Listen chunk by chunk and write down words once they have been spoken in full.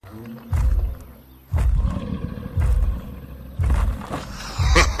It's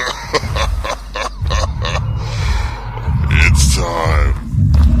time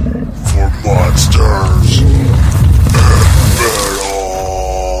for Monsters and Metal.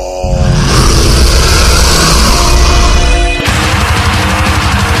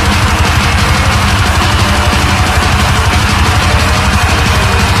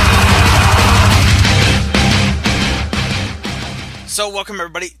 So welcome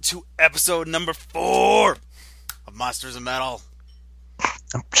everybody to episode number 4 of Monsters and Metal.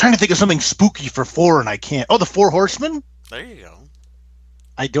 I'm trying to think of something spooky for 4 and I can't. Oh, the Four Horsemen? There you go.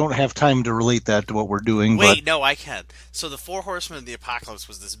 I don't have time to relate that to what we're doing. Wait, no, I can. So the Four Horsemen of the Apocalypse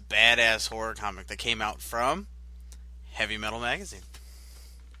was this badass horror comic that came out from Heavy Metal Magazine.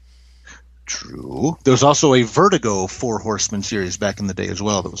 True. There was also a Vertigo Four Horsemen series back in the day as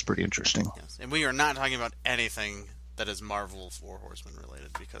well that was pretty interesting. Yes. And we are not talking about anything that is Marvel Four Horsemen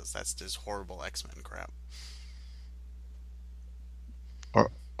related because that's just horrible X-Men crap. That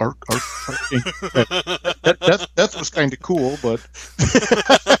was kind of cool, but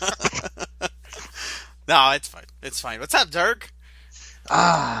No, it's fine. It's fine. What's up, Dirk?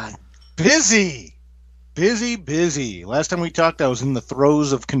 busy. Last time we talked, I was in the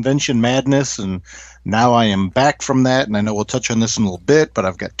throes of convention madness, and now I am back from that, and I know we'll touch on this in a little bit, but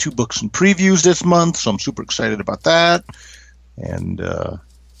I've got 2 books and previews this month, so I'm super excited about that. And,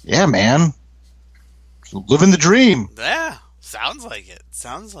 yeah, man. Living the dream. Yeah, sounds like it.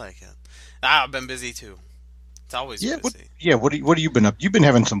 I've been busy, too. It's always busy. What have you been up? You've been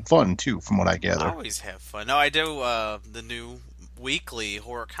having some fun, too, from what I gather. I always have fun. No, I do the new weekly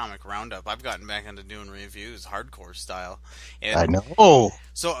horror comic roundup. I've gotten back into doing reviews, hardcore style. And I know.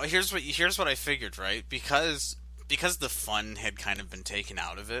 So here's what I figured, right? Because the fun had kind of been taken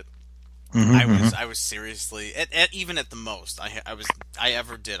out of it. I was seriously even at the most I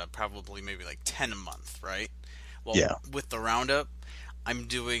ever did probably maybe like 10 a month, right? Well, yeah. With the roundup, I'm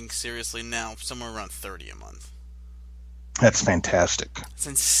doing seriously now somewhere around 30 a month. That's fantastic. It's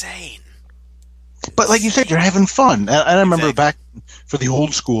insane. But like you said, you're having fun. I remember back for the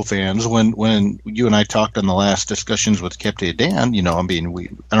old school fans when you and I talked on the last discussions with Captain Dan. You know, I don't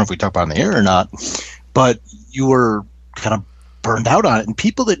know if we talked about it on the air or not, but you were kind of burned out on it. And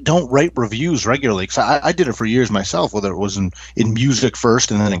people that don't write reviews regularly, because I did it for years myself, whether it was in music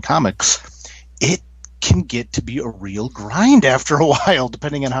first and then in comics, it can get to be a real grind after a while,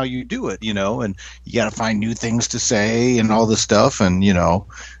 depending on how you do it, you know, and you got to find new things to say and all this stuff. And, you know,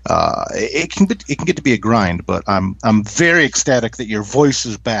 it can get to be a grind, but I'm very ecstatic that your voice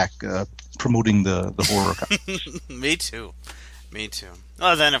is back, promoting the horror. Me too.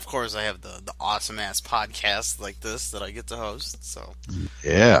 Well, then of course I have the awesome ass podcast like this that I get to host. So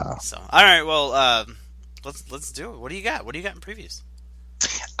yeah. So all right, well, let's do it. What do you got? What do you got in previews?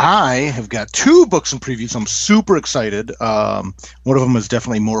 I have got 2 books and previews. I'm super excited. One of them is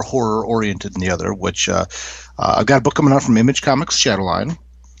definitely more horror oriented than the other, which I've got a book coming out from Image Comics Shadowline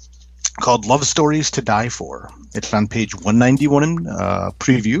called Love Stories to Die For. It's on page 191 in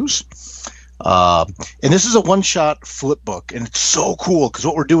previews. And this is a one-shot flip book, and it's so cool because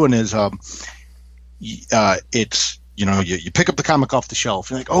what we're doing is it's, you know, you pick up the comic off the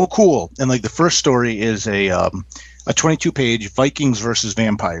shelf, and you're like, oh, cool. And like the first story is a 22-page Vikings versus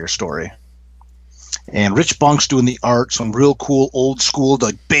vampire story. And Rich Bunk's doing the art, some real cool old school,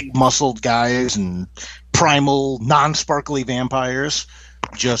 like big muscled guys and primal, non-sparkly vampires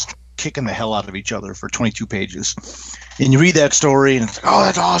just kicking the hell out of each other for 22 pages. And you read that story, and it's like, oh,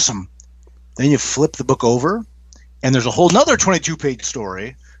 that's awesome. Then you flip the book over, and there's a whole nother 22-page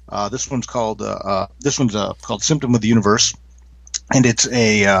story. This one's called Symptom of the Universe, and it's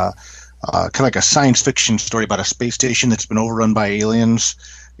a kind of like a science fiction story about a space station that's been overrun by aliens,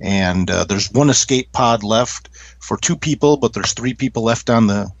 and there's one escape pod left for 2 people, but there's 3 people left on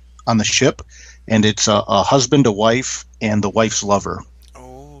the ship, and it's a husband, a wife, and the wife's lover.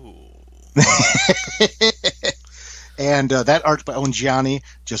 Oh. And that art's by Owen Gianni,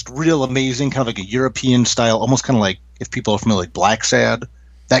 just real amazing, kind of like a European style, almost kind of like, if people are familiar with Black Sad,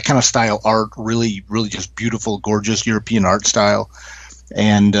 that kind of style art, really, really just beautiful, gorgeous European art style.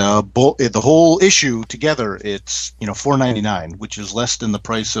 And the whole issue together, it's, you know, $4.99, which is less than the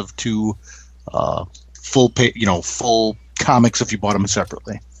price of 2 full comics if you bought them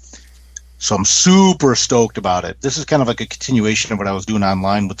separately. So I'm super stoked about it. This is kind of like a continuation of what I was doing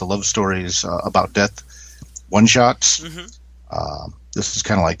online with the love stories about death one-shots. Mm-hmm. This is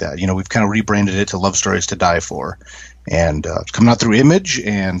kind of like that. You know, we've kind of rebranded it to Love Stories to Die For. And it's coming out through Image.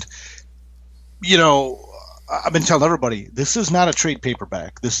 And, you know, I've been telling everybody, this is not a trade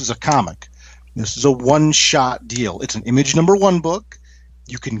paperback. This is a comic. This is a one-shot deal. It's an Image #1 book.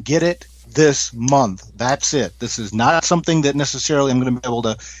 You can get it this month. That's it. This is not something that necessarily I'm going to be able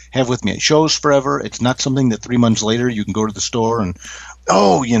to have with me at shows forever. It's not something that 3 months later you can go to the store and,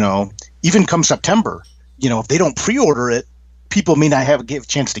 even come September, if they don't pre-order it, people may not have a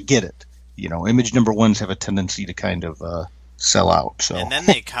chance to get it. Image number ones have a tendency to kind of sell out. So, and then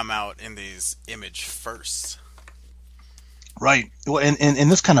they come out in these image firsts. Right. Well, and in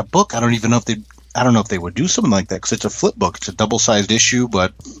this kind of book, I don't know if they would do something like that, because it's a flip book. It's a double-sized issue,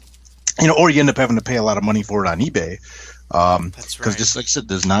 but or you end up having to pay a lot of money for it on eBay. That's right. Because just like I said,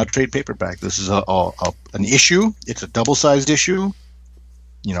 this is not a trade paperback. This is an issue. It's a double-sized issue.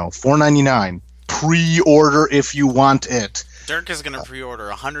 $4.99. Pre-order if you want it. Dirk is going to pre-order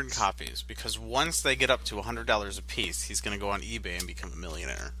 100 copies, because once they get up to $100 a piece, he's going to go on eBay and become a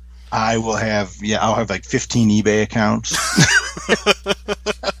millionaire. I'll have like 15 eBay accounts.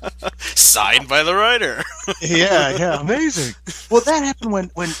 Signed by the writer. yeah, amazing. Well, that happened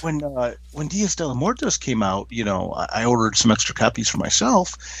when Dias de los Muertos came out. I ordered some extra copies for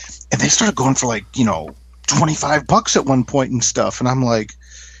myself, and they started going for like $25 at one point and stuff, and I'm like,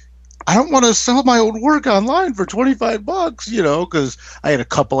 I don't want to sell my own work online for $25, because I had a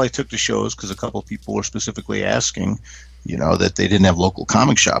couple I took to shows because a couple of people were specifically asking, that they didn't have local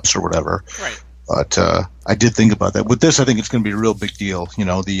comic shops or whatever. Right. But I did think about that. With this, I think it's going to be a real big deal.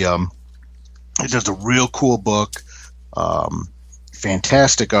 It's just a real cool book,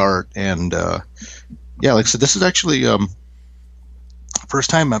 fantastic art, and like I said, this is actually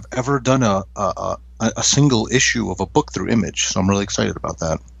first time I've ever done a single issue of a book through Image, so I'm really excited about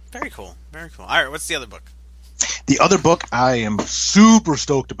that. Very cool. Very cool. All right, what's the other book? The other book I am super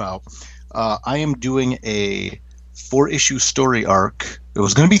stoked about. I am doing a 4-issue story arc. It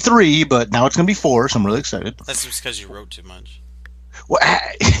was going to be 3, but now it's going to be 4, so I'm really excited. That's just because you wrote too much.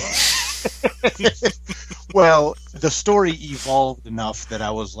 Well, the story evolved enough that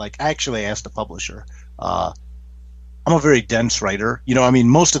I was like, I actually asked the publisher. I'm a very dense writer.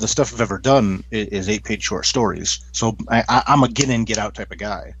 Most of the stuff I've ever done is 8-page short stories. So I'm a get in, get out type of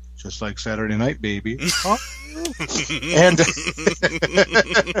guy. Just like Saturday Night, baby. And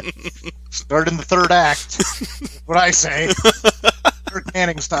start in the third act. What I say. Kirk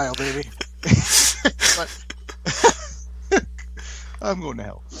Manning style, baby. But, I'm going to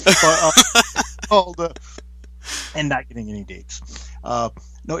hell. But, and not getting any dates.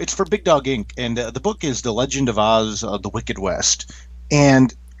 No, it's for Big Dog Inc. And the book is The Legend of Oz, The Wicked West.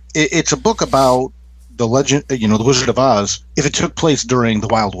 And it's a book about the legend, the Wizard of Oz, if it took place during the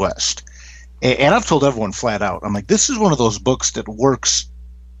Wild West. And I've told everyone flat out, I'm like, this is one of those books that works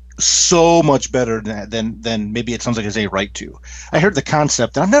so much better than maybe it sounds like it's a right to. I heard the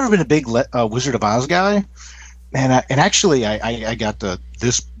concept, and I've never been a big Wizard of Oz guy. And actually, I got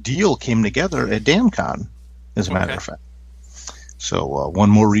this deal came together at DanCon, as a matter of fact. So one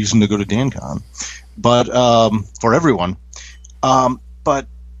more reason to go to DanCon, but for everyone. But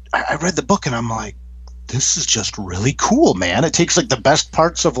I read the book and I'm like, this is just really cool, man. It takes like the best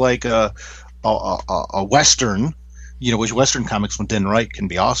parts of like a Western, which Western comics when done right can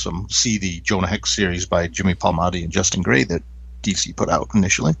be awesome. See the Jonah Hex series by Jimmy Palmiotti and Justin Gray that DC put out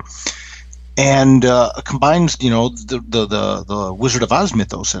initially, and combines the Wizard of Oz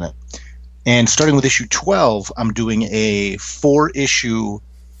mythos in it. And starting with issue 12, I'm doing a 4-issue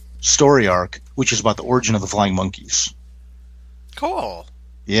story arc, which is about the origin of the flying monkeys. Cool.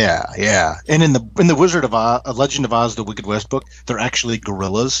 Yeah. And in the Wizard of Oz, Legend of Oz, the Wicked West book, they're actually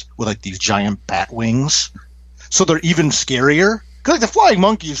gorillas with like these giant bat wings. So they're even scarier. Because like the flying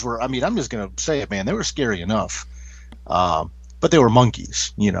monkeys were, I'm just going to say it, man, they were scary enough. But they were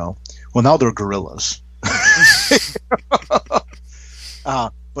monkeys, Well, now they're gorillas.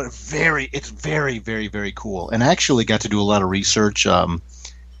 But it's very, very, very cool. And I actually got to do a lot of research.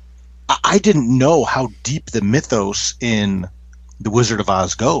 I didn't know how deep the mythos in The Wizard of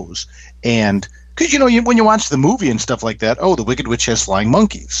Oz goes. And because, when you watch the movie and stuff like that, the Wicked Witch has flying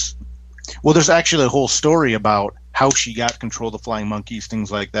monkeys. Well, there's actually a whole story about how she got control of the flying monkeys,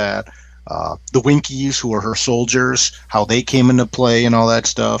 things like that. The Winkies, who are her soldiers, how they came into play and all that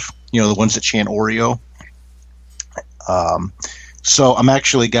stuff. The ones that chant Oreo. So I'm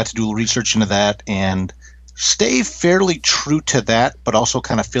actually got to do research into that and stay fairly true to that, but also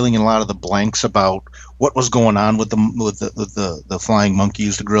kind of filling in a lot of the blanks about what was going on with the flying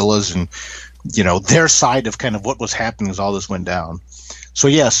monkeys, the gorillas, and their side of kind of what was happening as all this went down. So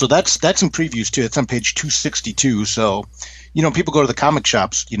so that's in previews too. It's on page 262. So people go to the comic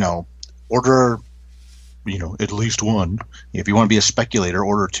shops, order at least one. If you want to be a speculator,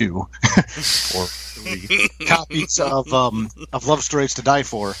 order 2 or 3 copies of Love Stories to Die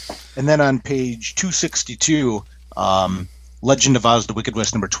For. And then on page 262, Legend of Oz: The Wicked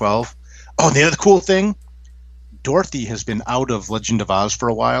West #12. Oh, and the other cool thing, Dorothy has been out of Legend of Oz for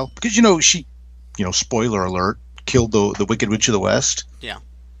a while because she, spoiler alert, killed the Wicked Witch of the West. Yeah.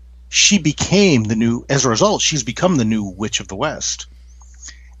 She became as a result, she's become the new Witch of the West.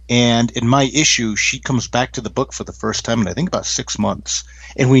 And in my issue, she comes back to the book for the first time in I think about 6 months,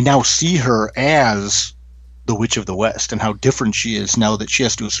 and we now see her as the Witch of the West and how different she is now that she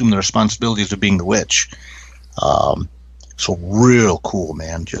has to assume the responsibilities of being the witch. So real cool,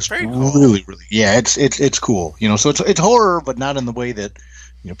 man. Just very cool. Really, yeah. It's cool. So it's horror, but not in the way that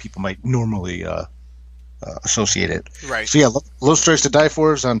people might normally associate it. Right. So yeah, Love Stories to Die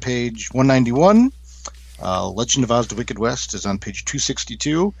For is on page 191. Legend of Oz: The Wicked West is on page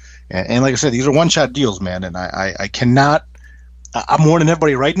 262. And like I said, these are one-shot deals, man. And I cannot. I'm warning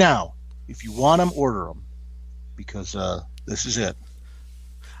everybody right now. If you want them, order them because this is it.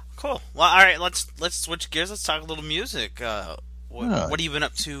 Cool. Well, all right. Let's switch gears. Let's talk a little music. What have you been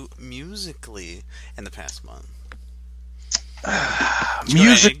up to musically in the past month?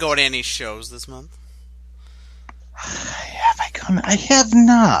 Music. Go to any shows this month? Have I gone? I have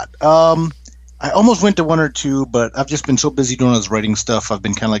not. I almost went to one or two, but I've just been so busy doing this writing stuff. I've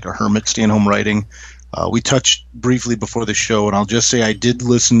been kind of like a hermit, staying home writing. We touched briefly before the show, and I'll just say I did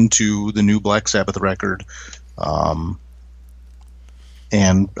listen to the new Black Sabbath record.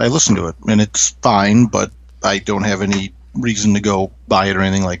 And I listened to it, and it's fine, but I don't have any reason to go buy it or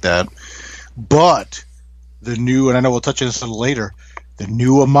anything like that. But the new, and I know we'll touch on this a little later, the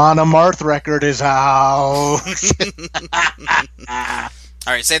new Amon Amarth record is out.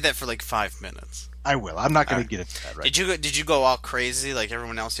 All right, save that for like 5 minutes. I will. I'm not going to get into that right now. Did you go all crazy like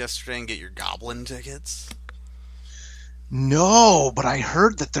everyone else yesterday and get your Goblin tickets? No, but I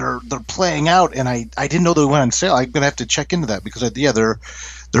heard that they're playing out, and I didn't know they went on sale. I'm gonna have to check into that because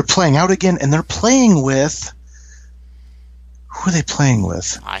they're playing out again, and they're playing with who are they playing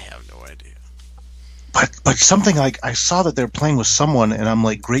with? I have no idea. But something like I saw that they're playing with someone, and I'm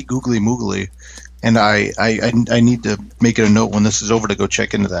like, great googly moogly, and I need to make it a note when this is over to go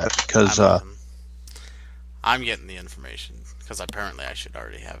check into that because I'm getting the information because apparently I should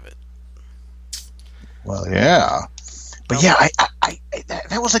already have it. Well, yeah. But yeah,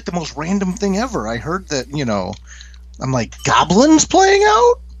 that was like the most random thing ever. I heard that, I'm like, Goblin's playing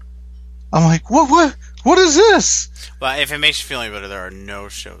out? I'm like, what is this? Well, if it makes you feel any better, there are no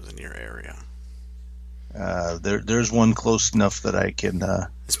shows in your area. There's one close enough that I can.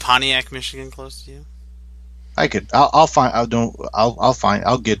 Is Pontiac, Michigan, close to you? I could. I'll find. I'll find.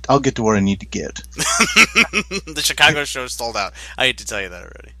 I'll get to where I need to get. The Chicago show is sold out. I hate to tell you that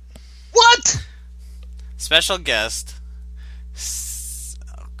already. What? Special guest.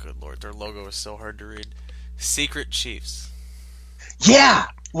 Oh, good lord, their logo is so hard to read. Secret Chiefs. Yeah.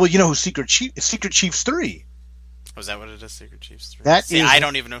 Well, who Secret Chiefs 3. Was that what it is? Secret Chiefs 3? I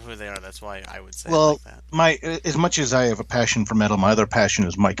don't even know who they are. That's why I would say it like that. As much as I have a passion for metal, my other passion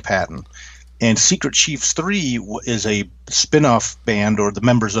is Mike Patton. And Secret Chiefs 3 is a spin-off band or the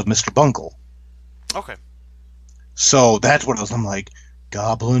members of Mr. Bungle. Okay. So that's what I'm like,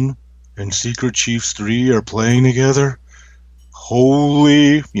 Goblin and Secret Chiefs 3 are playing together?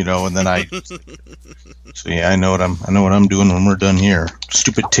 Holy, and then so yeah, I know what I'm doing when we're done here.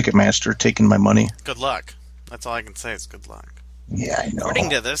 Stupid Ticketmaster taking my money. Good luck. That's all I can say is good luck. Yeah, I know. According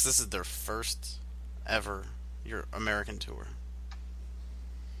to this is their first ever American tour.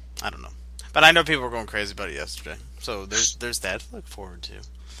 I don't know. But I know people were going crazy about it yesterday. So there's that to look forward to.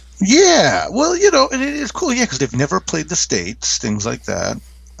 Yeah, well, it is cool, yeah, because they've never played the States, things like that.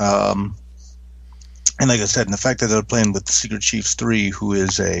 And like I said, and the fact that they're playing with Secret Chiefs 3, who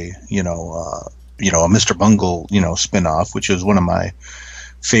is a Mr. Bungle, spin-off, which is one of my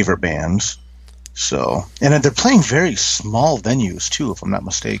favorite bands. So, and they're playing very small venues too, if I'm not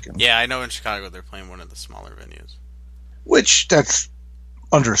mistaken. Yeah, I know in Chicago they're playing one of the smaller venues. Which that's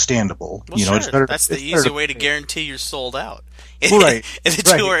understandable. Well, sure. It's better. That's the easy way to guarantee you're sold out. Right. In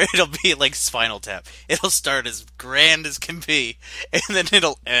the tour, it'll be like Spinal Tap. It'll start as grand as can be, and then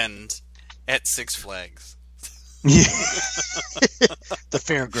it'll end at Six Flags. Yeah. The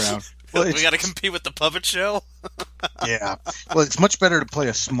fairground. Well, we got to compete with the puppet show. Yeah. Well, it's much better to play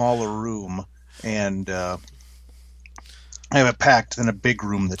a smaller room and have it packed than a big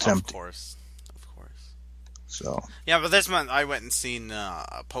room that's empty. Of course. So. Yeah, but this month I went and seen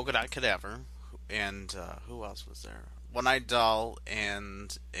Polka Dot Cadaver, and who else was there? One Eyed Doll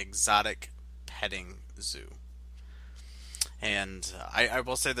and Exotic Petting Zoo. And I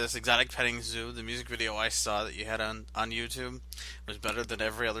will say this, Exotic Petting Zoo, the music video I saw that you had on YouTube, was better than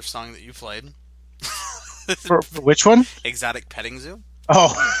every other song that you played. For which one? Exotic Petting Zoo.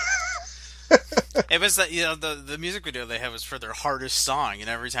 Oh. It was that, the music video they have was for their hardest song, and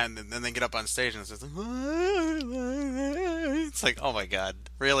every time then they get up on stage and it's like, oh my god,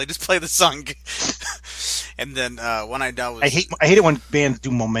 really? Just play the song. And then One Eyed Doll was. I hate it when bands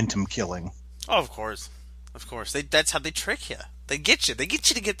do momentum killing. Oh, of course. That's how they trick you. They get you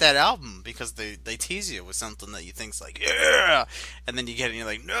to get that album because they tease you with something that you think's like, yeah, and then you get it and you're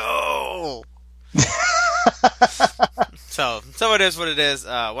like, no. So it is what it is.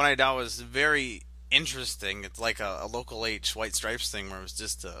 One Eyed Doll was very interesting. It's like a Local H White Stripes thing where it was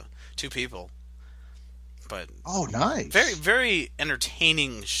just two people. But oh, nice. Very, very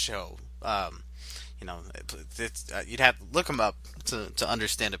entertaining show. You'd have to look them up to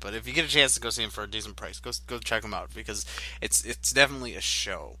understand it. But if you get a chance to go see them for a decent price, go check them out because it's definitely a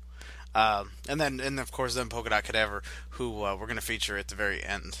show. And of course Polka Dot Cadaver, who we're going to feature at the very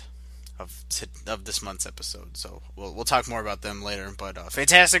end of this month's episode. So we'll talk more about them later. But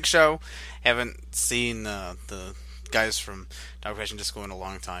fantastic show. Haven't seen the guys from Dog Fashion Disco in a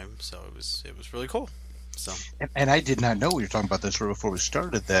long time, so it was really cool. So. And I did not know we were talking about this right before we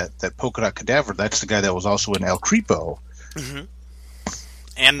started that Polka Dot Cadaver. That's the guy that was also in El Creepo. Mm-hmm.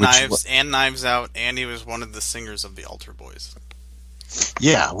 And Knives Out, and he was one of the singers of the Altar Boys.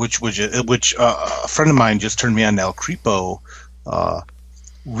 Yeah, which a friend of mine just turned me on to El Creepo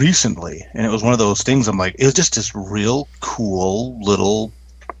recently, and it was one of those things. I'm like, it was just this real cool little,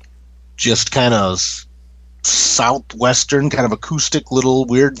 just kind of southwestern, kind of acoustic little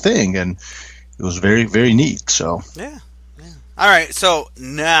weird thing, and it was very, very neat. So yeah. All right, so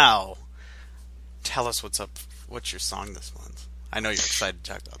now tell us what's up. What's your song this month? I know you're excited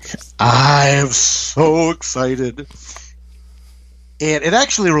to talk about this. I am so excited, and it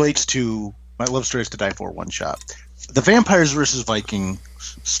actually relates to my Love Stories to Die For one shot. The Vampires versus Vikings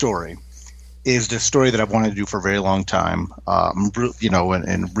story is the story that I've wanted to do for a very long time. And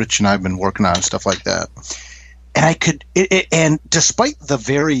Rich and I have been working on stuff like that. And I could, and despite the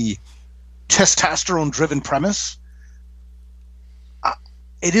very testosterone-driven premise,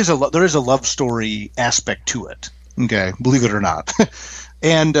 there is a love story aspect to it. Okay, believe it or not.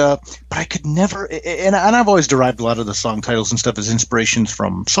 And but I could never, and I've always derived a lot of the song titles and stuff as inspirations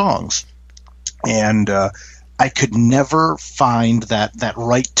from songs, and I could never find that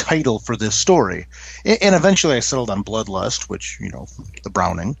right title for this story. And eventually I settled on Bloodlust, which, the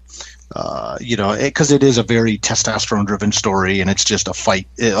Browning, because it is a very testosterone-driven story, and it's just a fight.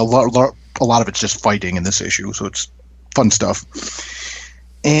 A lot of it's just fighting in this issue, so it's fun stuff.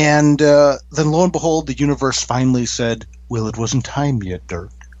 And then lo and behold, the universe finally said, well, it wasn't time yet,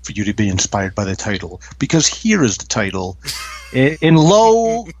 Dirk, for you to be inspired by the title, because here is the title. In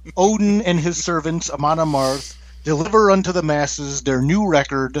lo, Odin and his servants, Amon Amarth, deliver unto the masses their new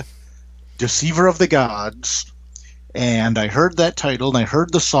record, Deceiver of the Gods. And I heard that title, and I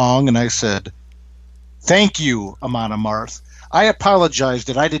heard the song, and I said, thank you, Amon Amarth. I apologize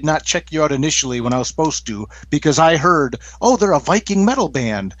that I did not check you out initially when I was supposed to, because I heard, oh, they're a Viking metal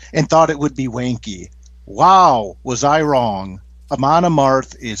band, and thought it would be wanky. Wow, was I wrong. Amon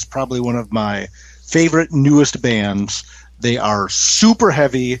Amarth is probably one of my favorite newest bands. They are super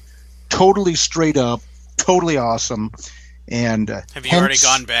heavy, totally straight up, totally awesome. And have you already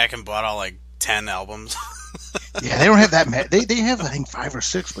gone back and bought all like 10 albums? Yeah, they don't have that many. They have, I think, 5 or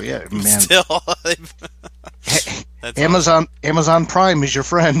 6, but yeah, man. Still. Amazon Prime is your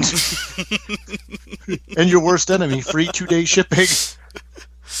friend. And your worst enemy. Free 2-day shipping.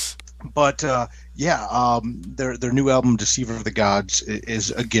 But, their new album, Deceiver of the Gods,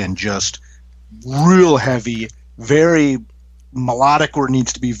 is, again, just real heavy, very melodic where it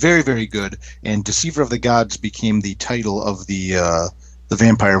needs to be, very, very good. And Deceiver of the Gods became the title of the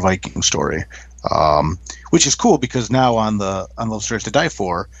Vampire Viking story. Which is cool because now on Love Stories to Die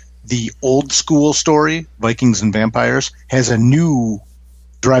For, the old school story, Vikings and Vampires,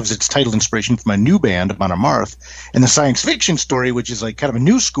 derives its title inspiration from a new band, Amon Amarth, and the science fiction story, which is like kind of a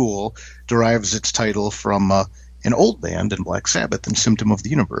new school, derives its title from an old band in Black Sabbath and Symptom of the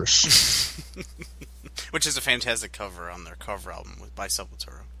Universe. Which is a fantastic cover on their cover album by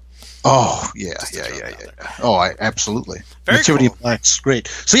Sepultura. Oh, yeah. Oh, absolutely. Very Nativity cool. in Black's great.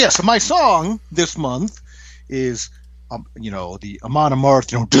 So my song this month is, the Amon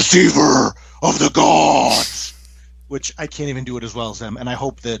Amarth, Deceiver of the Gods, which I can't even do it as well as them, and I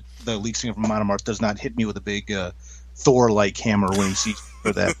hope that the lead singer from Amon Amarth does not hit me with a big Thor-like hammer when he sees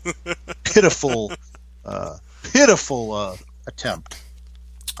for that pitiful attempt.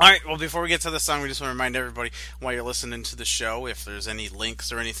 All right, well, before we get to the song, we just want to remind everybody while you're listening to the show, if there's any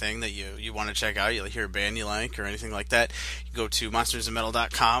links or anything that you want to check out, you hear a band you like or anything like that, you go to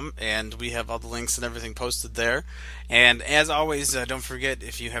monstersandmetal.com, and we have all the links and everything posted there. And as always, don't forget,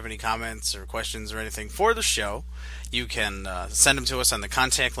 if you have any comments or questions or anything for the show, you can send them to us on the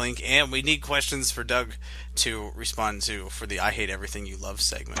contact link, and we need questions for Doug to respond to for the I Hate Everything You Love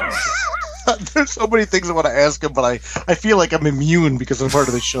segment. There's so many things I want to ask him, but I feel like I'm immune because I'm part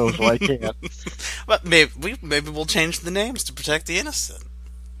of the show, so I can't. But maybe we'll change the names to protect the innocent.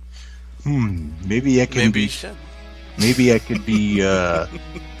 Maybe I can Maybe be. you should. Maybe I could be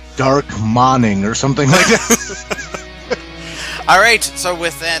Dark Monning or something like that. All right, so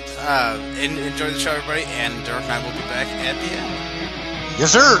with that, enjoy the show, everybody, and Derek and I will be back at the end.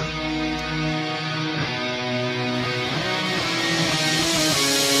 Yes, sir.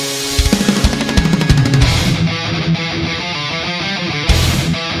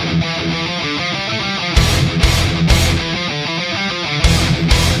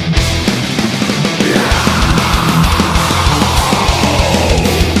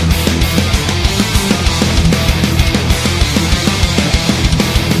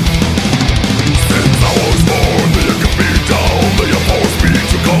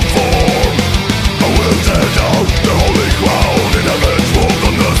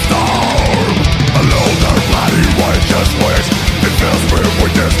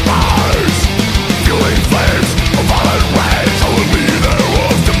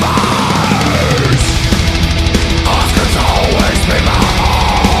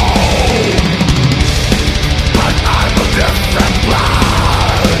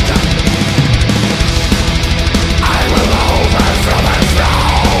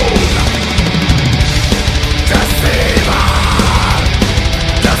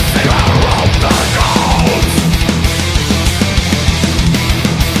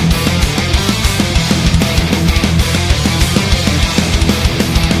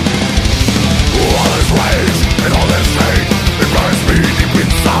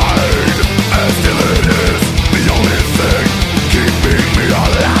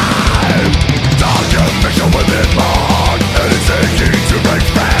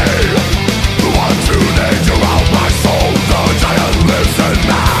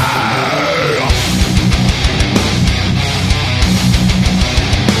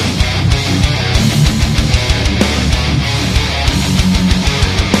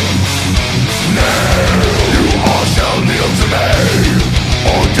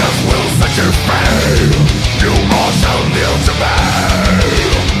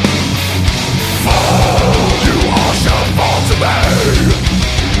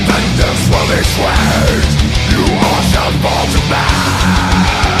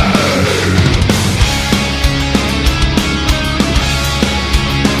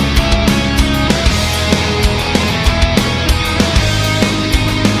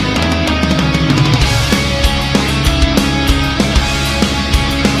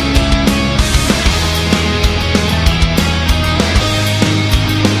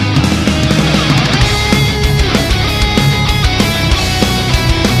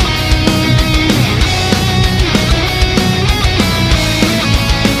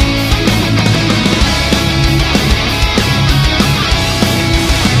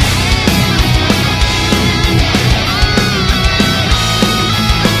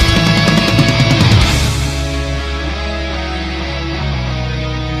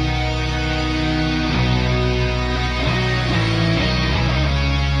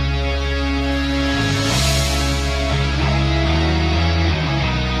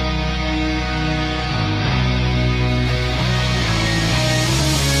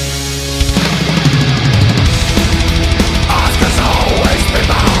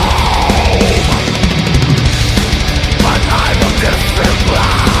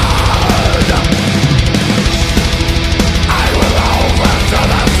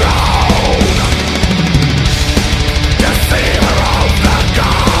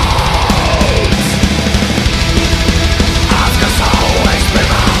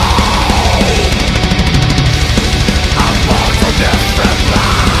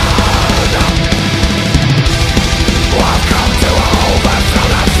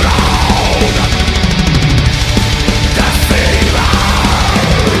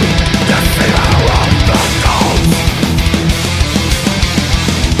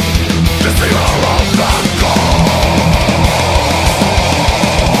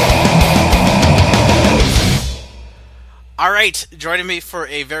 right, joining me for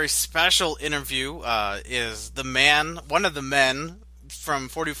a very special interview is the man, one of the men from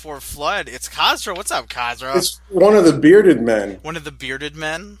 44 Flood. It's Khosrow. What's up, Khosrow? It's one of the bearded men. One of the bearded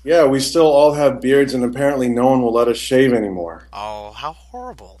men? Yeah, we still all have beards, and apparently no one will let us shave anymore. Oh, how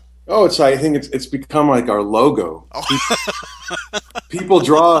horrible. Oh, I think it's become like our logo. Oh. People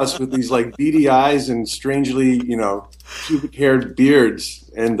draw us with these like beady eyes and strangely, pubic-haired beards,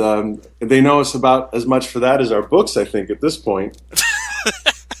 and they know us about as much for that as our books, I think, at this point.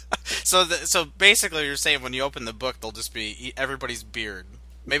 So basically, you're saying when you open the book, they'll just be everybody's beard.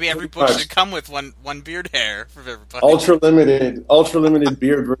 Maybe every book should come with one beard hair for everybody. Ultra limited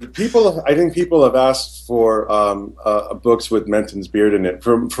beard. I think people have asked for books with Menton's beard in it.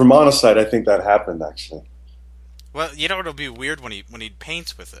 For Monocyte, I think that happened actually. Well, it'll be weird when he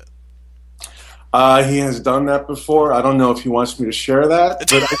paints with it. He has done that before. I don't know if he wants me to share that,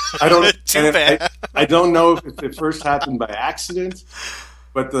 but I don't. Too bad. I don't know if it first happened by accident.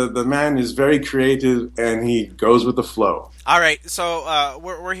 But the man is very creative, and he goes with the flow. All right, so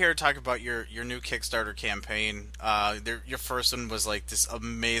we're here to talk about your new Kickstarter campaign. Your first one was like this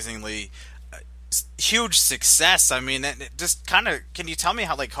amazingly huge success. I mean, just kind of, can you tell me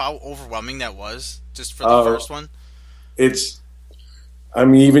how overwhelming that was just for the first one?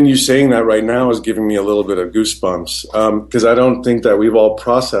 Even you saying that right now is giving me a little bit of goosebumps because I don't think that we've all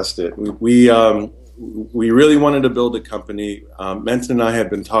processed it. We really wanted to build a company. Menton and I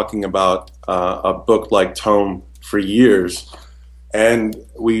had been talking about a book like Tome for years, and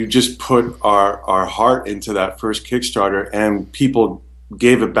we just put our heart into that first Kickstarter, and people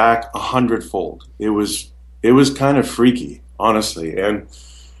gave it back 100-fold. It was kind of freaky, honestly,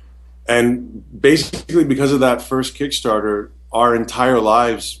 and basically because of that first Kickstarter, our entire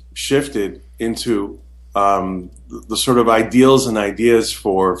lives shifted into the sort of ideals and ideas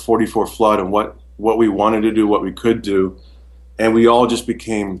for 44 Flood and what we wanted to do, what we could do, and we all just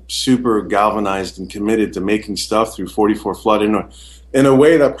became super galvanized and committed to making stuff through 44 Flood in a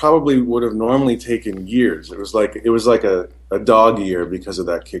way that probably would have normally taken years. It was like a dog year because of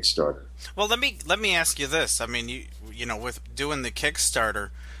that Kickstarter. Well, let me ask you this. I mean, you know, with doing the Kickstarter,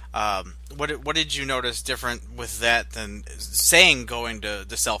 what did you notice different with that than saying going to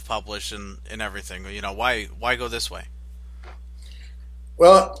self-publish and everything? You know, why go this way?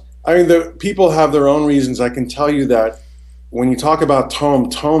 Well, I mean, the people have their own reasons. I can tell you that when you talk about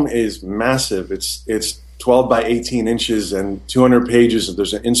Tome is massive. It's 12 by 18 inches and 200 pages.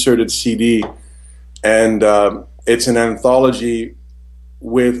 There's an inserted CD, and it's an anthology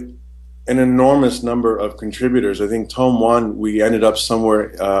with an enormous number of contributors. I think Tome 1, we ended up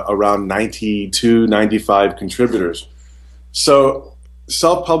somewhere around 92, 95 contributors. So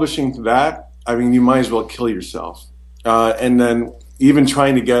self-publishing that, I mean, you might as well kill yourself. And then even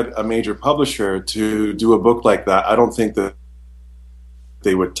trying to get a major publisher to do a book like that, I don't think that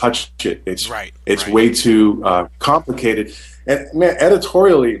they would touch it. It's way too complicated. And man,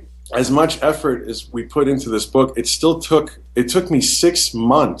 editorially, as much effort as we put into this book, it took me 6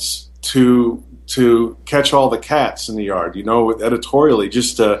 months to catch all the cats in the yard, you know, editorially,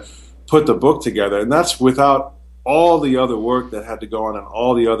 just to put the book together. And that's without all the other work that had to go on and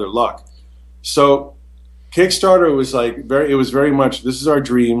all the other luck. So Kickstarter was it was very much, this is our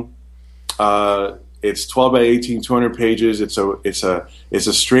dream. It's 12 by 18, 200 pages. It's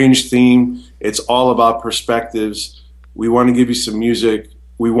a strange theme. It's all about perspectives. We want to give you some music.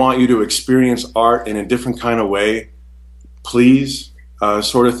 We want you to experience art in a different kind of way. Please,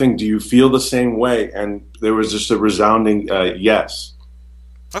 sort of thing. Do you feel the same way? And there was just a resounding yes.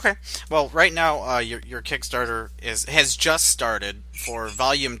 Okay. Well, right now your Kickstarter has just started for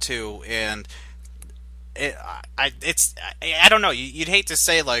Volume 2, and I don't know. You'd hate to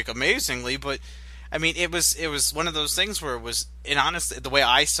say like amazingly, but I mean it was one of those things where it was, and honestly, the way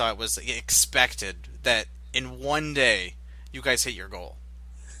I saw it was expected that in one day you guys hit your goal.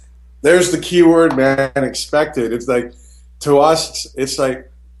 There's the key word, man. Expected. It's like, to us, it's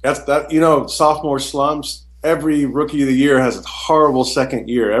like that. You know, sophomore slumps. Every rookie of the year has a horrible second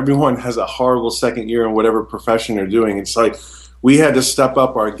year. Everyone has a horrible second year in whatever profession they're doing. It's like we had to step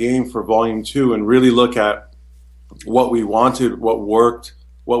up our game for Volume 2 and really look at what we wanted, what worked,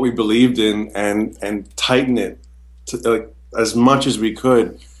 what we believed in, and tighten it to, as much as we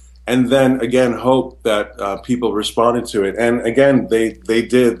could. And then, again, hope that people responded to it. And, again, they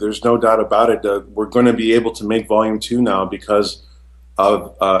did. There's no doubt about it. We're going to be able to make Volume 2 now because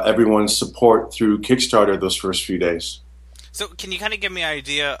of everyone's support through Kickstarter those first few days. So can you kind of give me an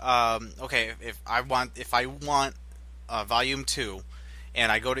idea, okay, if I want Volume 2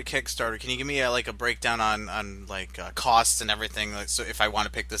 and I go to Kickstarter, can you give me a breakdown on costs and everything, so if I want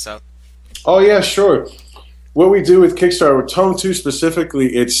to pick this up? Oh, yeah, sure. What we do with Kickstarter, with Tome 2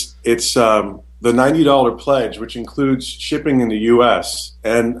 specifically, it's the $90 pledge, which includes shipping in the U.S.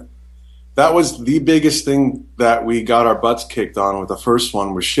 And that was the biggest thing that we got our butts kicked on with the first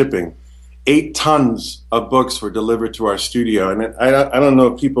one, was shipping. 8 tons of books were delivered to our studio. And I don't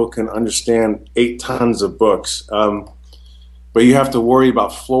know if people can understand 8 tons of books, but you have to worry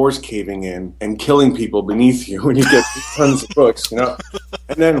about floors caving in and killing people beneath you when you get 8 tons of books, you know.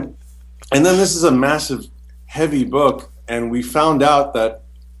 And then this is a massive, heavy book, and we found out that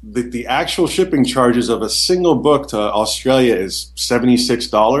the actual shipping charges of a single book to Australia is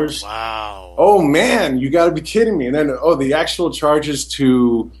 $76. Wow. Oh man, you got to be kidding me! And then the actual charges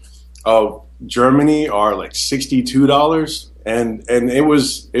to Germany are like $62, and it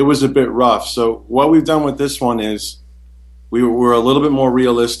was a bit rough. So what we've done with this one is we were a little bit more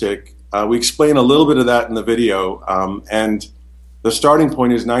realistic. We explain a little bit of that in the video, and the starting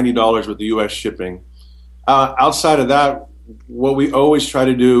point is $90 with the U.S. shipping. Outside of that, what we always try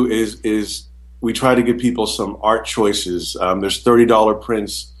to do is we try to give people some art choices. There's $30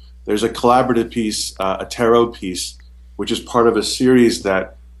 prints. There's a collaborative piece, a tarot piece, which is part of a series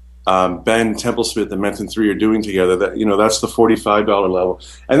that Ben Templesmith and Menton 3 are doing together. That's the $45 level.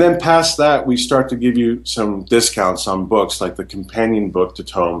 And then past that, we start to give you some discounts on books, like the companion book to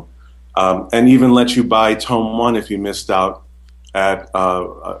Tome, and even let you buy Tome 1 if you missed out at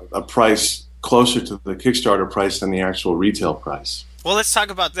a price closer to the Kickstarter price than the actual retail price. Well, let's talk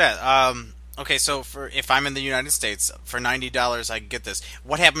about that. Okay, so if I'm in the United States, for $90 I can get this.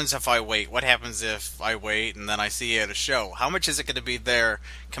 What happens if I wait? What happens if I wait and then I see it at a show? How much is it going to be there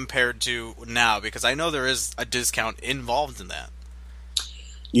compared to now? Because I know there is a discount involved in that.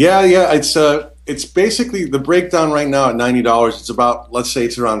 Yeah, it's basically the breakdown right now at $90. It's about, let's say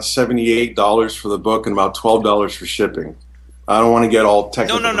it's around $78 for the book and about $12 for shipping. I don't want to get all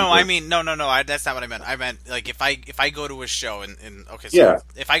technical. No. I mean, no. That's not what I meant. I meant, like, if I go to a show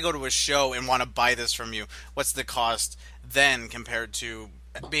if I go to a show and want to buy this from you, what's the cost then compared to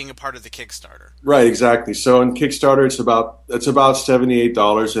being a part of the Kickstarter? Right, exactly. So in Kickstarter, it's about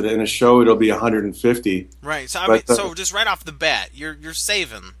 $78, and in a show it'll be $150. Right. So so just right off the bat, you're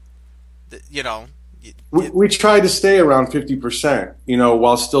saving. We try to stay around 50%,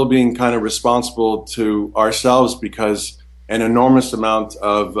 while still being kind of responsible to ourselves, because an enormous amount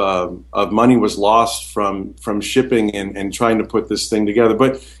of money was lost from shipping and trying to put this thing together.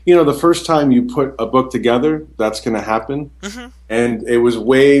 But, the first time you put a book together, that's going to happen. Mm-hmm. And it was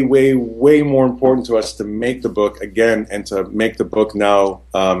way, way, way more important to us to make the book again and to make the book now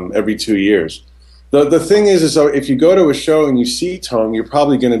every 2 years. The thing is if you go to a show and you see Tome, you're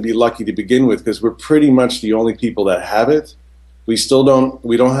probably going to be lucky to begin with, because we're pretty much the only people that have it. We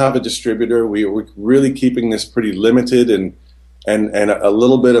don't have a distributor. We're really keeping this pretty limited and a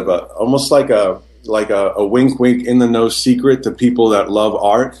little bit of almost like a wink wink in the nose secret to people that love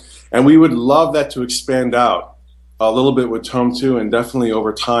art. And we would love that to expand out a little bit with Tome 2, and definitely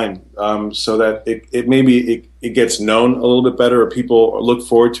over time, so that it gets known a little bit better, or people look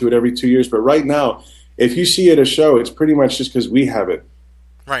forward to it every 2 years. But right now, if you see it at a show, it's pretty much just because we have it.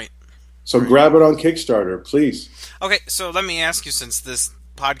 Right. So grab it on Kickstarter, please. Okay, so let me ask you, since this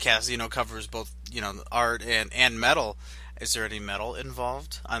podcast, covers both, art and metal, is there any metal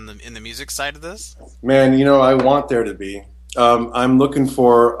involved in the music side of this? Man, I want there to be. I'm looking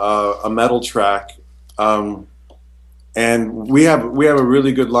for a metal track, and we have a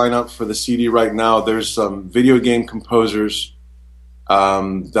really good lineup for the CD right now. There's some video game composers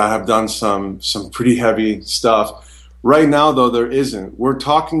that have done some pretty heavy stuff. Right now, though, there isn't. We're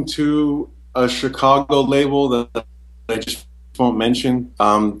talking to a Chicago label that I just won't mention,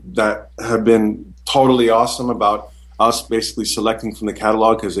 that have been totally awesome about us basically selecting from the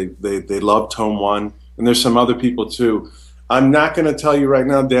catalog, because they love Tome 1. And there's some other people, too. I'm not going to tell you right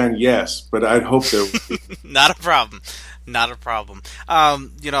now, Dan, yes, but I'd hope there would be. Not a problem.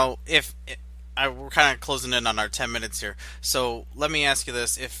 We're kind of closing in on our 10 minutes here. So let me ask you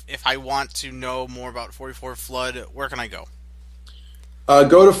this. If I want to know more about 44 Flood, where can I go?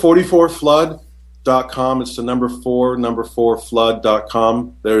 Go to 44flood.com. It's the number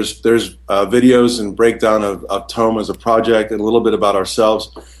 4flood.com. There's videos and breakdown of Tome as a project, and a little bit about ourselves.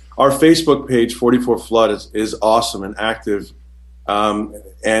 Our Facebook page, 44 Flood, is awesome and active,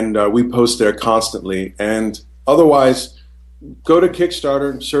 and we post there constantly. And otherwise, go to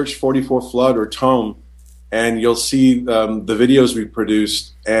Kickstarter and search 44 Flood or Tome, and you'll see the videos we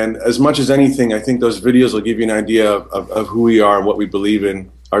produced. And as much as anything, I think those videos will give you an idea of who we are and what we believe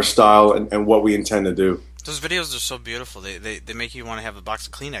in, our style, and what we intend to do. Those videos are so beautiful. They make you want to have a box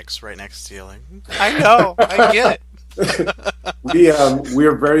of Kleenex right next to you. Like, I know, I get it. We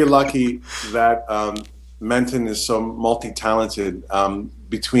are very lucky that Menton is so multi-talented.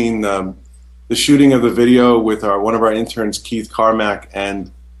 Between the shooting of the video with one of our interns, Keith Carmack,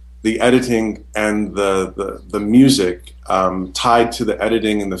 and the editing and the music tied to the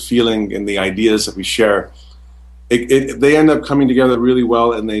editing and the feeling and the ideas that we share, they end up coming together really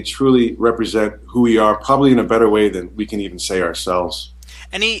well, and they truly represent who we are, probably in a better way than we can even say ourselves.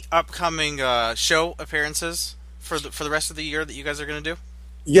 Any upcoming show appearances for the rest of the year that you guys are going to do?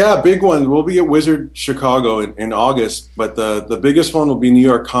 Yeah, big one. We'll be at Wizard Chicago in August, but the biggest one will be New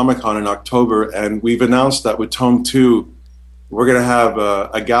York Comic Con in October, and we've announced that with Tome 2, we're going to have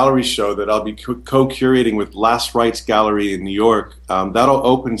a gallery show that I'll be co-curating with Last Rites Gallery in New York. That'll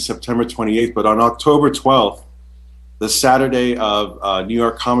open September 28th, but on October 12th, the Saturday of New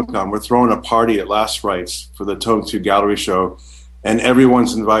York Comic Con, we're throwing a party at Last Rites for the Tome 2 gallery show, and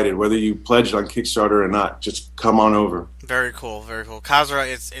everyone's invited, whether you pledged on Kickstarter or not. Just come on over. Very cool, very cool. Kazra,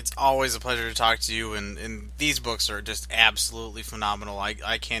 it's always a pleasure to talk to you, and these books are just absolutely phenomenal.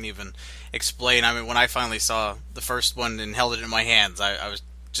 I can't even explain. I mean, when I finally saw the first one and held it in my hands, I was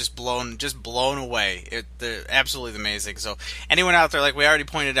just blown away. They're absolutely amazing. So anyone out there, like we already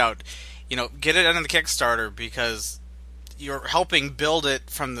pointed out, get it on the Kickstarter, because you're helping build it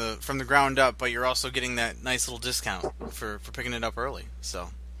from the ground up, but you're also getting that nice little discount for picking it up early. So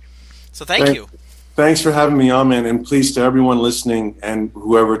thank you. Thanks for having me on, man. And please, to everyone listening and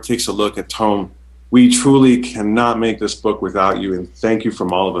whoever takes a look at Tome, we truly cannot make this book without you. And thank you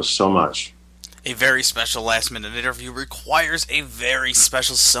from all of us so much. A very special last-minute interview requires a very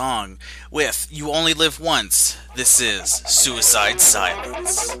special song with You Only Live Once. This is Suicide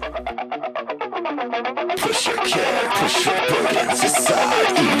Silence. Push your care, push your burdens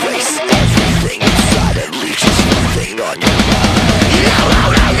aside. Erase everything inside and leave just one thing on your mind. You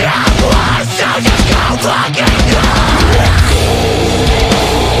only live once, so just go fucking go.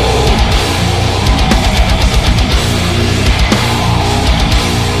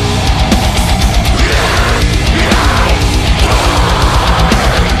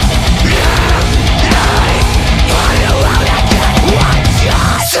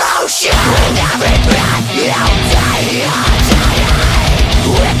 So shit, with every breath you die,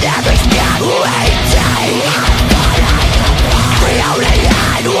 with every step we take, we only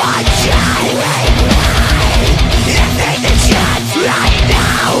had one chance. You take the chance right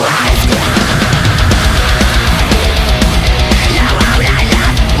now and cry. You only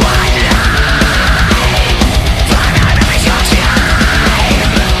live one life, forever is your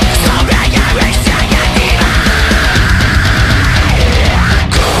time. So bring everything you need.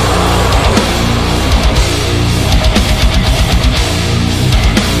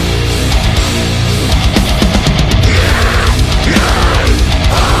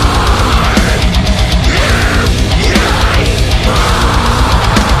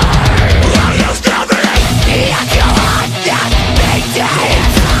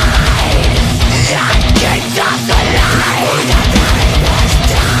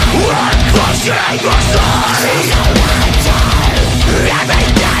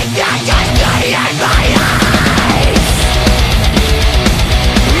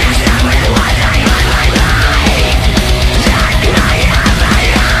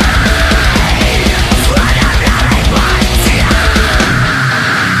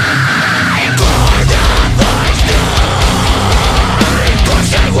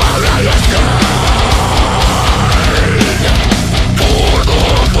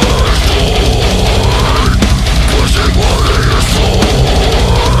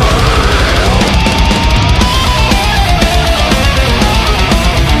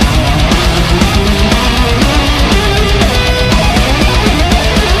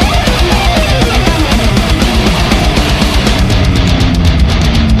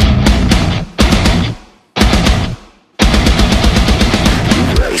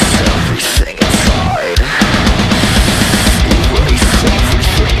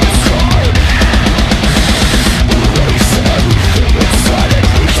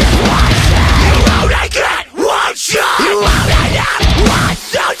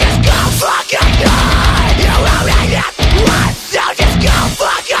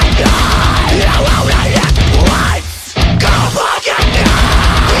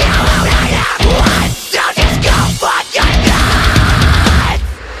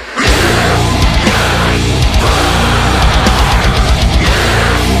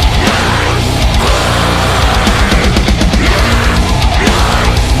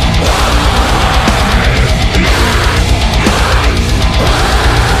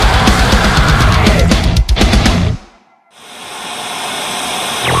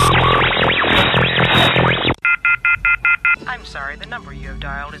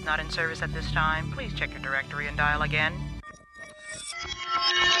 Service at this time. Please check your directory and dial again.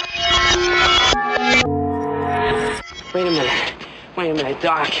 Wait a minute,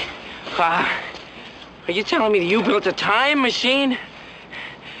 Doc. Are you telling me that you built a time machine?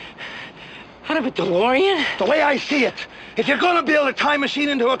 Out of a DeLorean? The way I see it, if you're gonna build a time machine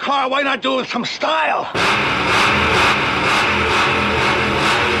into a car, why not do it with some style?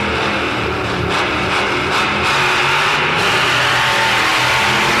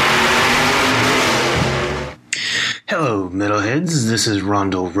 Hello, metalheads. This is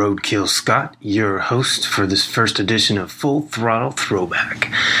Rondell Roadkill Scott, your host for this first edition of Full Throttle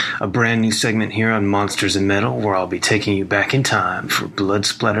Throwback, a brand new segment here on Monsters and Metal where I'll be taking you back in time for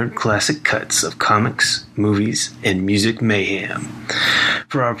blood-splattered classic cuts of comics, movies, and music mayhem.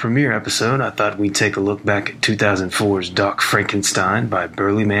 For our premiere episode, I thought we'd take a look back at 2004's Doc Frankenstein by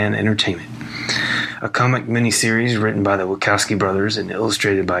Burly Man Entertainment. A comic miniseries written by the Wachowski brothers and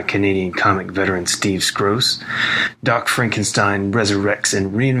illustrated by Canadian comic veteran Steve Skroce, Doc Frankenstein resurrects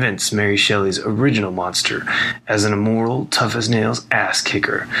and reinvents Mary Shelley's original monster as an immoral, tough-as-nails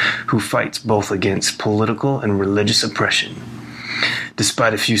ass-kicker who fights both against political and religious oppression.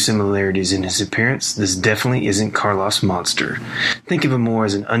 Despite a few similarities in his appearance, this definitely isn't Carlos Monster. Think of him more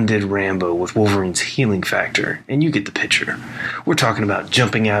as an undead Rambo with Wolverine's healing factor, and you get the picture. We're talking about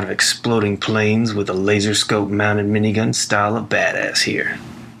jumping out of exploding planes with a laser scope mounted minigun style of badass here.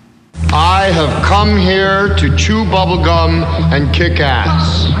 I have come here to chew bubblegum and kick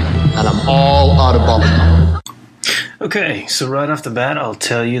ass, and I'm all out of bubblegum. Okay, so right off the bat, I'll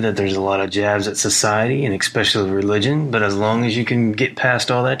tell you that there's a lot of jabs at society, and especially religion, but as long as you can get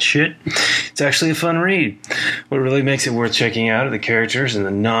past all that shit, it's actually a fun read. What really makes it worth checking out are the characters and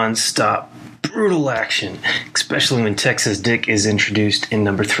the non-stop, brutal action, especially when Texas Dick is introduced in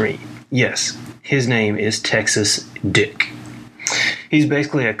number 3. Yes, his name is Texas Dick. He's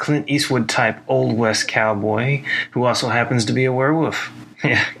basically a Clint Eastwood-type Old West cowboy who also happens to be a werewolf.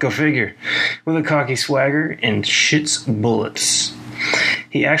 Yeah, go figure. With a cocky swagger and shits bullets.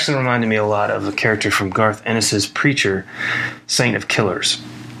 He actually reminded me a lot of a character from Garth Ennis's Preacher, Saint of Killers.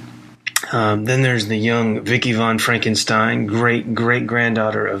 Then there's the young Vicky Von Frankenstein,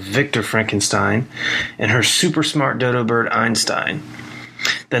 great-great-granddaughter of Victor Frankenstein, and her super smart dodo bird Einstein.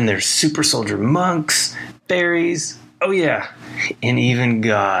 Then there's super soldier monks, fairies, oh yeah, and even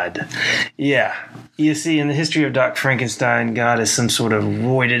God. Yeah. You see, in the history of Doc Frankenstein, God is some sort of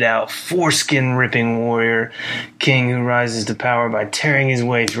roided-out, foreskin-ripping warrior king who rises to power by tearing his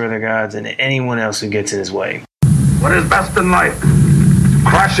way through other gods and anyone else who gets in his way. What is best in life?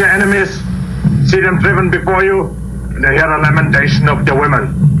 Crush your enemies, see them driven before you, and hear the lamentation of the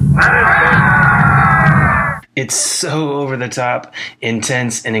women. It's so over-the-top,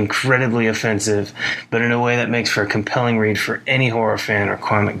 intense, and incredibly offensive, but in a way that makes for a compelling read for any horror fan or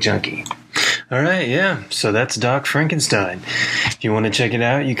comic junkie. Alright, yeah, so that's Doc Frankenstein. If you want to check it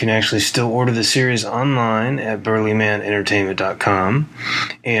out, you can actually still order the series online at burlymanentertainment.com.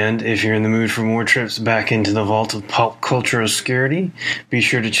 And if you're in the mood for more trips back into the vault of pop culture obscurity, be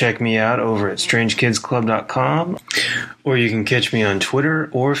sure to check me out over at strangekidsclub.com, or you can catch me on Twitter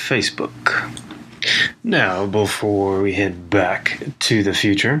or Facebook. Now, before we head back to the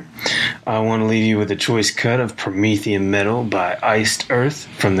future, I want to leave you with a choice cut of Promethean Metal by Iced Earth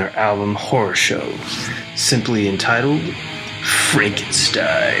from their album Horror Show, simply entitled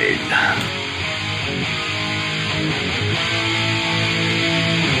Frankenstein.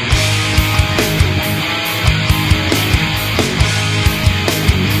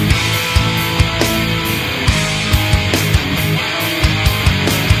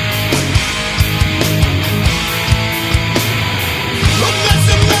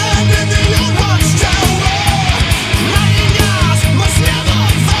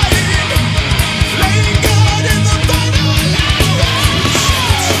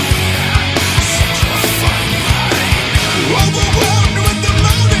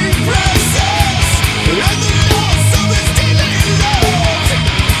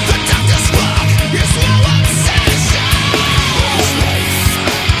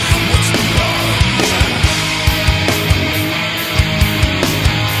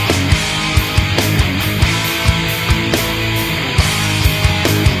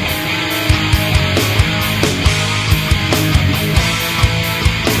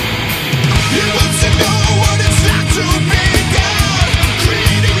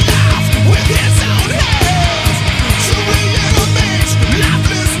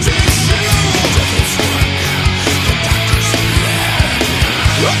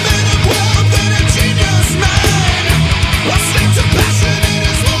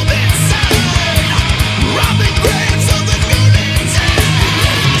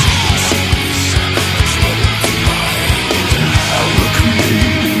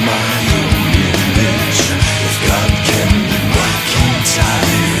 God can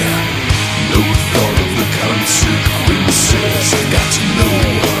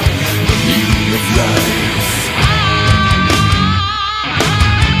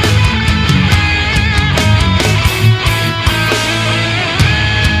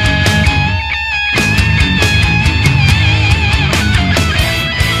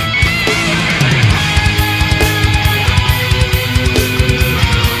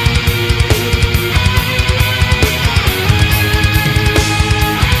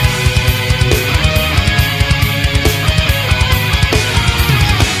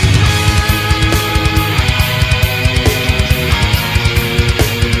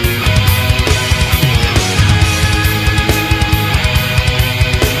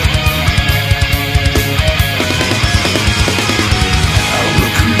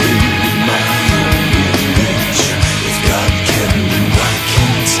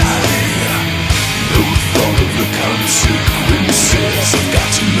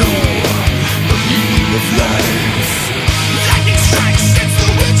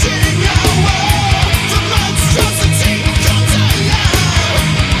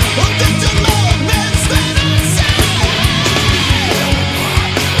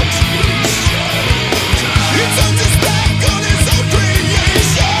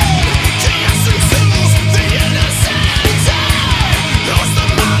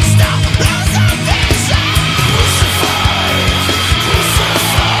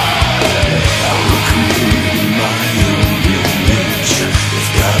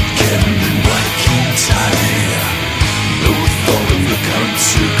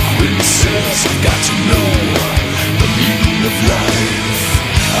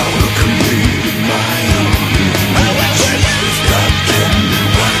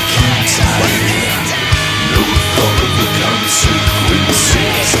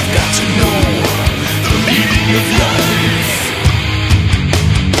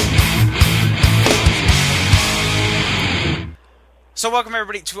welcome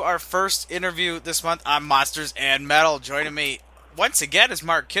everybody to our first interview this month on Monsters and Metal. Joining me once again is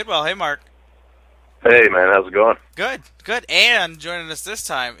Mark Kidwell. Hey, Mark. Hey, man, how's it going? Good. And joining us this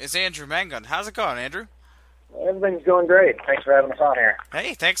time is Andrew Mangun. How's it going, Andrew? Everything's going great. Thanks for having us on here.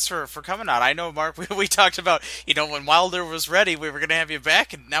 Hey, thanks for coming on. I know, Mark, we talked about, when Wilder was ready, we were going to have you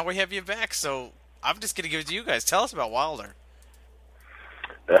back, and now we have you back, so I'm just going to give it to you guys. Tell us about Wilder.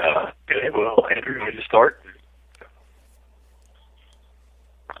 Okay, well, Andrew, you want to start?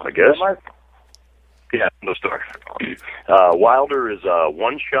 I guess. Yeah, no start. Wilder is a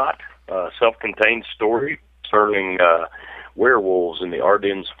one-shot, self-contained story concerning werewolves in the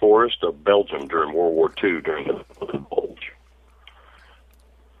Ardennes forest of Belgium during World War II during the Bulge.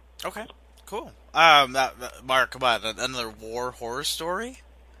 Okay, cool. Mark, come on, another war horror story?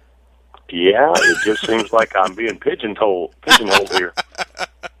 Yeah, it just seems like I'm being pigeonholed here.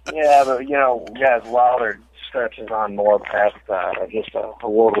 Yeah, but, guys, Wilder stretches on more past just a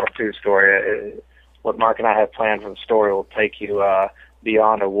World War II story. What Mark and I have planned for the story will take you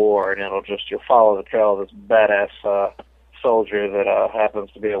beyond a war, and you'll follow the trail of this badass soldier that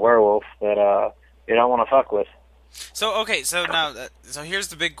happens to be a werewolf that you don't want to fuck with. So so here's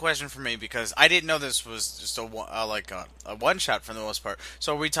the big question for me, because I didn't know this was just a one shot for the most part.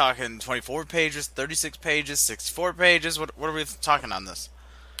 So are we talking 24 pages, 36 pages, 64 pages? What are we talking on this?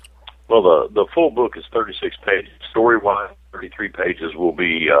 Well, the full book is 36 pages. Story-wise, 33 pages will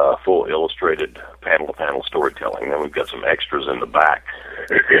be full illustrated panel-to-panel storytelling. Then we've got some extras in the back.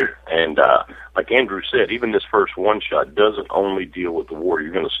 And like Andrew said, even this first one-shot doesn't only deal with the war.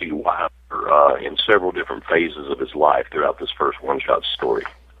 You're going to see Wilder in several different phases of his life throughout this first one-shot story.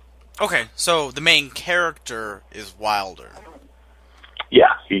 Okay, so the main character is Wilder.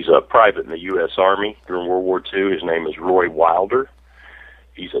 Yeah, he's a private in the U.S. Army during World War II. His name is Roy Wilder.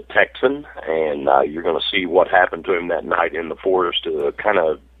 He's a Texan, and you're going to see what happened to him that night in the forest to kind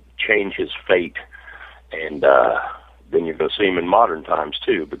of change his fate. And then you're going to see him in modern times,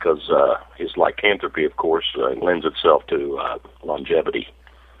 too, because his lycanthropy, of course, lends itself to longevity.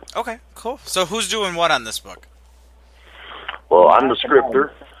 Okay, cool. So who's doing what on this book? Well, I'm the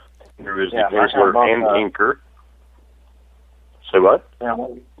scripter. There is the penciler and inker. Say what? Yeah,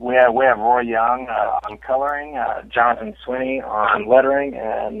 we have Roy Young on coloring, Jonathan Sweeney on lettering,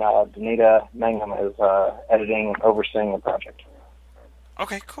 and Danita Mangum is editing, overseeing the project.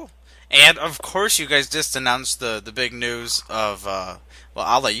 Okay, cool. And of course, you guys just announced the big news of. Well,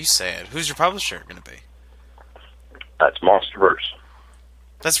 I'll let you say it. Who's your publisher going to be? That's Monsterverse.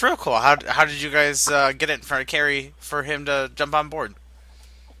 That's real cool. How did you guys get it in front of Carrie for him to jump on board?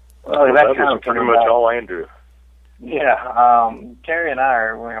 Well, that was pretty much all Andrew. Yeah, Carrie and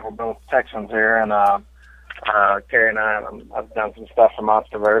I we're both Texans here, and Carrie and I've done some stuff for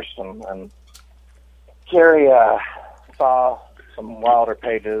Monsterverse, and Carrie saw some Wilder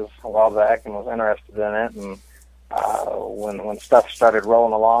pages a while back and was interested in it, and when stuff started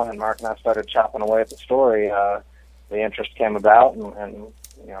rolling along and Mark and I started chopping away at the story, the interest came about, and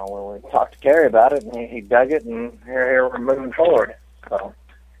when we talked to Carrie about it, and he dug it, and here we're moving forward. So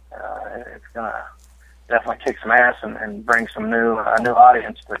it's gonna definitely kick some ass and bring some new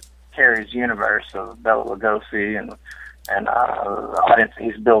audience to Carrie's universe of Bela Lugosi, and the audience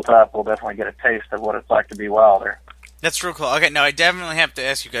he's built up will definitely get a taste of what it's like to be Wilder. That's real cool. Okay, now I definitely have to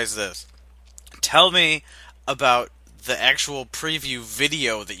ask you guys this. Tell me about the actual preview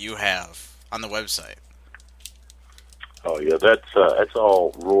video that you have on the website. Oh yeah, that's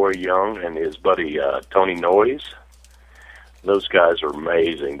all Roy Young and his buddy Tony Noyes. Those guys are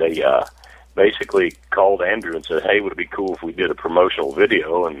amazing. They basically called Andrew and said, hey, would it be cool if we did a promotional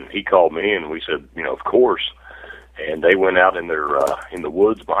video? And he called me, and we said, of course. And they went out in the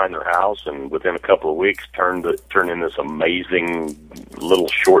woods behind their house, and within a couple of weeks turned in this amazing little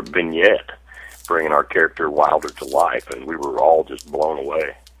short vignette, bringing our character Wilder to life, and we were all just blown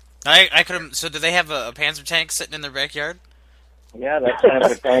away. I could. So, do they have a Panzer tank sitting in their backyard? Yeah, that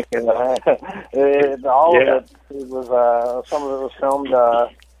Panzer tank is all of it was some of it was filmed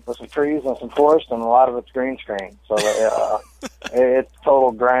with some trees and some forest, and a lot of it's green screen. So it's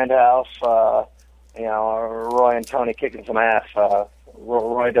total grindhouse. Roy and Tony kicking some ass.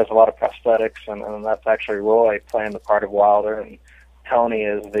 Roy does a lot of prosthetics, and that's actually Roy playing the part of Wilder, and Tony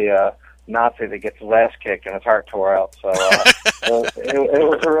is the Nazi that gets his ass kicked and his heart tore out. So it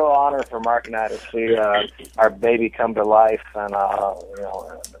was a real honor for Mark and I to see our baby come to life, and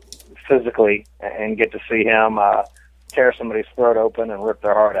physically, and get to see him tear somebody's throat open and rip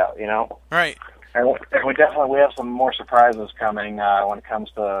their heart out. Right. And we have some more surprises coming when it comes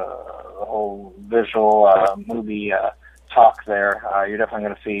to the whole visual movie talk there. You're definitely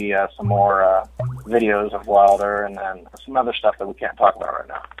going to see some more videos of Wilder and some other stuff that we can't talk about right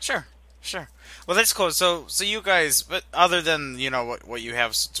now. Sure. Well, that's cool. So you guys, but other than what you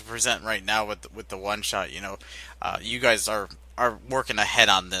have to present right now with the one shot, you guys are working ahead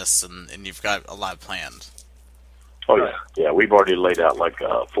on this, and you've got a lot planned. Oh yeah. We've already laid out like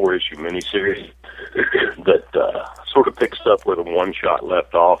a 4-issue miniseries that sort of picks up where the one shot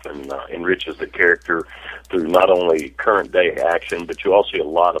left off and enriches the character through not only current day action, but you also see a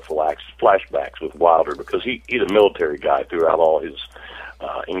lot of flashbacks with Wilder because he's a military guy throughout all his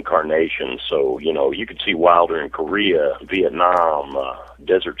incarnations. So you could see Wilder in Korea, Vietnam,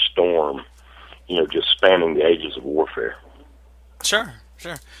 Desert Storm, just spanning the ages of warfare. Sure.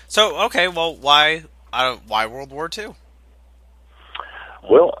 So okay, well, why World War II?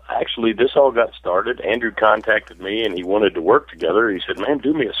 Well, actually, this all got started. Andrew contacted me, and he wanted to work together. He said, "Man,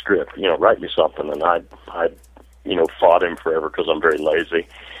 do me a script. Write me something." And I fought him forever because I'm very lazy.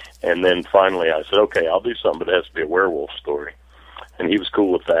 And then finally, I said, "Okay, I'll do something, but it has to be a werewolf story." And he was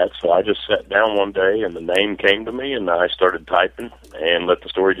cool with that. So I just sat down one day, and the name came to me, and I started typing and let the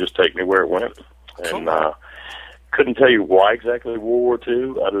story just take me where it went. And couldn't tell you why exactly World War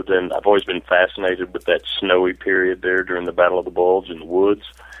II, other than I've always been fascinated with that snowy period there during the Battle of the Bulge in the woods,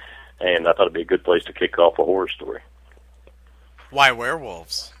 and I thought it'd be a good place to kick off a horror story. Why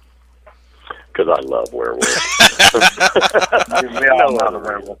werewolves? Because I love werewolves.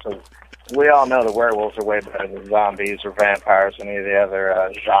 We all know the werewolves are way better than zombies or vampires or any of the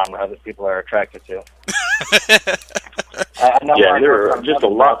other genre that people are attracted to. There are just a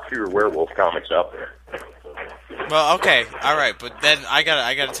lot fewer werewolf comics out there. Well, okay, all right, but then I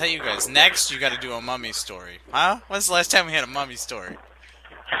gotta tell you guys. Next, you gotta do a mummy story, huh? When's the last time we had a mummy story?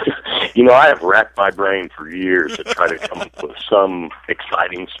 I have racked my brain for years to try to come up with some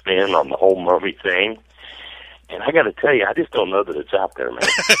exciting spin on the whole mummy thing, and I gotta tell you, I just don't know that it's out there, man.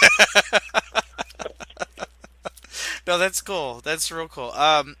 No, that's cool. That's real cool.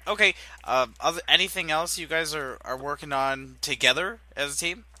 Okay. Anything else you guys are working on together as a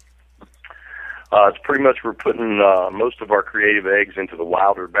team? It's pretty much we're putting most of our creative eggs into the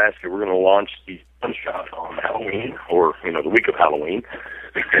Wilder basket. We're going to launch the one shot on Halloween, or the week of Halloween,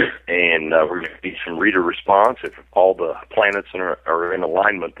 and we're going to see some reader response. If all the planets are in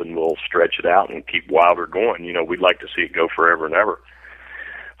alignment, then we'll stretch it out and keep Wilder going. We'd like to see it go forever and ever.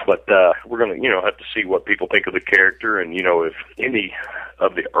 But we're going to, have to see what people think of the character, and if any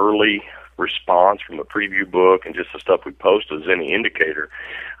of the early response from the preview book and just the stuff we post is any indicator,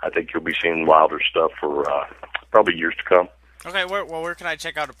 I think you'll be seeing Wilder stuff for probably years to come. Okay, where can I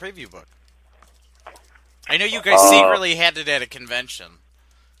check out a preview book? I know you guys secretly had it at a convention.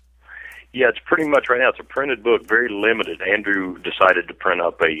 Yeah, it's pretty much right now. It's a printed book, very limited. Andrew decided to print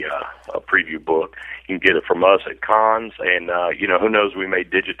up a preview book. You can get it from us at cons, and who knows, we may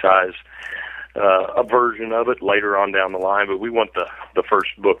digitize a version of it later on down the line, but we want the first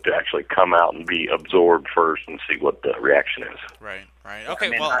book to actually come out and be absorbed first and see what the reaction is. Right.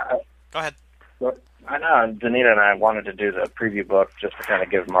 Okay, go ahead. I know Danita and I wanted to do the preview book just to kind of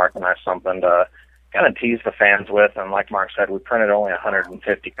give Mark and I something to kind of tease the fans with, and like Mark said, we printed only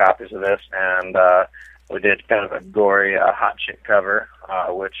 150 copies of this, and we did kind of a gory hot chick cover,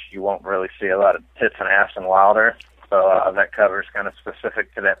 which you won't really see a lot of tits and ass in Wilder. So that cover is kind of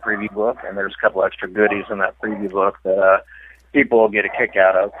specific to that preview book, and there's a couple extra goodies in that preview book that people will get a kick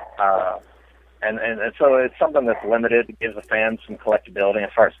out of. And so it's something that's limited. It gives the fans some collectability.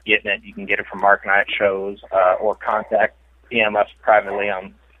 As far as getting it, you can get it from Mark and I at shows, or PM us privately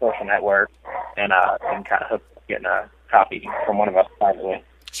on social network, and kind of getting a copy from one of us privately.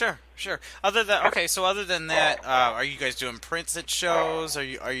 Sure. Other than that, are you guys doing prints at shows?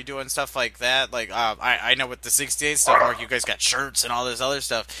 Are you doing stuff like that? Like I know with the 68 stuff, Mark, you guys got shirts and all this other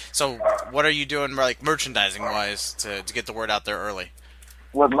stuff. So what are you doing, like merchandising wise, to get the word out there early?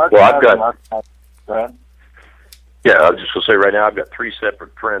 Well, I've got. Go ahead. Yeah, I was just going to say right now I've got 3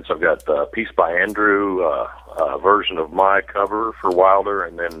 separate prints. I've got a piece by Andrew, a version of my cover for Wilder,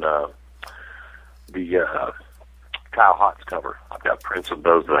 and then the Kyle Hotz cover. I've got prints of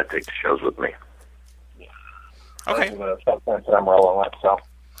those that I take to shows with me. Okay. I'm rolling with, so.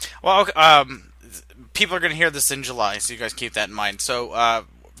 Well, people are going to hear this in July, so you guys keep that in mind. So,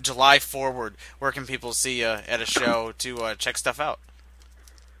 July forward, where can people see you at a show to check stuff out?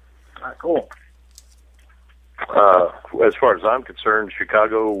 All right, cool. As far as I'm concerned,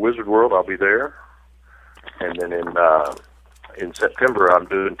 Chicago Wizard World, I'll be there. And then in September, I'm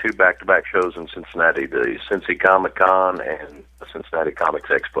doing 2 back-to-back shows in Cincinnati, the Cincy Comic Con and the Cincinnati Comics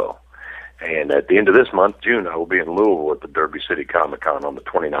Expo. And at the end of this month, June, I will be in Louisville at the Derby City Comic Con on the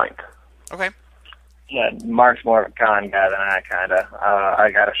 29th. Okay. Yeah, Mark's more of a con guy than I, kind of.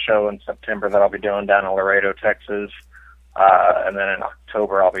 I got a show in September that I'll be doing down in Laredo, Texas. And then in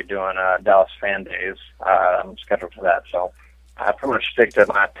October, I'll be doing Dallas Fan Days. I'm scheduled for that. So I pretty much stick to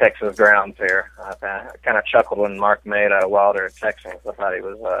my Texas grounds here. I kind of chuckled when Mark made Wilder a Texan. I thought he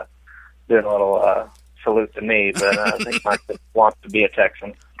was doing a little salute to me, but I think Mark wants to be a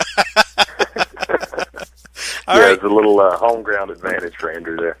Texan. There's a little home ground advantage for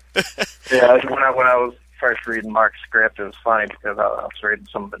Andrew there. Yeah, when I was first reading Mark's script, it was funny because I was reading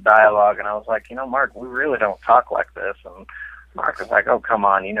some of the dialogue, and I was like, Mark, we really don't talk like this. And Mark was like, oh, come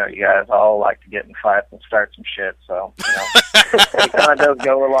on, you guys all like to get in fights and start some shit, so, he kind of does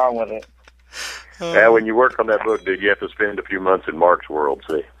go along with it. Yeah, when you work on that book, dude, you have to spend a few months in Mark's world,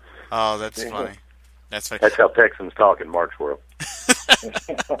 see? Oh, that's funny. That's funny. That's how Texans talk in Mark's world.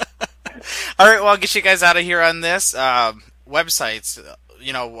 All right, well, I'll get you guys out of here on this. Websites,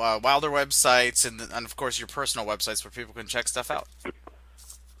 Wilder websites, and of course your personal websites where people can check stuff out.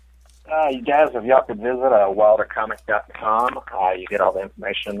 You guys, if y'all could visit wildercomic.com, you get all the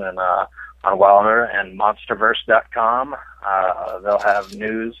information on Wilder, and monsterverse.com. They'll have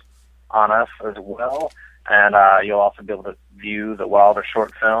news on us as well, and you'll also be able to view the Wilder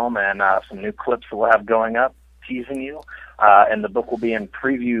short film and some new clips that we'll have going up, teasing you. And the book will be in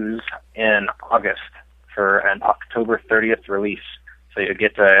previews in August for an October 30th release. So you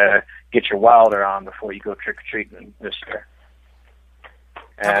get to get your Wilder on before you go trick-or-treating this year.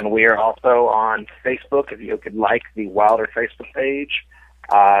 And we are also on Facebook. If you could like the Wilder Facebook page,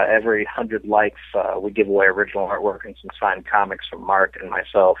 every 100 likes, we give away original artwork and some signed comics from Mark and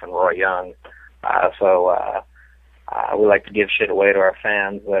myself and Roy Young. So we like to give shit away to our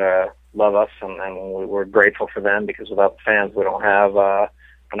fans that love us, and we're grateful for them, because without the fans, we don't have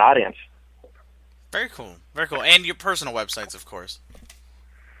an audience. Very cool. Very cool. And your personal websites, of course.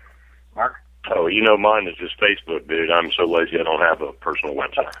 Mark? Oh, mine is just Facebook, dude. I'm so lazy I don't have a personal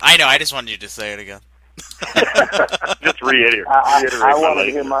website. I know. I just wanted you to say it again. Just reiterate. I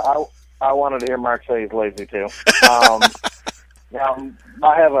wanted to hear Mark say he's lazy, too. I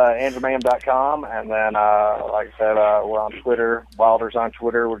have AndrewMahon.com, and then, like I said, we're on Twitter. Wilder's on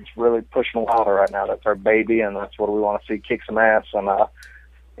Twitter. We're just really pushing Wilder right now. That's our baby, and that's what we want to see, kick some ass. And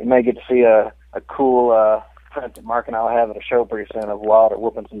you may get to see a cool print that Mark and I will have at a show pretty soon of Wilder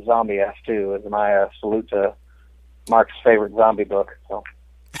whooping some zombie ass, too, as my salute to Mark's favorite zombie book. So.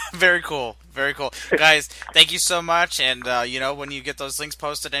 Very cool. Very cool. Guys, thank you so much. And, when you get those links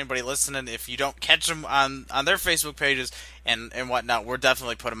posted, anybody listening, if you don't catch them on their Facebook pages and whatnot, we'll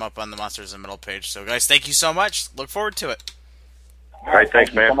definitely put them up on the Monsters in the Middle page. So, guys, thank you so much. Look forward to it. All right,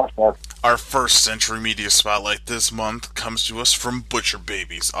 thanks, man. Our first Century Media Spotlight this month comes to us from Butcher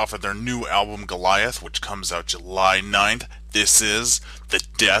Babies off of their new album Goliath, which comes out July 9th. This is The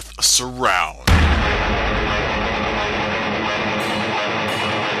Death Surround.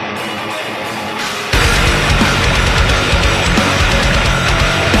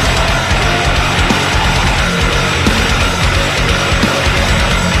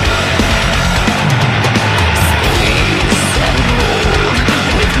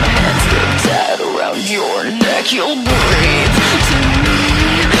 Your neck, you'll breathe to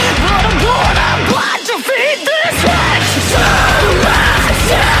me, but I'm born to feed this head. So let's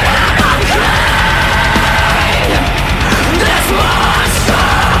set it up.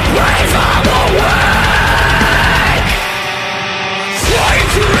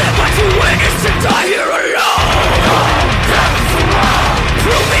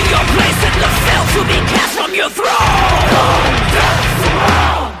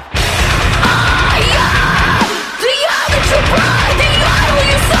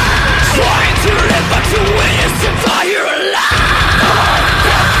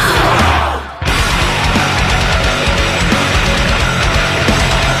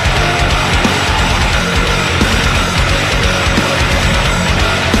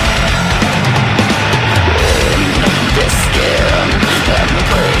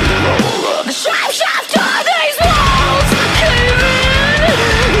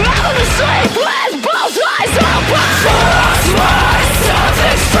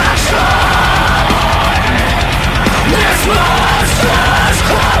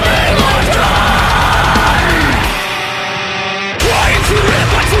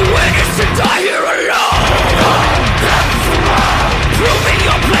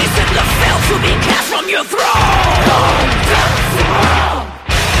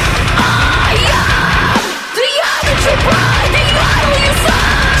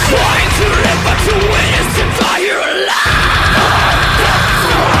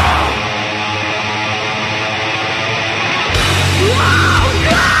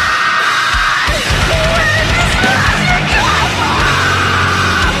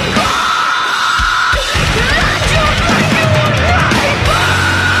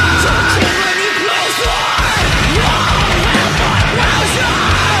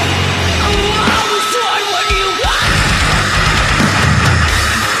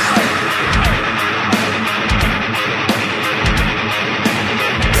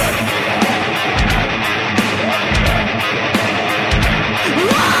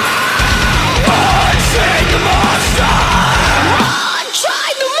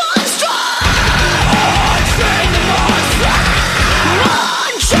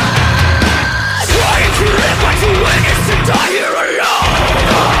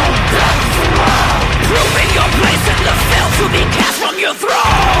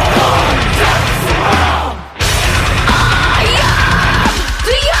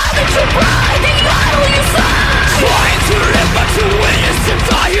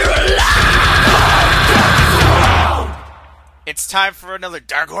 time for another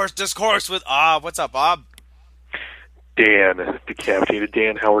Dark Horse Discourse with what's up, Bob? Dan, Decapitated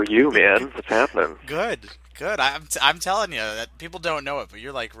Dan, how are you, man? What's happening? Good. I'm telling you that people don't know it, but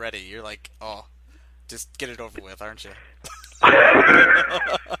you're like ready. You're like, oh, just get it over with, aren't you?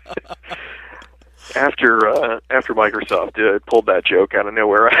 After Microsoft pulled that joke out of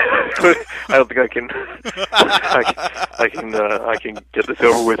nowhere, I don't think I can get this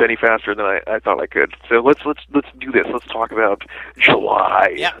over with any faster than I thought I could. So let's do this. Let's talk about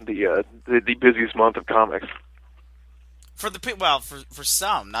July, the busiest month of comics. For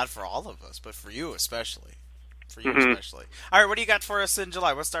some, not for all of us, but for you especially. All right, what do you got for us in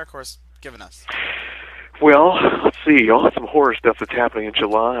July? What's Dark Horse giving us? Well, let's see. Awesome horror stuff that's happening in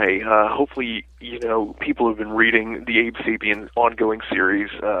July. Hopefully, people have been reading the Abe Sapien ongoing series.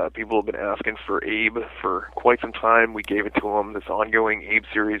 People have been asking for Abe for quite some time. We gave it to them. This ongoing Abe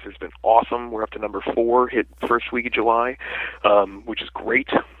series has been awesome. We're up to number 4, hit first week of July, which is great.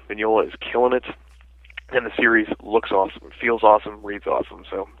 Mignola is killing it. And the series looks awesome, feels awesome, reads awesome,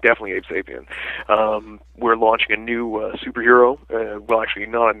 so definitely Abe Sapien. We're launching a new superhero. Well, actually,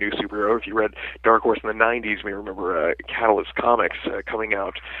 not a new superhero. If you read Dark Horse in the 90s, you may remember Catalyst Comics coming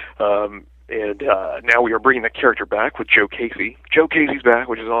out. And now we are bringing that character back with Joe Casey. Joe Casey's back,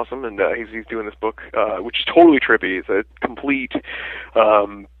 which is awesome, and he's doing this book, which is totally trippy. It's a complete...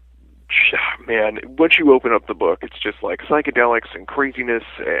 man, once you open up the book, it's just like psychedelics and craziness.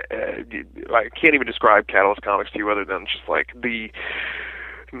 I can't even describe Catalyst Comics to you other than just like the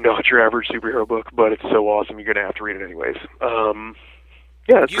not your average superhero book, but it's so awesome you're going to have to read it anyways.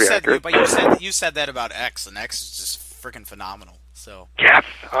 Yeah, that's pretty accurate. But you said that about X, and X is just freaking phenomenal. So yes,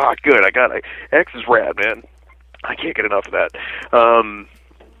 good. X is rad, man. I can't get enough of that.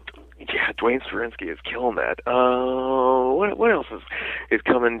 Yeah, Dwayne Surinsky is killing that. What else is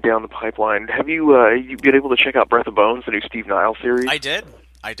coming down the pipeline? Have you been able to check out Breath of Bones, the new Steve Niles series? I did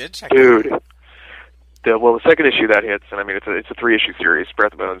check it out. Dude. The second issue that hits, and I mean it's a 3-issue series.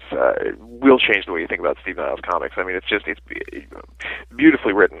 Breath of Bones will change the way you think about Steve Niles comics. I mean it's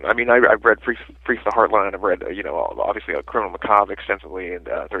beautifully written. I mean I've read Freaks the Heartline. I've read obviously Criminal Macabre extensively, and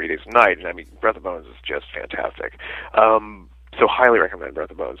 30 Days of Night. And I mean Breath of Bones is just fantastic. So highly recommend Breath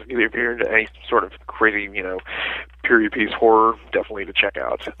of Bones. If you're into any sort of crazy, period piece horror, definitely to check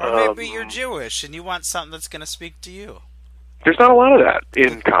out. Or maybe you're Jewish and you want something that's going to speak to you. There's not a lot of that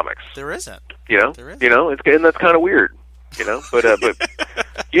in comics. There isn't. There isn't. And that's kind of weird. But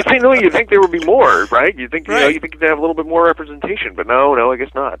you'd think there would be more, right? You think you think they'd have a little bit more representation, but no, I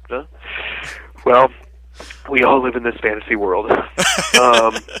guess not. Well, we all live in this fantasy world.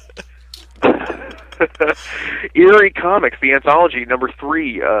 Eerie Comics, the anthology number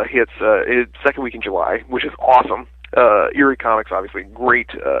 3 hits second week in July, which is awesome. Eerie Comics, obviously, great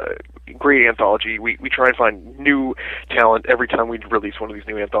anthology. We try and find new talent every time we release one of these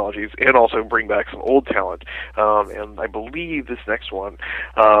new anthologies, and also bring back some old talent. And I believe this next one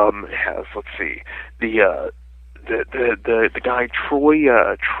has, let's see, the guy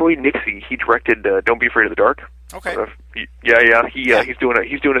Troy Nixie. He directed Don't Be Afraid of the Dark. Okay. He's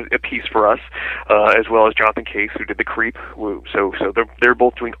doing a piece for us, as well as Jonathan Case, who did The Creep. So they're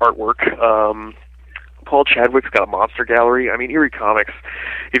both doing artwork. Paul Chadwick's got a monster gallery. I mean, Eerie Comics.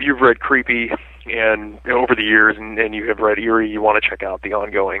 If you've read Creepy and over the years, and you have read Eerie, you want to check out the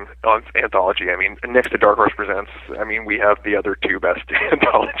ongoing anthology. I mean, next to Dark Horse Presents, I mean, we have the other 2 best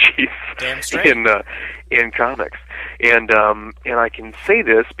anthologies in comics. And I can say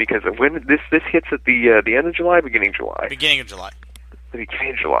this because when this hits at the end of July, beginning of July. Beginning of July. The beginning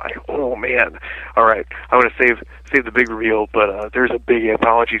of July. Oh man! All right, I'm going to save the big reveal, but there's a big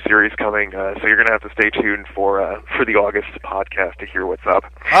anthology series coming, so you're going to have to stay tuned for the August podcast to hear what's up.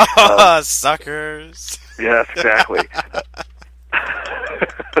 Suckers! Yes, exactly.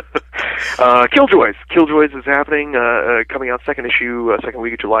 Killjoys is happening, coming out second issue, second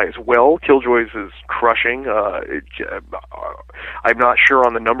week of July as well. Killjoys is crushing. I'm not sure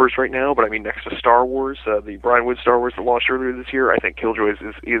on the numbers right now, but I mean next to Star Wars, the Brian Wood Star Wars that launched earlier this year, I think Killjoys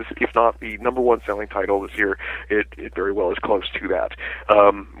is if not the number 1 selling title this year, it very well is close to that,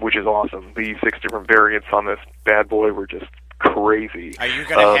 which is awesome. The 6 different variants on this bad boy were just crazy. Are you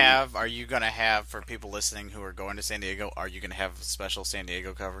gonna have for people listening who are going to San Diego? Are you gonna have a special San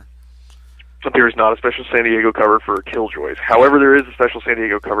Diego cover? There is not a special San Diego cover for Killjoys. However, there is a special San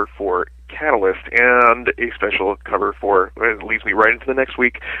Diego cover for Catalyst, and a special cover for, it leads me right into the next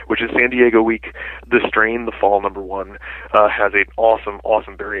week, which is San Diego Week. The Strain, the Fall number 1, has an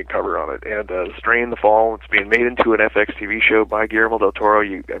awesome variant cover on it. And The Strain, the Fall, it's being made into an FX TV show by Guillermo del Toro.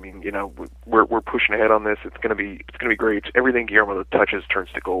 We're pushing ahead on this. It's gonna be great. Everything Guillermo touches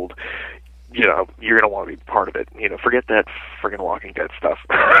turns to gold. you're gonna want to be part of it. Forget that friggin' Walking Dead stuff.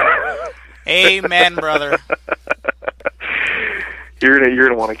 Amen, brother. You're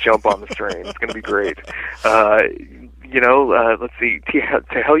gonna want to jump on the train. It's gonna be great. Let's see.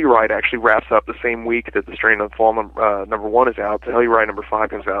 Telluride actually wraps up the same week that The Strain of the Fall number 1 is out. Telluride number 5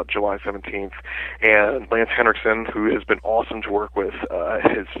 comes out July 17th, and Lance Henriksen, who has been awesome to work with,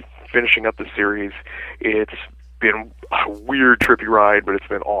 is finishing up the series. It's been a weird, trippy ride, but it's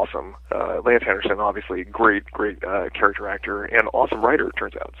been awesome. Lance Henriksen, obviously, great character actor and awesome writer, it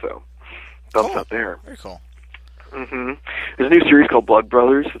turns out. So, thumbs up there. Very cool. Mm-hmm. There's a new series called Blood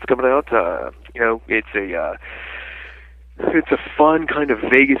Brothers that's coming out. It's a fun kind of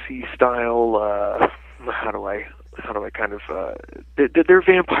Vegas-y style. How do I kind of? They're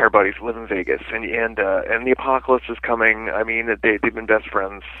vampire buddies who live in Vegas, and the apocalypse is coming. I mean, they've been best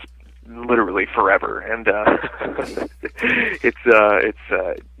friends literally forever, and it's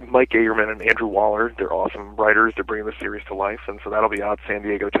Mike Agerman and Andrew Waller. They're awesome writers. They're bringing the series to life, and so that'll be out San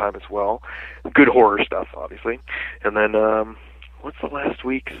Diego time as well. Good horror stuff, obviously, and then. What's the last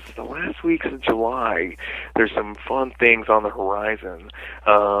week? The last week's in July. There's some fun things on the horizon.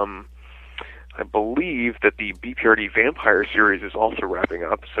 I believe that the BPRD Vampire series is also wrapping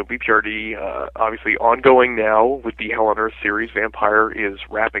up. So BPRD, obviously ongoing now with the Hell on Earth series. Vampire is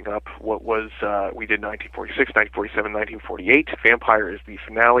wrapping up what was, we did 1946, 1947, 1948. Vampire is the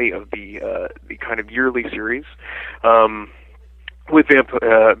finale of the kind of yearly series, with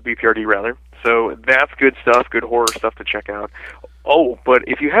BPRD rather. So that's good stuff, good horror stuff to check out. Oh, but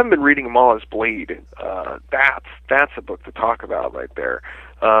if you haven't been reading Amala's Blade, that's a book to talk about right there.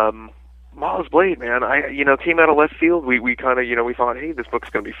 Amala's Blade, man, came out of left field. We kind of, we thought, hey, this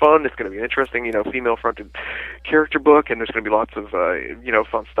book's going to be fun. It's going to be interesting, female-fronted character book, and there's going to be lots of,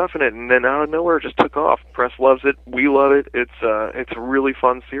 fun stuff in it. And then out of nowhere, it just took off. Press loves it. We love it. It's a really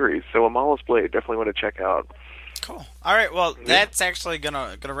fun series. So Amala's Blade, definitely want to check out. Cool. All right. Well, that's actually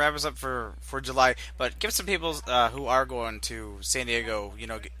gonna wrap us up for July. But give some people who are going to San Diego,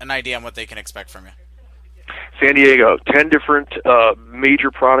 an idea on what they can expect from you. San Diego, 10 different major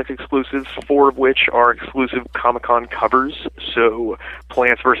product exclusives, 4 of which are exclusive Comic-Con covers. So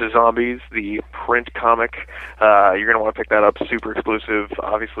Plants vs. Zombies, the print comic, you're going to want to pick that up, super exclusive.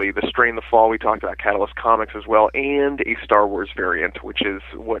 Obviously, The Strain the Fall, we talked about Catalyst Comics as well, and a Star Wars variant, which is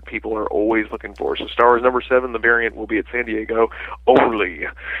what people are always looking for. So Star Wars number 7, the variant, will be at San Diego only.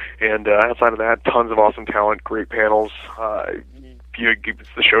 And outside of that, tons of awesome talent, great panels. It's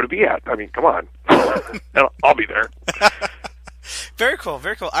the show to be at. I mean, come on. I'll be there. Very cool,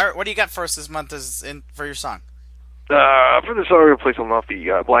 very cool. All right, what do you got for us this month for your song? For this song, I'm going to play something off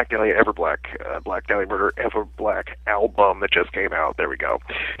the Black Dahlia Everblack, Black Dahlia Murder Everblack album that just came out. There we go.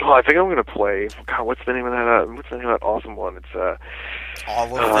 Oh, I think I'm going to play. God, what's the name of that? What's the name of that awesome one? It's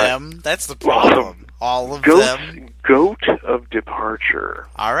All of Them. That's the problem. All of Them. Goat of Departure.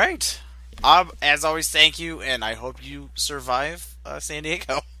 All right. As always, thank you, and I hope you survive San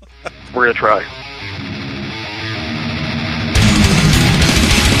Diego. We're going to try.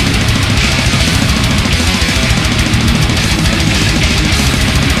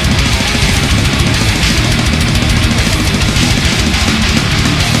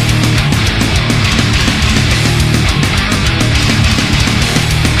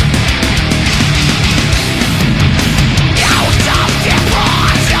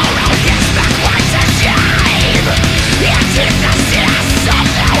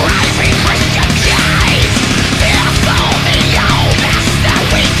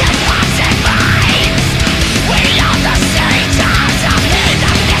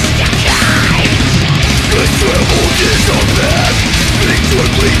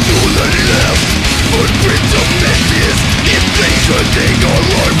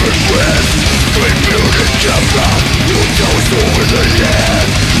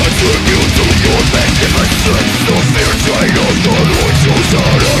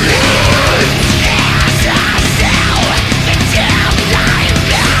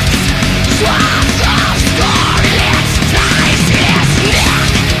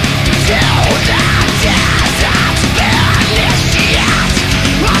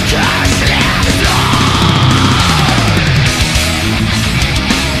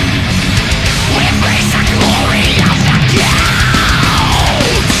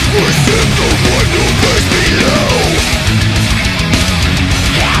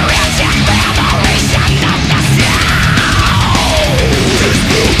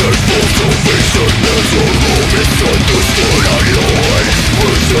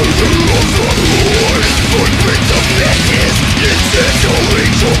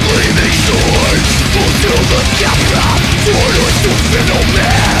 Until the capra, for us to feel no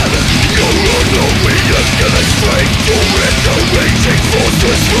man.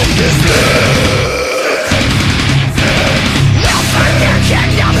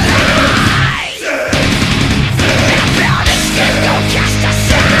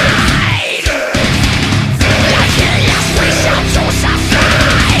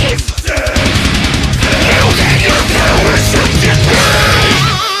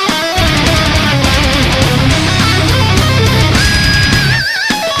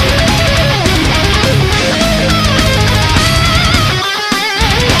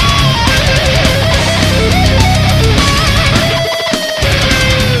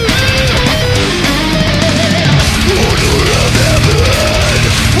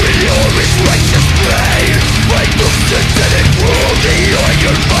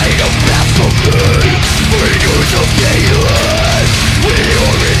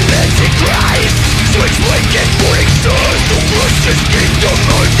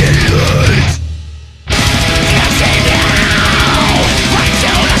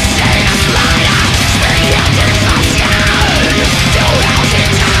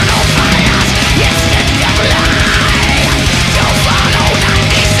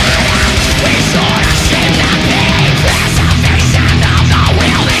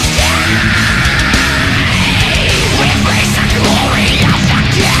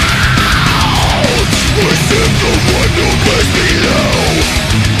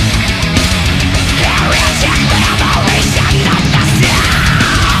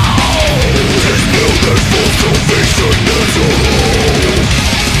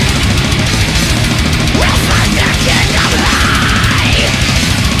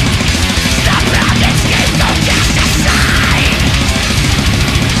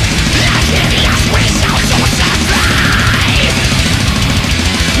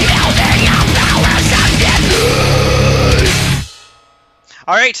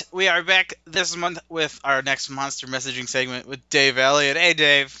 All right, we are back this month with our next monster messaging segment with Dave Elliott. Hey,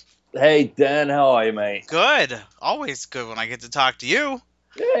 Dave. Hey, Dan, how are you, mate? Good. Always good when I get to talk to you.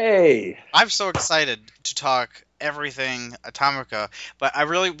 Hey. I'm so excited to talk everything Atomica, but I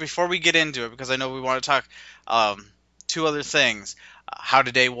really, before we get into it, because I know we want to talk two other things. How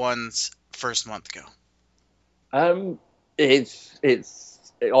did day one's first month go? It's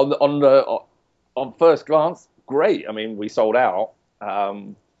on first glance, great. I mean, we sold out.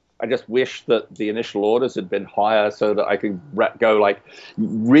 I just wish that the initial orders had been higher so that I could go like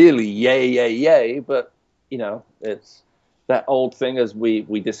really yay. But you know, it's that old thing as we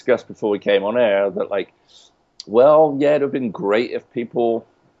discussed before we came on air that like, well, yeah, it'd have been great if people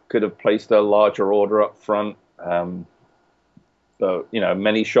could have placed a larger order up front. But you know,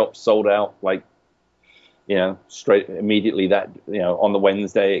 many shops sold out like, you know, straight immediately that, you know, on the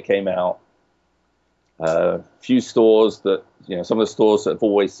Wednesday it came out. Few stores that, you know, some of the stores that have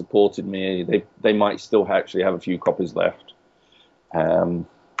always supported me, they might still actually have a few copies left. You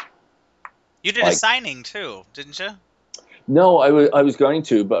did a signing too, didn't you? No, I was going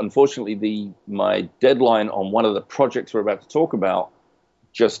to, but unfortunately my deadline on one of the projects we're about to talk about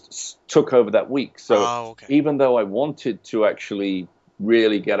just took over that week. So even though I wanted to actually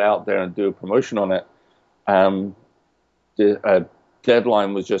really get out there and do a promotion on it, the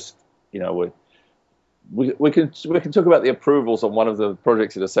deadline was just, you know, we can talk about the approvals on one of the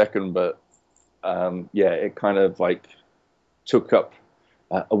projects in a second, but yeah, it kind of like took up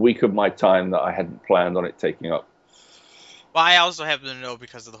a week of my time that I hadn't planned on it taking up. Well, I also happen to know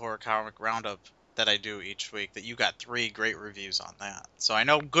because of the Horror Comic Roundup that I do each week that you got 3 great reviews on that. So I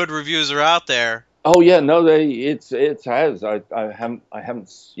know good reviews are out there. Oh yeah, no, it has. I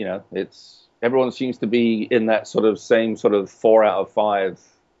haven't, you know, it's everyone seems to be in that same 4 out of 5.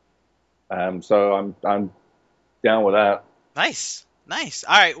 So I'm down with that. Nice.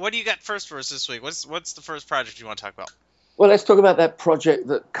 All right, what do you got first for us this week? What's the first project you want to talk about? Well, let's talk about that project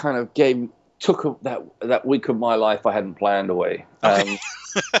that kind of took that week of my life I hadn't planned away. Okay.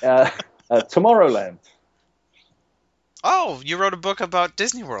 Tomorrowland. Oh, you wrote a book about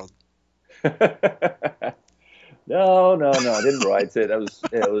Disney World. No, I didn't write it.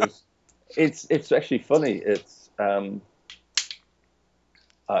 It's actually funny. It's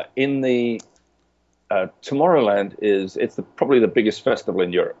in the Tomorrowland it's probably the biggest festival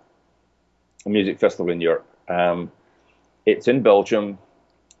in Europe, a music festival in Europe. It's in Belgium.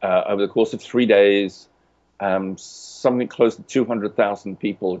 Over the course of 3 days, something close to 200,000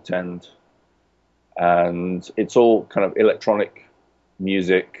 people attend, and it's all kind of electronic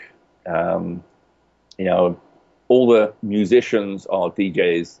music. You know, all the musicians are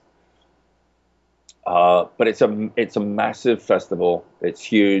DJs, but it's a massive festival. It's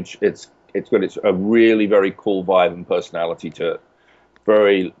huge. It's got a really very cool vibe and personality to it.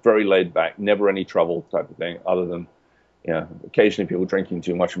 Very, very laid back, never any trouble type of thing, other than, you know, occasionally people drinking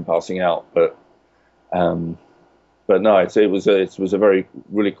too much and passing out. But no, it was a very,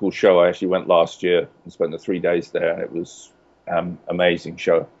 really cool show. I actually went last year and spent the 3 days there, and it was amazing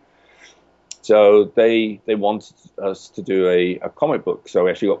show. So they wanted us to do a comic book. So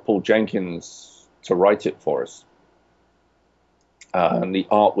we actually got Paul Jenkins to write it for us. And the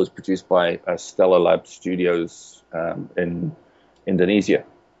art was produced by Stellar Lab Studios in Indonesia.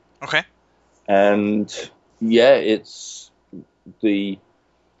 Okay. And yeah, it's the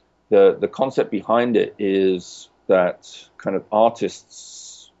concept behind it is that kind of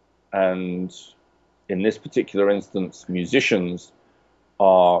artists, and in this particular instance, musicians,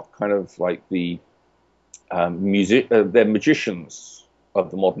 are kind of like the they're magicians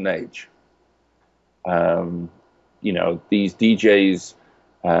of the modern age. You know, these DJs,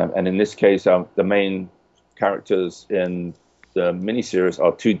 and in this case, the main characters in the miniseries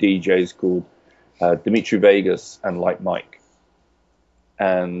are 2 DJs called Dimitri Vegas and Like Mike,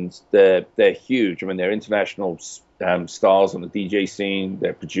 and they're huge. I mean, they're international stars on the DJ scene.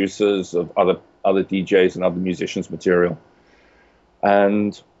 They're producers of other DJs and other musicians' material,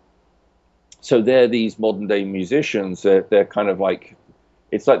 and so they're these modern day musicians. They're kind of like,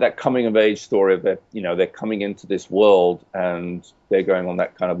 it's like that coming of age story of they're coming into this world and they're going on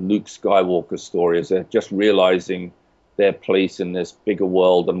that kind of Luke Skywalker story as they're just realizing their place in this bigger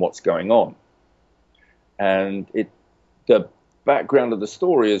world and what's going on. And the background of the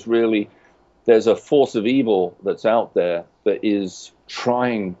story is really, there's a force of evil that's out there that is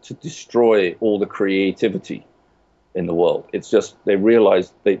trying to destroy all the creativity in the world. It's just, they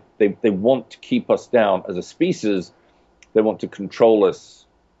realize they want to keep us down as a species. They want to control us,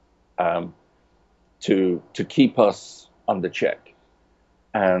 to keep us under check.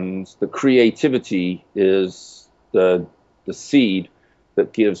 And the creativity is the seed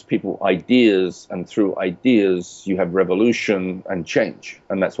that gives people ideas, and through ideas you have revolution and change,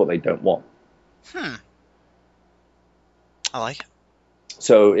 and that's what they don't want. I like it.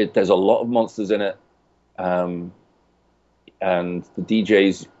 So there's a lot of monsters in it, and the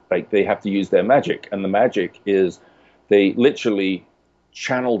DJs, like, they have to use their magic, and the magic is they literally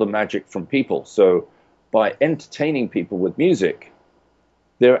channel the magic from people. So by entertaining people with music,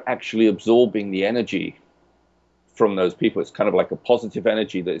 they're actually absorbing the energy from those people. It's kind of like a positive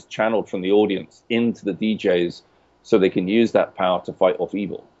energy that is channeled from the audience into the DJs, so they can use that power to fight off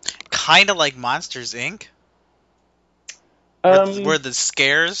evil. Kind of like Monsters, Inc. Where the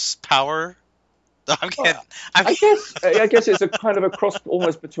scares power. I guess it's a kind of a cross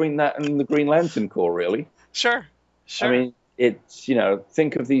almost between that and the Green Lantern Corps, really. Sure. I mean, it's,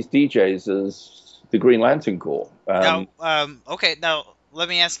 think of these DJs as the Green Lantern Corps. Okay, now let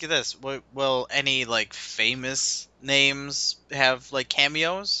me ask you this: will any like famous names have like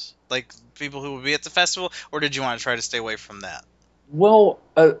cameos, like people who will be at the festival, or did you want to try to stay away from that? Well,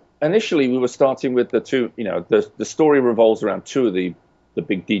 initially we were starting with the two. The story revolves around two of the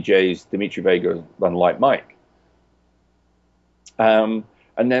big DJs, Dimitri Vegas and Like Mike. And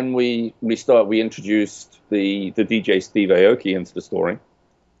then we introduced the DJ Steve Aoki into the story,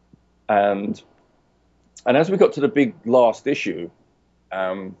 and as we got to the big last issue,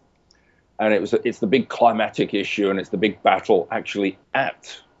 and it's the big climatic issue, and it's the big battle actually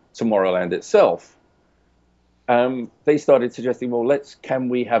at Tomorrowland itself. They started suggesting, well, can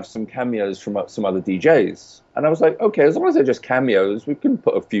we have some cameos from some other DJs? And I was like, okay, as long as they're just cameos, we can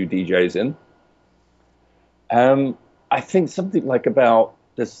put a few DJs in. I think something like about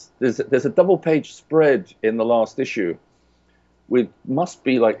this. There's a double-page spread in the last issue with must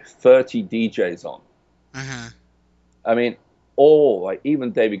be like 30 DJs on. Mm-hmm. I mean,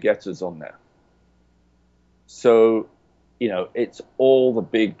 even David Guetta's on there. So, it's all the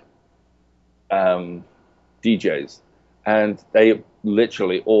big DJs, and they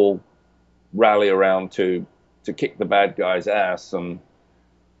literally all rally around to kick the bad guy's ass and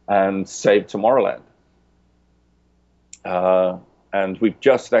save Tomorrowland. And we've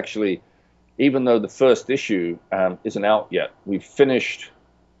just actually, even though the first issue isn't out yet, we've finished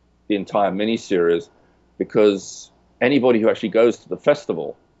the entire miniseries, because anybody who actually goes to the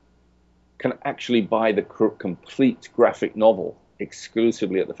festival can actually buy the complete graphic novel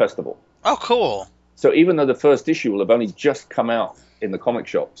exclusively at the festival. Oh, cool. So even though the first issue will have only just come out in the comic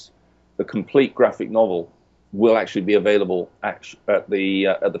shops, the complete graphic novel will actually be available at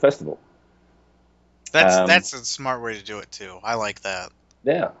the festival. That's a smart way to do it too. I like that.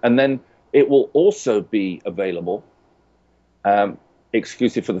 Yeah, and then it will also be available,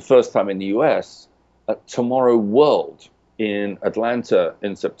 exclusive for the first time in the US, at Tomorrow World in Atlanta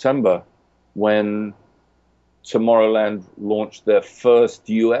in September, when Tomorrowland launched their first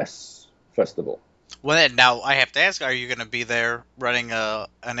US festival. Well, then, now I have to ask: are you going to be there running an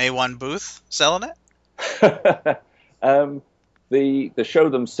A1 booth selling it? The show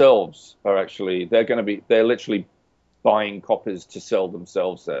themselves are actually they're literally buying copies to sell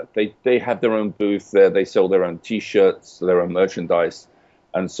themselves there. They have their own booth there. They sell their own T-shirts, their own merchandise,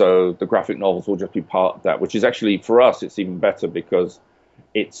 and so the graphic novels will just be part of that. Which is actually, for us, it's even better because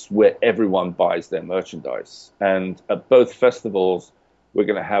it's where everyone buys their merchandise. And at both festivals, we're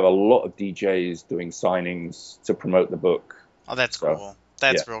going to have a lot of DJs doing signings to promote the book. Oh, that's cool.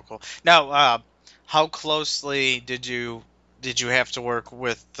 That's real cool. Now, how closely did you have to work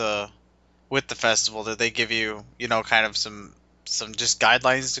with the festival? Did they give you, kind of some just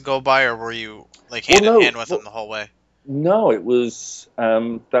guidelines to go by, or were you like hand in hand with them the whole way? No, it was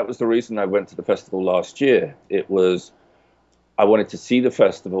that was the reason I went to the festival last year. It was I wanted to see the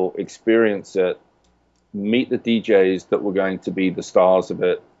festival, experience it, meet the DJs that were going to be the stars of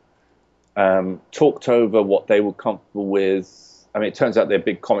it, talked over what they were comfortable with. I mean, it turns out they're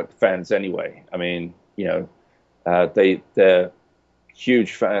big comic fans anyway. I mean, they're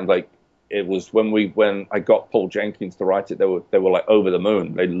huge fans. Like, it was when I got Paul Jenkins to write it, they were like over the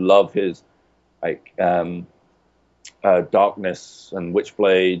moon. They love his Darkness and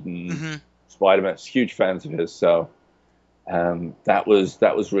Witchblade and Spider-Man. Huge fans of his. So that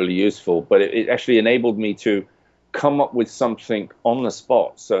was really useful. But it actually enabled me to come up with something on the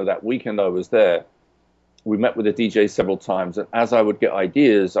spot. So that weekend I was there, we met with the DJ several times, and as I would get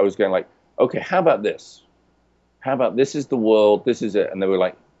ideas, I was going like, okay, how about this? How about this is the world, this is it? And they were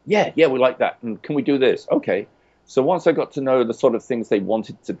like, yeah, we like that. And can we do this? Okay. So once I got to know the sort of things they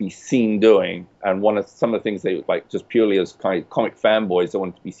wanted to be seen doing, and some of the things they like just purely as kind of comic fanboys they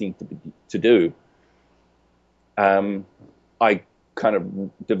wanted to be seen to do, I kind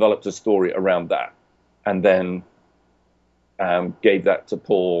of developed a story around that. And then gave that to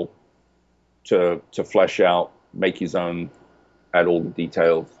Paul to flesh out, make his own, add all the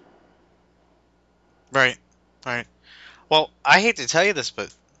details. Right. Well, I hate to tell you this,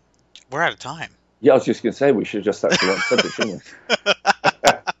 but we're out of time. Yeah, I was just going to say we should just actually run subject, shouldn't we?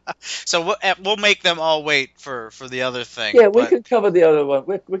 So we'll make them all wait for the other thing. Yeah, we can cover the other one.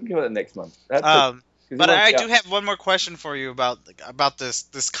 We can cover it next month. But I do have one more question for you about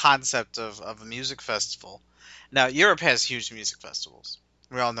this concept of a music festival. Now, Europe has huge music festivals.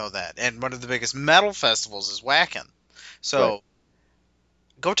 We all know that. And one of the biggest metal festivals is Wacken. So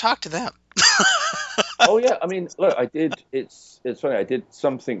go talk to them. Oh yeah, I mean, look, I did. It's funny. I did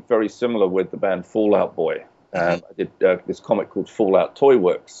something very similar with the band Fallout Boy. I did this comic called Fallout Toy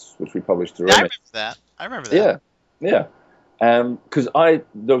Works, which we published through Image. I remember that. Yeah. Because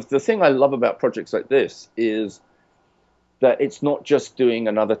the thing I love about projects like this is that it's not just doing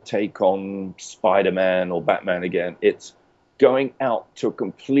another take on Spider-Man or Batman again. It's going out to a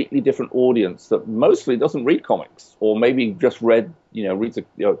completely different audience that mostly doesn't read comics, or maybe just reads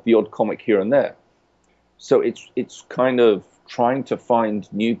the odd comic here and there. So it's kind of trying to find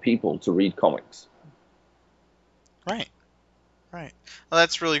new people to read comics. Right. Well,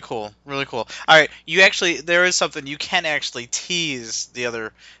 that's really cool. Really cool. All right, there is something you can actually tease the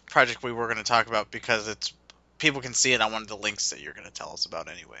other project we were going to talk about, because people can see it on one of the links that you're going to tell us about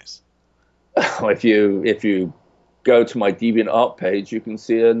anyways. If you go to my DeviantArt page, you can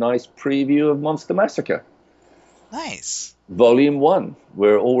see a nice preview of Monster Massacre. Nice. Volume 1.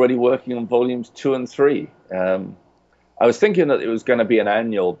 We're already working on volumes 2 and 3. I was thinking that it was going to be an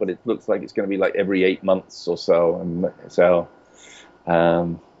annual, but it looks like it's going to be like every 8 months or so.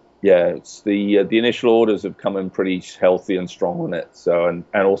 It's the initial orders have come in pretty healthy and strong on it. So and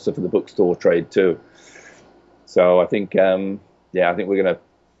also for the bookstore trade too. So I think we're going to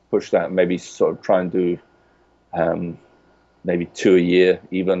push that and maybe sort of try and do maybe 2 a year,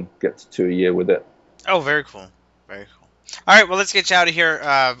 even get to 2 a year with it. Oh, very cool. Very cool. All right, well, let's get you out of here.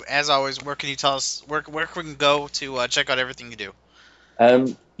 As always, where can you tell us where we can go to check out everything you do?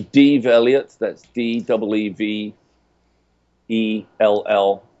 Deve Elliott, that's DEEVELLIOTT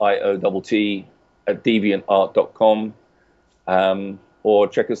at deviantart.com, or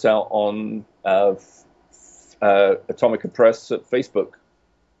check us out on Atomica Press at Facebook.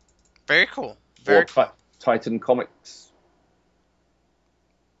 Very cool. Very cool. Titan Comics. Is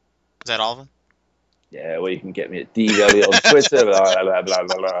that all of them? Yeah, well, you can get me at Deve Elliott on Twitter. Blah, blah, blah,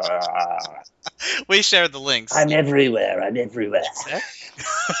 blah, blah. We shared the links. I'm everywhere.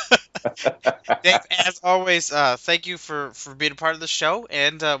 Dave, as always, thank you for being a part of the show,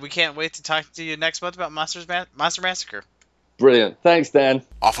 and we can't wait to talk to you next month about Monster Massacre. Brilliant. Thanks, Dan.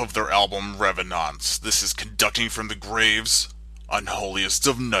 Off of their album Revenants, this is Conducting from the Graves, Unholiest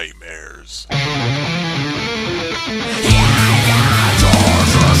of Nightmares.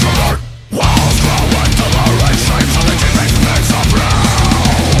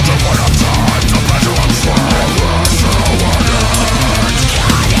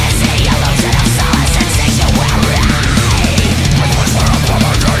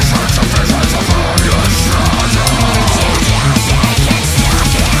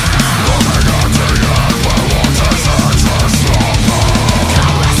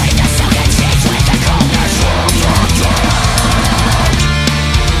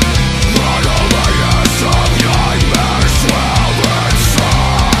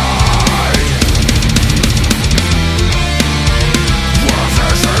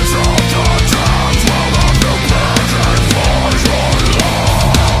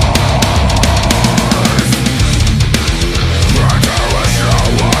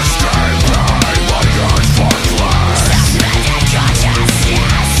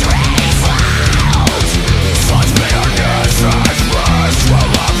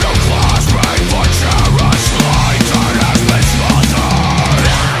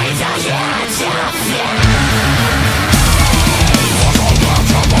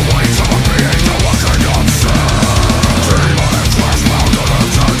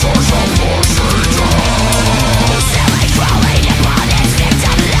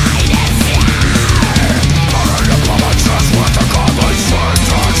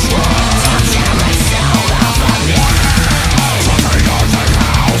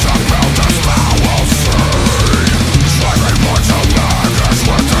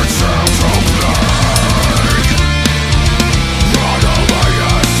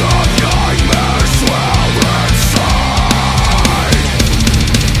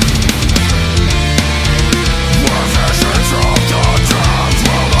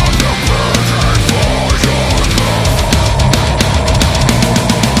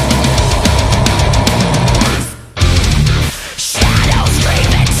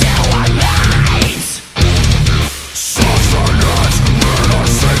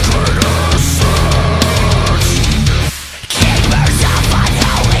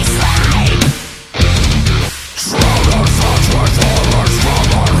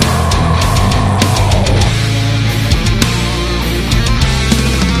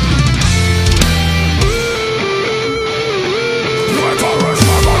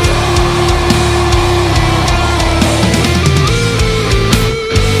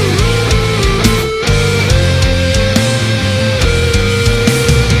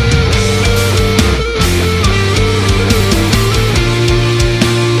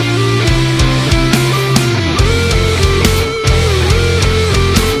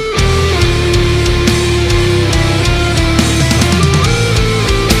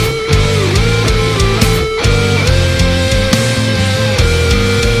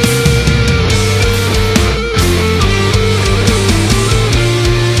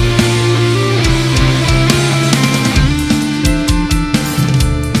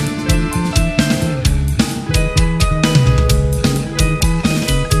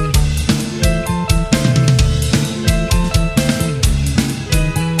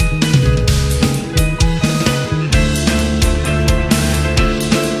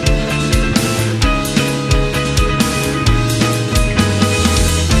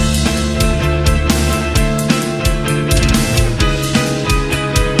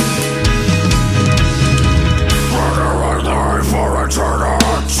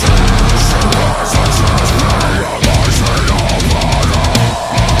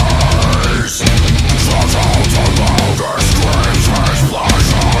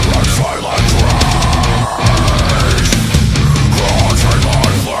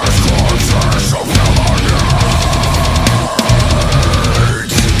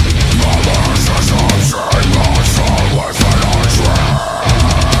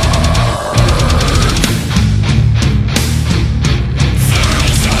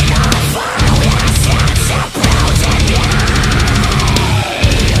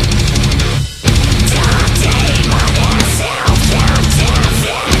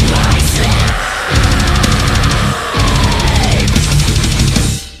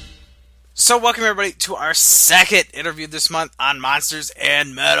 So welcome everybody to our second interview this month on Monsters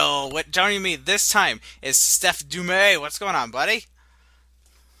and Metal. What joining me this time is Steph Dumais. What's going on, buddy?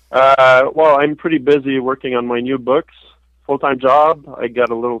 Well, I'm pretty busy working on my new books. Full-time job. I got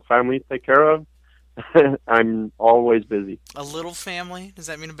a little family to take care of. I'm always busy. A little family? Does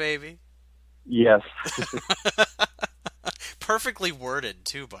that mean a baby? Yes. Perfectly worded,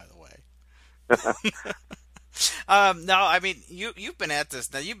 too, by the way. No, I mean, you've been at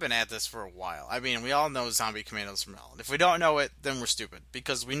this. Now, you've been at this for a while. I mean, we all know Zombie Commandos from Hell. If we don't know it, then we're stupid,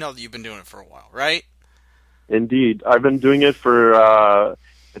 because we know that you've been doing it for a while, right? Indeed. I've been doing it for,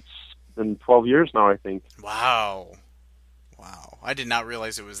 it's been 12 years now, I think. Wow. I did not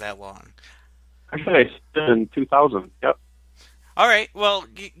realize it was that long. Actually, I started in 2000. Yep. All right. Well,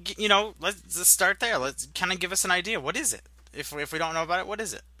 let's start there. Let's kind of give us an idea. What is it? If we don't know about it, what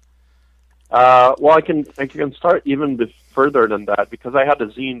is it? Well, I can start even further than that, because I had a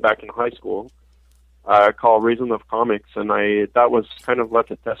zine back in high school called Raisin of Comics, and that was kind of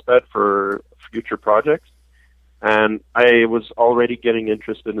like a test bed for future projects. And I was already getting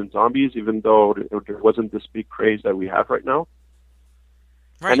interested in zombies, even though there wasn't this big craze that we have right now.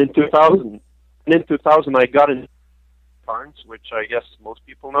 Right. And in 2000, I got into Barnes, which I guess most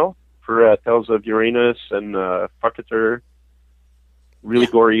people know, for Tales of Uranus and Fucketer, really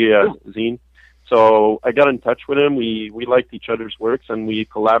gory zine. So I got in touch with him. We liked each other's works, and we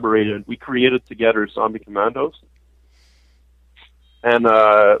collaborated. We created together Zombie Commandos. And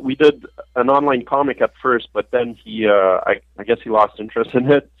we did an online comic at first, but then I guess he lost interest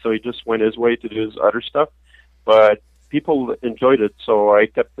in it, so he just went his way to do his other stuff. But people enjoyed it, so I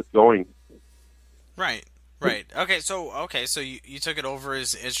kept it going. Right. Okay, so you took it over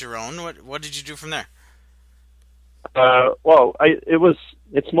as your own. What did you do from there? Well,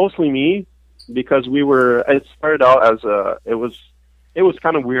 it's mostly me, because it started out as it was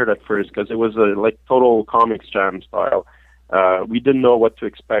kind of weird at first, because it was a like total Comics Jam style. We didn't know what to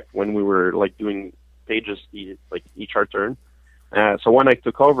expect when we were like doing pages each our turn. So when I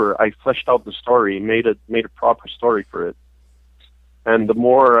took over, I fleshed out the story, made a proper story for it. And the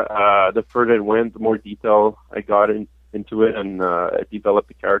further it went, the more detail I got into it, and developed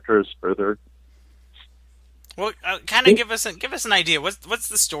the characters further. Well, kind of give us an idea. What's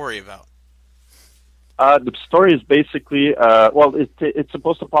the story about? The story is basically it's a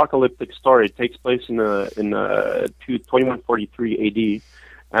post-apocalyptic story. It takes place in 2143 AD,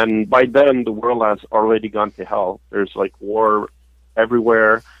 and by then the world has already gone to hell. There's like war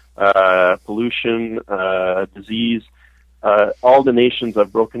everywhere, pollution, disease. All the nations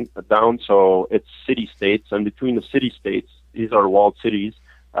have broken down, so it's city-states, and between the city-states, these are walled cities.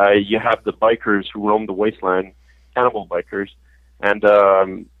 You have the bikers who roam the wasteland, cannibal bikers, and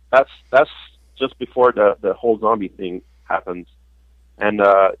that's just before the whole zombie thing happens. And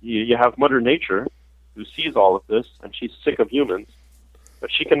you have Mother Nature, who sees all of this, and she's sick of humans,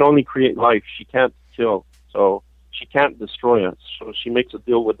 but she can only create life. She can't kill, so she can't destroy us. So she makes a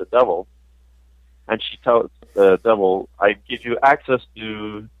deal with the devil, and she tells the devil, I give you access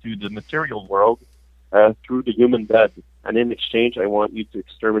to the material world through the human bed, and in exchange, I want you to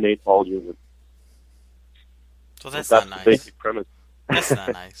exterminate all humans. So that's not nice. The basic premise. That's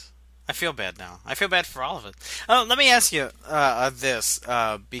not nice. I feel bad now. I feel bad for all of it. Let me ask you this,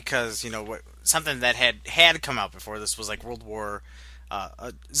 because something that had come out before this was like World War,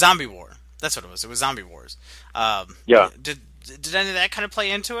 Zombie War. That's what it was. It was Zombie Wars. Yeah. Did any of that kind of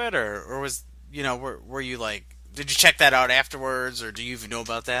play into it, or was were you like, did you check that out afterwards, or do you even know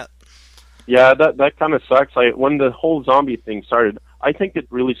about that? Yeah, that kind of sucks. When the whole zombie thing started, I think it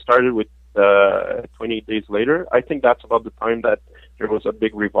really started with 28 Days Later. I think that's about the time that there was a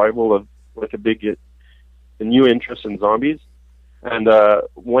big revival of like a new interest in zombies. And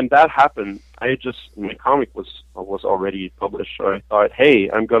when that happened, my comic was already published, so I thought, hey,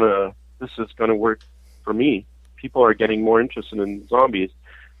 this is gonna work for me. People are getting more interested in zombies.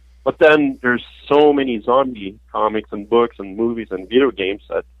 But then there's so many zombie comics and books and movies and video games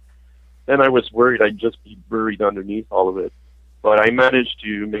that then I was worried I'd just be buried underneath all of it. But I managed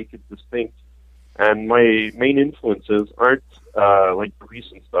to make it distinct. And my main influences aren't like the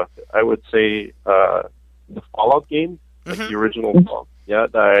recent stuff. I would say the Fallout game, like the original Fallout. Yeah,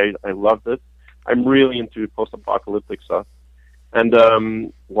 I loved it. I'm really into post-apocalyptic stuff. And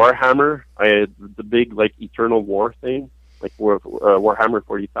Warhammer, I had the big like Eternal War thing, like Warhammer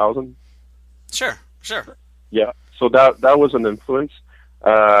 40,000. Sure. Yeah, so that was an influence.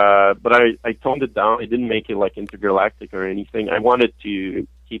 But I toned it down. I didn't make it like intergalactic or anything. I wanted to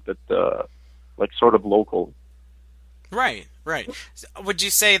keep it like sort of local. Right. Would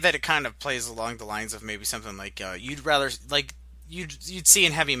you say that it kind of plays along the lines of maybe something like you'd rather like you'd see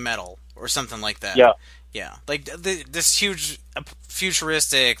in heavy metal or something like that. Yeah. Yeah, like this huge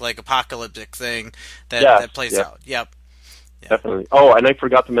futuristic, like apocalyptic thing that plays out. Yep. Definitely. Oh, and I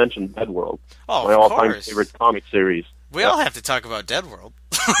forgot to mention Dead World. Oh, my of all-time course. favorite comic series. We all have to talk about Dead World.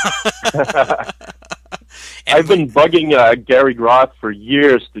 I've been bugging Gary Groth for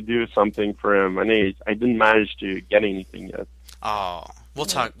years to do something for him, and I didn't manage to get anything yet. Oh, we'll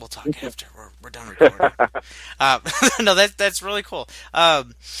talk after we're done recording. No, that's really cool.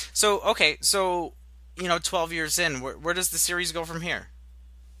 So 12 years in, where does the series go from here?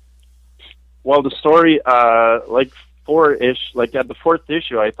 Well, the story, like at the fourth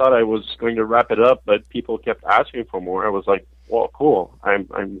issue, I thought I was going to wrap it up, but people kept asking for more. I was like, well, cool. I'm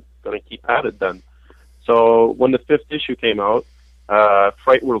going to keep at it then. So when the fifth issue came out,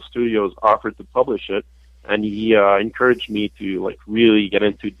 Fright World Studios offered to publish it, and he encouraged me to like really get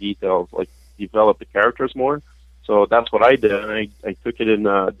into details, like develop the characters more. So that's what I did, and I took it in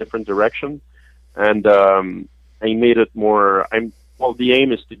a different direction, and I made it more. The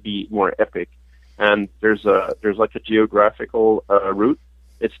aim is to be more epic, and there's like a geographical route.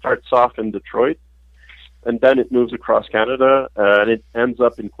 It starts off in Detroit, and then it moves across Canada, and it ends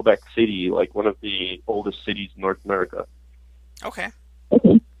up in Quebec City, like one of the oldest cities in North America. Okay.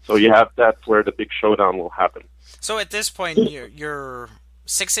 So that's where the big showdown will happen. So at this point, you're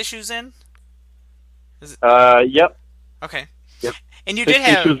 6 issues in? Yep. Okay. Yep. And you 6 did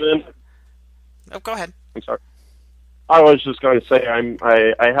have... issues in. Oh, go ahead. I'm sorry. I was just going to say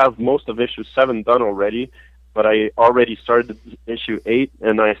I have most of issue 7 done already, but I already started issue 8,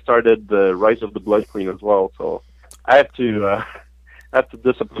 and I started the Rise of the Blood Queen as well. So I have to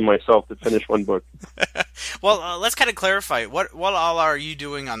discipline myself to finish one book. Well, let's kind of clarify. What all are you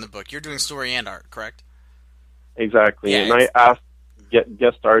doing on the book? You're doing story and art, correct? Exactly. Yeah, and I asked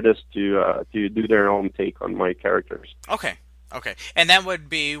guest artists to do their own take on my characters. Okay. And that would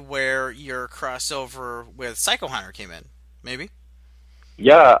be where your crossover with Psycho Hunter came in, maybe?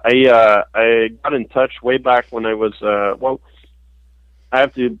 Yeah, I got in touch way back when I was I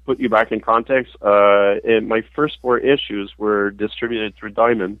have to put you back in context. My first 4 issues were distributed through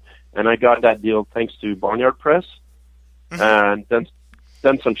Diamond, and I got that deal thanks to Barnyard Press. And then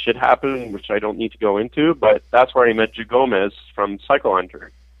some shit happened, which I don't need to go into, but that's where I met Joe Gomez from Psycho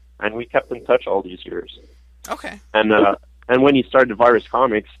Hunter, and we kept in touch all these years. Okay. And when he started Virus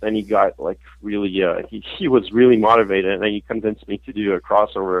Comics, then he got like really, he was really motivated, and he convinced me to do a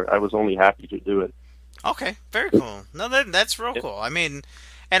crossover. I was only happy to do it. Okay, very cool. No, that's real cool. I mean,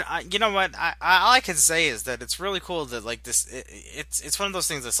 and you know what? All I can say is that it's really cool that like this. It's one of those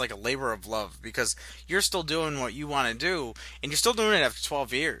things that's like a labor of love, because you're still doing what you want to do, and you're still doing it after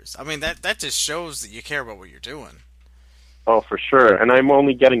 12 years. I mean, that just shows that you care about what you're doing. Oh, for sure. And I'm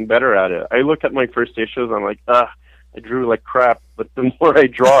only getting better at it. I look at my first issues, I'm like, I drew like crap, but the more I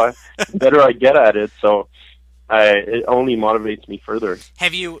draw, the better I get at it. So it only motivates me further.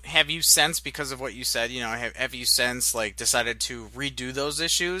 Have you since, because of what you said, have you since like decided to redo those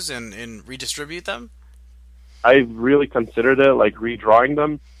issues and redistribute them? I've really considered it, like redrawing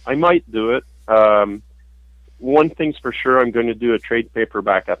them. I might do it. One thing's for sure, I'm going to do a trade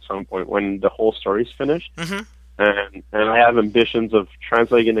paperback at some point when the whole story's finished. Mm-hmm. And I have ambitions of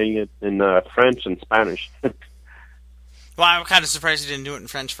translating it in French and Spanish. Well, I'm kind of surprised you didn't do it in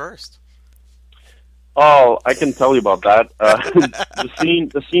French first. Oh, I can tell you about that.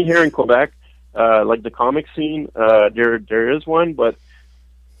 The scene here in Quebec, like the comic scene, there is one, but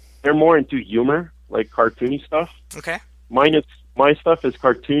they're more into humor, like cartoony stuff. Okay. My stuff is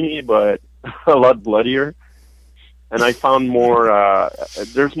cartoony, but a lot bloodier. And I found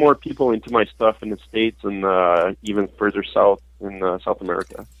there's more people into my stuff in the States and even further south in South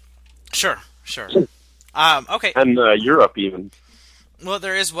America. Sure. Okay. And Europe even. Well,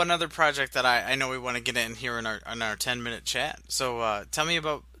 there is one other project that I know we want to get in here in our 10-minute chat. So tell me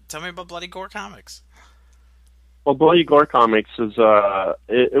about Bloody Gore Comics. Well, Bloody Gore Comics is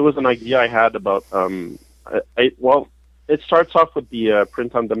it was an idea I had about it starts off with the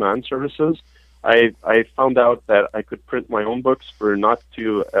print on demand services. I found out that I could print my own books for not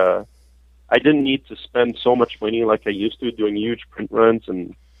too. I didn't need to spend so much money like I used to doing huge print runs,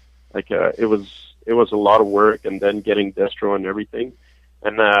 and like it was a lot of work, and then getting distro and everything.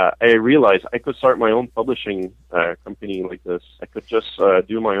 And I realized I could start my own publishing company like this. I could just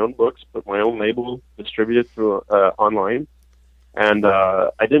do my own books, put my own label, distribute it through online. And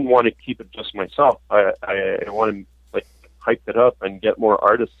I didn't want to keep it just myself. I wanted to like hype it up and get more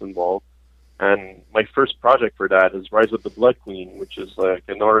artists involved. And my first project for that is Rise of the Blood Queen, which is like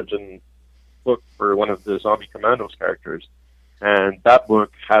an origin book for one of the Zombie Commandos characters. And that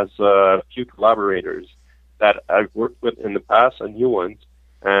book has a few collaborators that I've worked with in the past and new ones.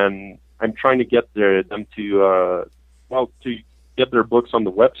 And I'm trying to get them to get their books on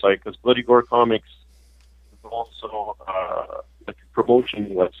the website, because Bloody Gore Comics is also like a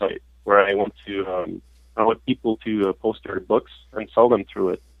promotion website where I want people to post their books and sell them through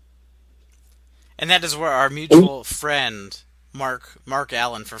it. And that is where our mutual friend Mark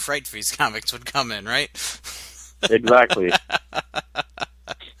Allen for Fright Feast Comics would come in, right? Exactly.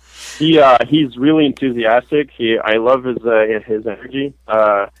 He's really enthusiastic. I love his energy.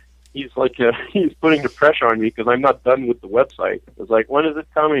 He's putting the pressure on me because I'm not done with the website. It's like, when is it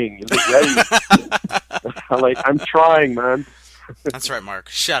coming? Is it ready? I'm trying, man. That's right, Mark.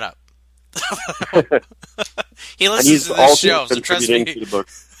 Shut up. He listens to this show, so trust me. To the book.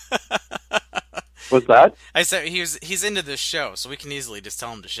 What's that? I said he's into this show, so we can easily just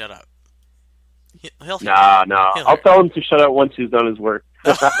tell him to shut up. Nah. I'll tell him to shut up once he's done his work.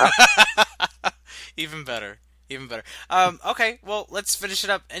 Even better. Okay, well, let's finish it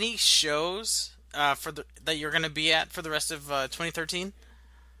up. Any shows that you're going to be at for the rest of 2013?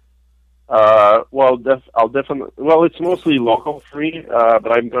 I'll definitely. Well, it's mostly local for me,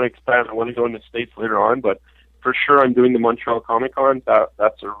 but I'm going to expand. I want to go in the States later on, but for sure I'm doing the Montreal Comic Con.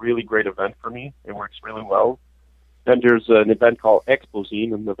 That's a really great event for me. It works really well. Then there's an event called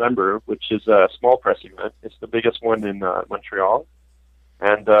Exposine in November, which is a small press event. It's the biggest one in Montreal.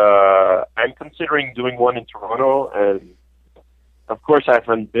 And I'm considering doing one in Toronto, and of course I have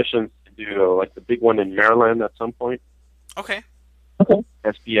ambitions to do like the big one in Maryland at some point. Okay.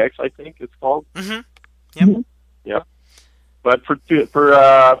 SPX, I think it's called. Mm-hmm. Yep. Yeah. But for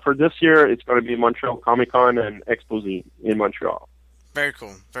this year, it's going to be Montreal Comic Con and Exposine in Montreal. Very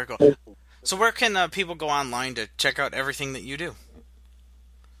cool. So where can people go online to check out everything that you do?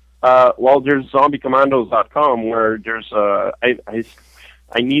 Well, there's zombiecommandos.com where there's I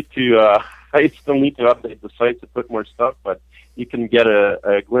still need to update the site to put more stuff, but you can get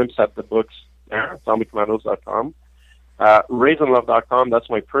a glimpse at the books there at zombiecommandos.com. Raisinlove.com, that's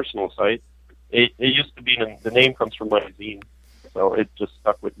my personal site. It used to be, the name comes from my zine, so it just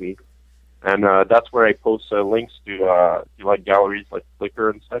stuck with me. And that's where I post links to like galleries like Flickr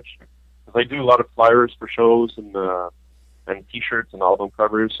and such. Because I do a lot of flyers for shows and T-shirts and album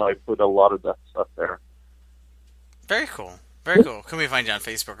covers, so I put a lot of that stuff there. Very cool. Can we find you on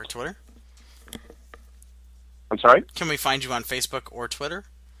Facebook or Twitter? I'm sorry? Can we find you on Facebook or Twitter?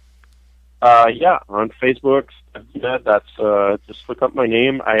 Yeah, on Facebook. Yeah, that's just look up my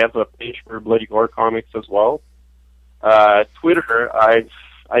name. I have a page for Bloody Gore Comics as well. Twitter, I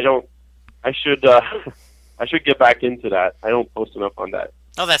should get back into that. I don't post enough on that.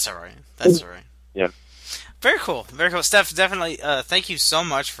 Oh, that's all right. Yeah. Very cool. Steph, definitely thank you so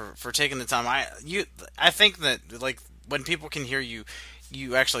much for taking the time. I think that like when people can hear you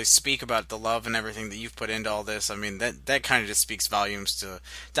actually speak about the love and everything that you've put into all this, I mean, that kind of just speaks volumes to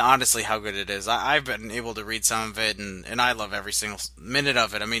honestly how good it is. I've been able to read some of it, and I love every single minute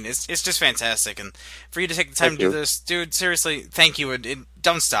of it. I mean, it's just fantastic. And for you to take the time to do this, dude, seriously, thank you. And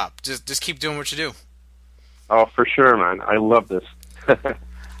don't stop. Just keep doing what you do. Oh, for sure, man. I love this.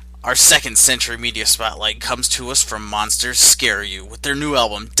 Our second Century Media Spotlight comes to us from Monsters Scare You with their new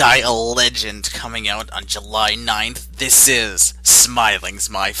album, Die a Legend, coming out on July 9th. This is Smiling's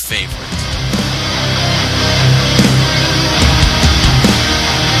My Favorite.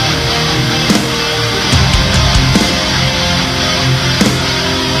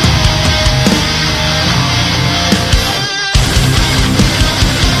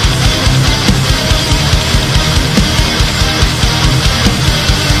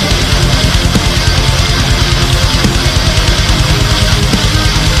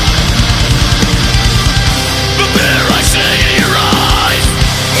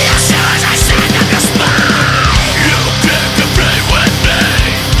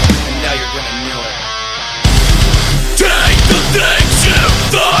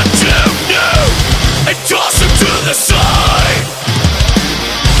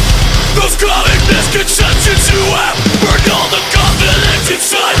 Misconceptions you have burned all the confidence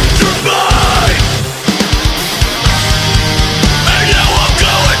inside your mind. And now I'm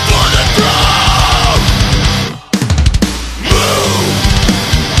going for the throne. Move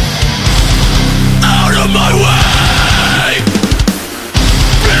out of my way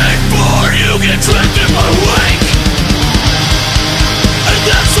before you get trapped in my wake. And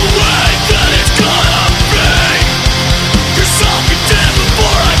that's the way that it's gonna be. 'Cause I'll be dead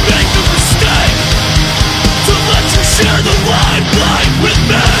before I make the mistake to let you share the limelight with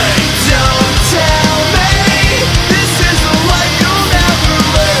me. Don't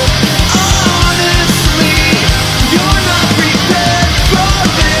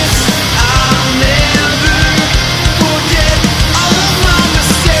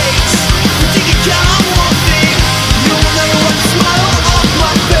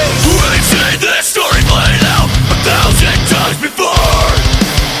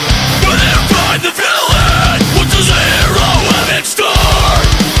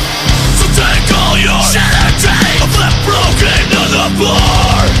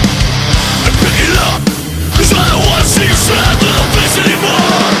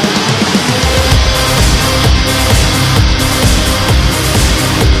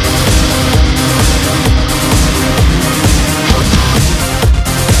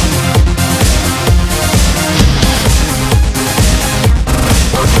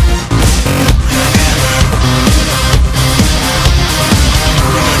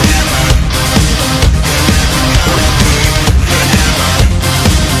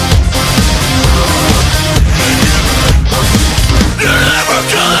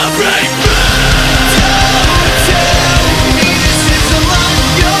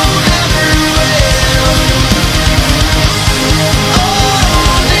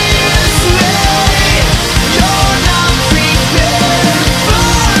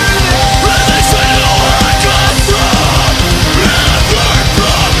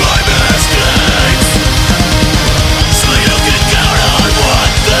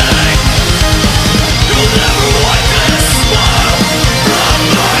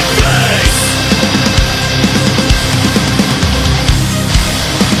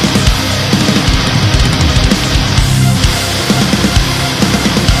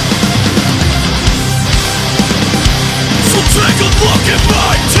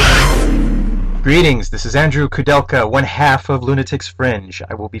Greetings, this is Andrew Kudelka, one half of Lunatics Fringe.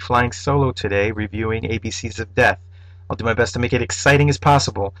 I will be flying solo today, reviewing ABCs of Death. I'll do my best to make it exciting as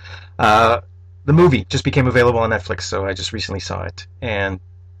possible. The movie just became available on Netflix, so I just recently saw it. And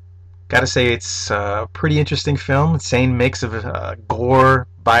gotta say, it's a pretty interesting film. Insane mix of gore,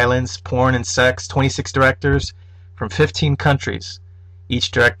 violence, porn, and sex. 26 directors from 15 countries.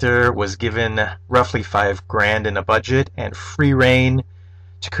 Each director was given roughly $5,000 in a budget and free reign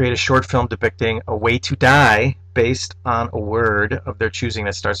to create a short film depicting a way to die based on a word of their choosing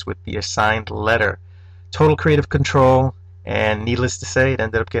that starts with the assigned letter. Total creative control, and needless to say, it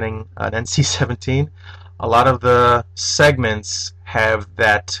ended up getting an NC-17. A lot of the segments have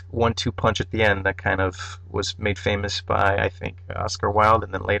that 1-2 punch at the end that kind of was made famous by, I think, Oscar Wilde,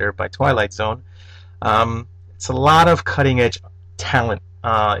 and then later by Twilight Zone. It's a lot of cutting-edge talent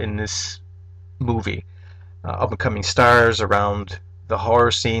in this movie. Up-and-coming stars around the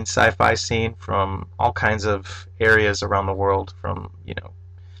horror scene, sci-fi scene, from all kinds of areas around the world, from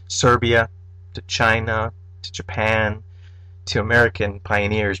Serbia to China to Japan to American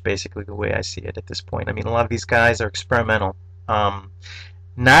pioneers, basically the way I see it at this point. I mean, a lot of these guys are experimental.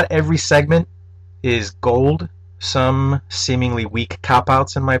 Not every segment is gold. Some seemingly weak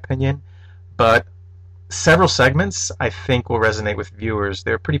cop-outs, in my opinion, but several segments I think will resonate with viewers.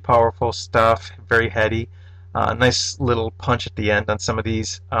 They're pretty powerful stuff, very heady. Nice little punch at the end on some of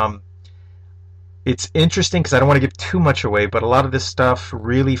these. It's interesting because I don't want to give too much away, but a lot of this stuff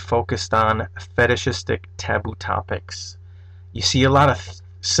really focused on fetishistic taboo topics. You see a lot of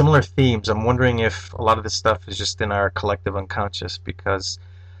similar themes. I'm wondering if a lot of this stuff is just in our collective unconscious, because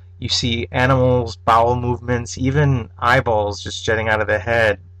you see animals, bowel movements, even eyeballs just jetting out of the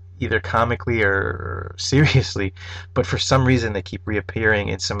head, either comically or seriously, but for some reason they keep reappearing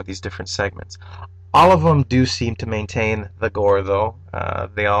in some of these different segments. All of them do seem to maintain the gore, though.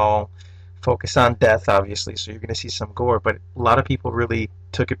 They all focus on death, obviously, so you're going to see some gore, but a lot of people really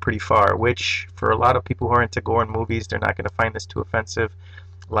took it pretty far, which, for a lot of people who are into gore in movies, they're not going to find this too offensive.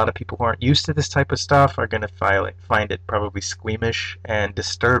 A lot of people who aren't used to this type of stuff are going to find it probably squeamish and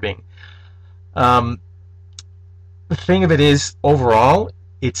disturbing. The thing of it is, overall,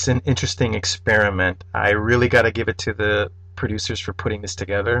 it's an interesting experiment. I really got to give it to the producers for putting this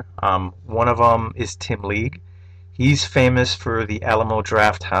together. One of them is Tim League. He's famous for the Alamo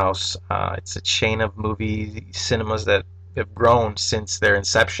Drafthouse. It's a chain of movie cinemas that have grown since their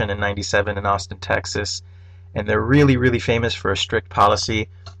inception in '97 in Austin, Texas. And they're really, really famous for a strict policy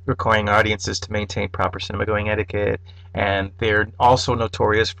requiring audiences to maintain proper cinema-going etiquette. And they're also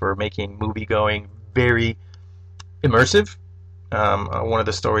notorious for making movie-going very immersive. One of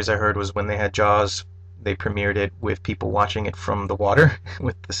the stories I heard was when they had Jaws, they premiered it with people watching it from the water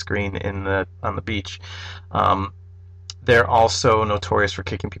with the screen on the beach. They're also notorious for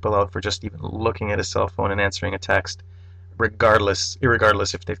kicking people out for just even looking at a cell phone and answering a text, irregardless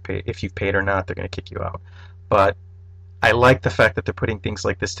if you've paid or not. They're going to kick you out. But I like the fact that they're putting things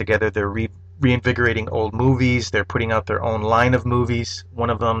like this together. They're reinvigorating old movies. They're putting out their own line of movies. One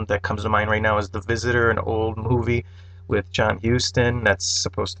of them that comes to mind right now is The Visitor, an old movie with John Huston that's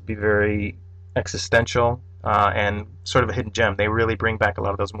supposed to be very existential and sort of a hidden gem. They really bring back a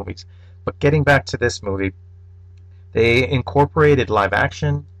lot of those movies. But getting back to this movie, they incorporated live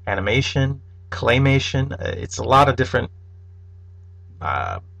action, animation, claymation. It's a lot of different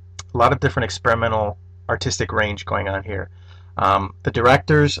experimental artistic range going on here. The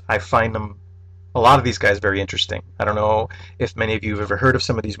directors, I find a lot of these guys very interesting. I don't know if many of you have ever heard of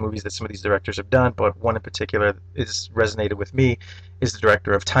some of these movies that some of these directors have done, but one in particular is resonated with me is the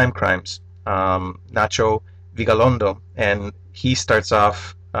director of Time Crimes, Nacho Vigalondo, and he starts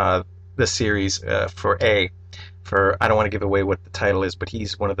off the series I don't want to give away what the title is, but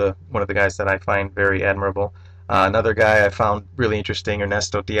he's one of the guys that I find very admirable. Another guy I found really interesting,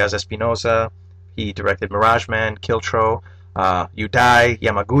 Ernesto Diaz Espinosa. He directed Mirage Man, Kiltro, You Die,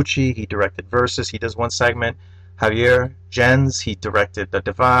 Yamaguchi. He directed Versus. He does one segment. Javier Gens. He directed The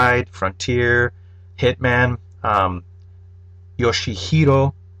Divide, Frontier, Hitman.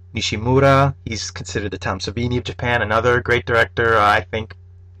 Yoshihiro Nishimura. He's considered the Tom Savini of Japan. Another great director. I think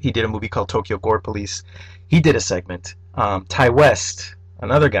he did a movie called Tokyo Gore Police. He did a segment. Ty West,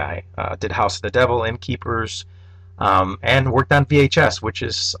 another guy, did House of the Devil, Innkeepers, and worked on VHS, which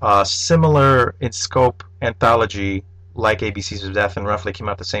is similar in scope anthology like ABCs of Death, and roughly came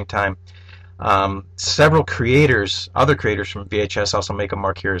out at the same time. Several other creators from VHS also make a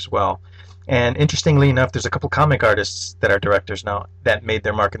mark here as well. And interestingly enough, there's a couple comic artists that are directors now that made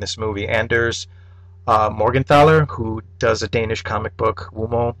their mark in this movie. Anders Morgenthaler, who does a Danish comic book,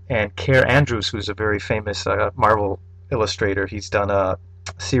 Wumo, and Care Andrews, who's a very famous Marvel illustrator. He's done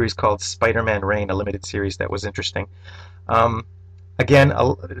series called Spider-Man Reign, a limited series that was interesting. Again,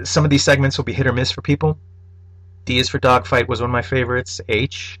 some of these segments will be hit or miss for people. D is for Dogfight was one of my favorites.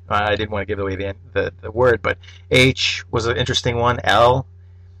 H, I didn't want to give away the word, but H was an interesting one. L,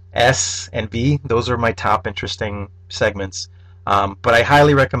 S, and V, those are my top interesting segments. But I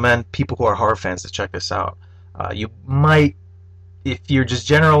highly recommend people who are horror fans to check this out. You might, if you're just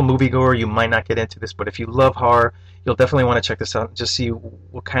general moviegoer, you might not get into this, but if you love horror, you'll definitely want to check this out and just see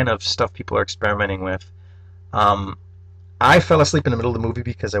what kind of stuff people are experimenting with. I fell asleep in the middle of the movie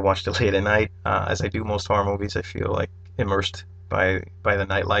because I watched it late at night. As I do most horror movies, I feel like immersed by the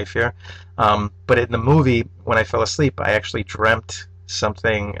nightlife here. But in the movie, when I fell asleep, I actually dreamt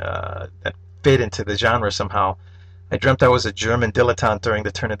something that fit into the genre somehow. I dreamt I was a German dilettante during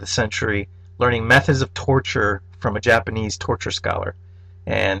the turn of the century, learning methods of torture from a Japanese torture scholar.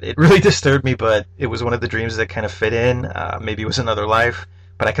 And it really disturbed me, but it was one of the dreams that kind of fit in. Maybe it was another life.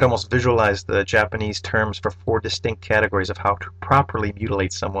 But I could almost visualize the Japanese terms for 4 distinct categories of how to properly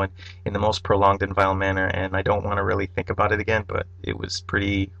mutilate someone in the most prolonged and vile manner, and I don't want to really think about it again, but it was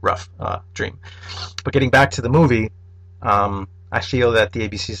pretty rough dream. But getting back to the movie, I feel that the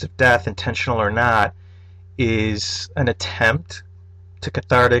ABCs of Death, intentional or not, is an attempt to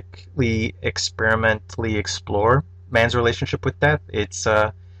cathartically, experimentally explore man's relationship with death. It's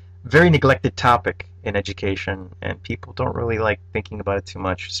a very neglected topic in education, and people don't really like thinking about it too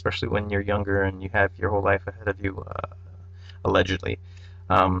much, especially when you're younger and you have your whole life ahead of you, allegedly.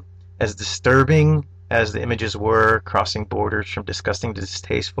 As disturbing as the images were, crossing borders from disgusting to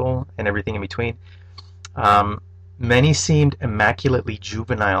distasteful and everything in between, many seemed immaculately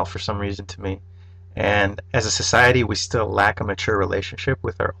juvenile for some reason to me. And as a society, we still lack a mature relationship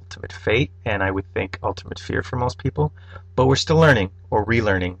with our ultimate fate, and I would think ultimate fear for most people, but we're still learning or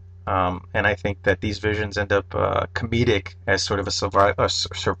relearning. And I think that these visions end up comedic as sort of a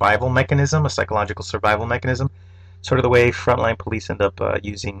survival mechanism, a psychological survival mechanism, sort of the way frontline police end up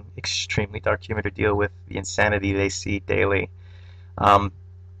using extremely dark humor to deal with the insanity they see daily.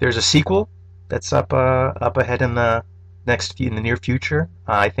 There's a sequel that's up ahead in the near future.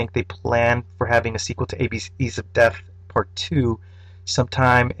 I think they plan for having a sequel to ABCs of Death Part 2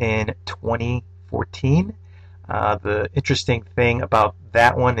 sometime in 2014. The interesting thing about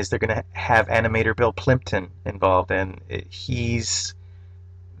that one is they're going to have animator Bill Plympton involved, and he's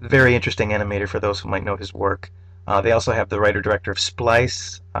a very interesting animator for those who might know his work. They also have the writer-director of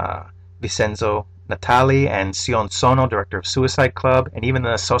Splice, Vincenzo Natali, and Sion Sono, director of Suicide Club, and even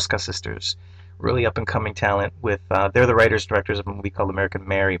the Soska sisters, really up-and-coming talent. They're the writers-directors of a movie called American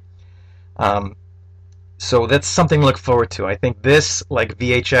Mary. So that's something to look forward to. I think this, like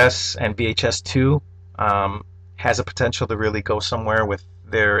VHS and VHS 2, has a potential to really go somewhere with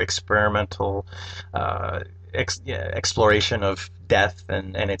their experimental exploration of death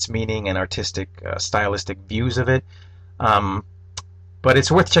and its meaning and artistic, stylistic views of it. But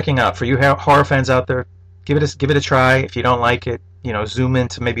it's worth checking out. For you horror fans out there, give it a try. If you don't like it, zoom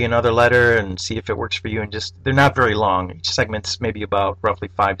into maybe another letter and see if it works for you. And they're not very long. Each segment's maybe about roughly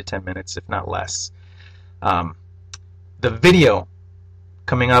 5 to 10 minutes, if not less. The video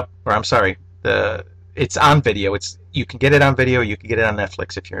coming up, or I'm sorry, it's on video. You can get it on video. You can get it on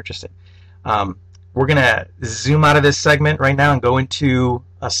Netflix if you're interested. We're gonna zoom out of this segment right now and go into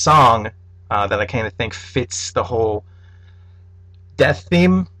a song that I kind of think fits the whole death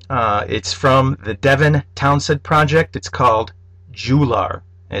theme. It's from the Devin Townsend Project. It's called Jular.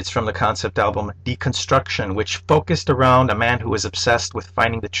 It's from the concept album Deconstruction, which focused around a man who was obsessed with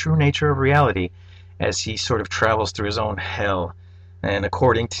finding the true nature of reality as he sort of travels through his own hell. And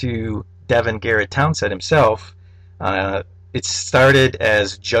according to Devin Garrett Townsend himself, it started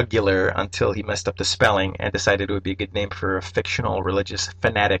as Jugular until he messed up the spelling and decided it would be a good name for a fictional religious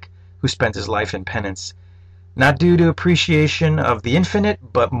fanatic who spends his life in penance. Not due to appreciation of the infinite,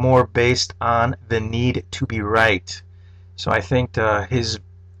 but more based on the need to be right. So I think his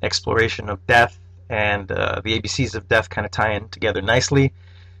exploration of death and the ABCs of Death kind of tie in together nicely.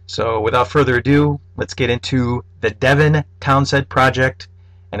 So without further ado, let's get into the Devin Townsend Project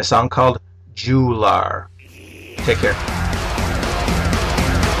and a song called Jular. Take care.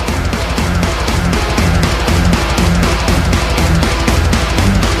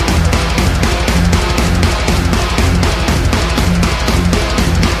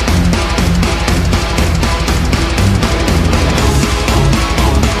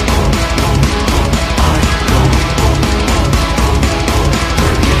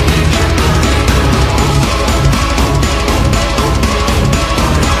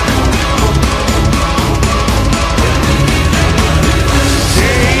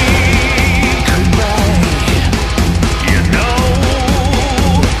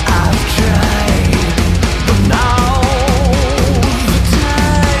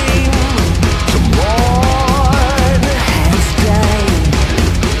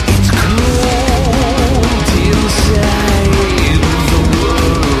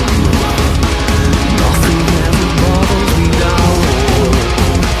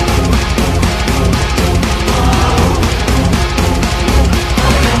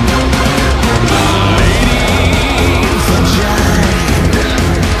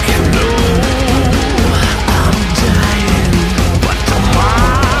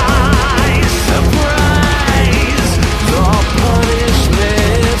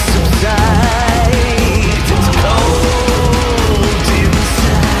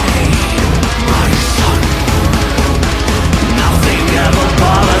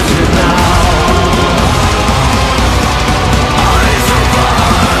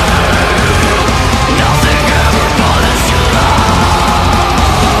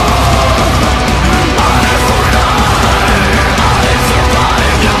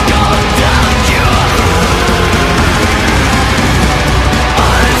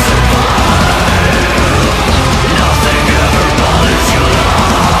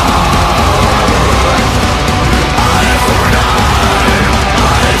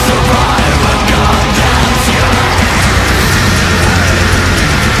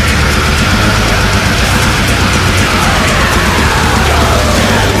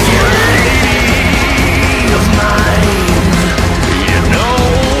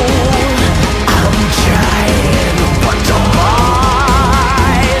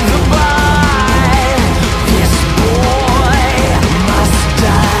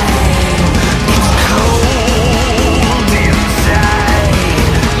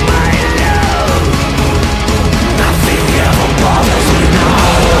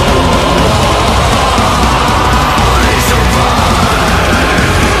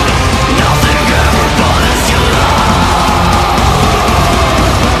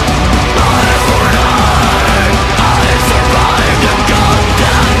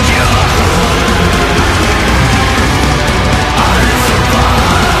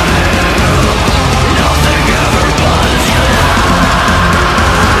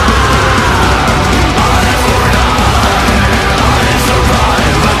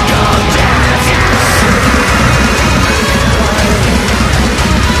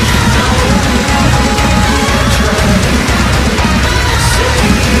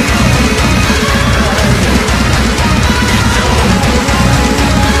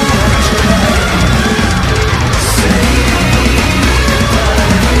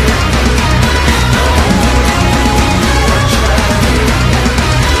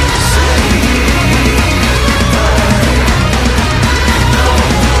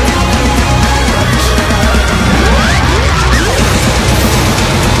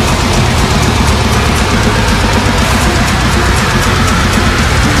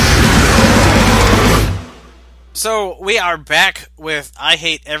 We are back with I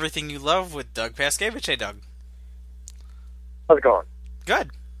Hate Everything You Love with Doug Paskevich. Hey, Doug. How's it going?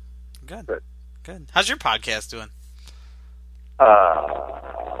 Good. How's your podcast doing?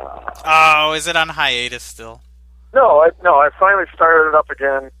 Oh, is it on hiatus still? No, I finally started it up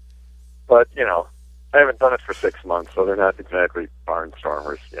again, but, I haven't done it for 6 months, so they're not exactly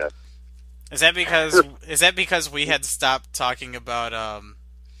barnstormers yet. Is that because we had stopped talking about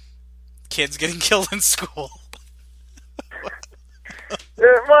kids getting killed in school? Yeah,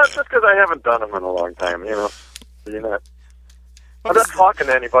 well, it's just because I haven't done them in a long time, I'm not talking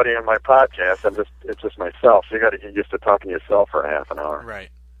to anybody on my podcast. It's just myself. So you got to get used to talking to yourself for half an hour. Right.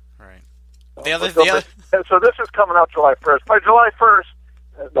 So this is coming out July 1st. By July 1st,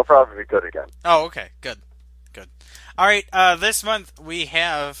 they'll probably be good again. Oh, okay. Good. All right. This month we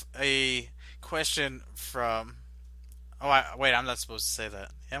have a question from. Wait, I'm not supposed to say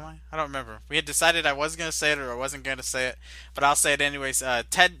that. Am I? I don't remember. We had decided I was going to say it or I wasn't going to say it, but I'll say it anyways.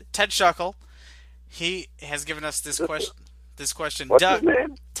 Ted Shuckle, he has given us this question. What's his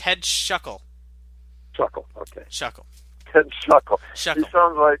name? Ted Shuckle. Shuckle. Okay. Shuckle. Ted Shuckle. He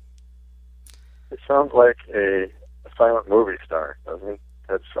sounds like a silent movie star, doesn't he?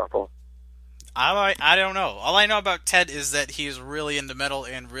 Ted Shuckle. I don't know. All I know about Ted is that he's really into metal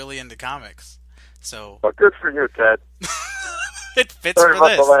and really into comics. So. Well, good for you, Ted. It fits Sorry for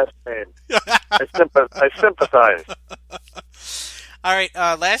about this. the last name. I sympathize. All right.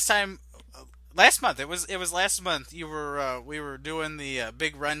 Last month, it was last month. We were doing the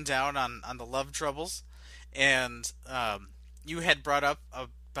big rundown on the love troubles, and you had brought up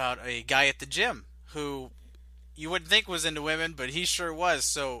about a guy at the gym who you wouldn't think was into women, but he sure was.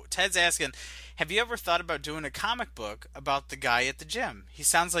 So Ted's asking, have you ever thought about doing a comic book about the guy at the gym? He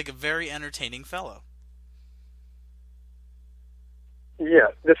sounds like a very entertaining fellow.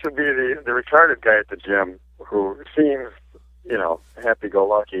 Yeah, this would be the retarded guy at the gym who seems,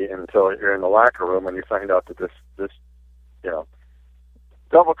 happy-go-lucky until you're in the locker room and you find out that this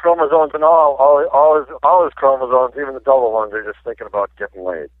double chromosomes and all his chromosomes, even the double ones, are just thinking about getting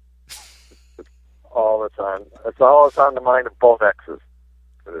laid. It's all that's on. It's all that's on the mind of both exes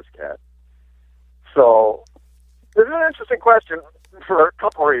for this cat. So, this is an interesting question for a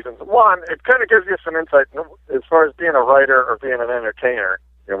couple reasons. One, it kind of gives you some insight as far as being a writer or being an entertainer,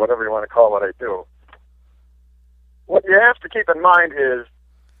 whatever you want to call what I do. What you have to keep in mind is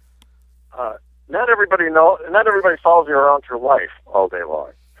not everybody follows you around through life all day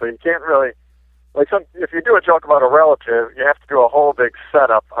long. So you can't really, if you do a joke about a relative, you have to do a whole big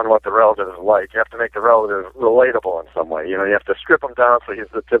setup on what the relative is like. You have to make the relative relatable in some way. You have to strip him down so he's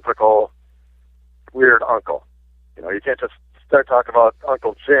the typical weird uncle. You can't just start talking about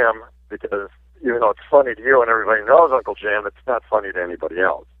Uncle Jim because even though it's funny to you and everybody knows Uncle Jim, it's not funny to anybody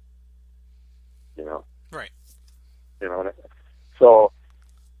else. Right. So,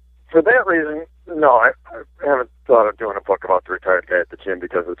 for that reason, no, I haven't thought of doing a book about the retired guy at the gym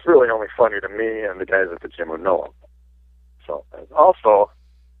because it's really only funny to me and the guys at the gym who know him. So, and also,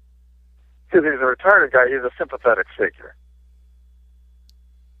 because he's a retarded guy, he's a sympathetic figure.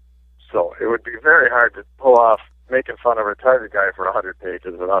 So, it would be very hard to pull off making fun of a retarded guy for 100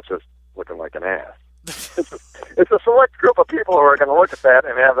 pages without just looking like an ass. It's a select group of people who are going to look at that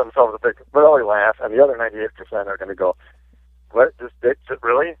and have themselves a big belly laugh, and the other 98% are going to go, "What? This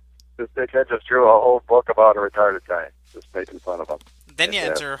dickhead just drew a whole book about a retarded guy, just making fun of him." Then you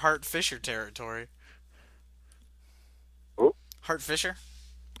enter Hart Fisher territory. Who? Hart Fisher.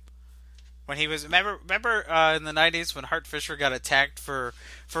 When he was remember in the 90s when Hart Fisher got attacked for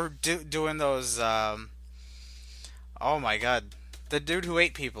doing those. Oh my God, the dude who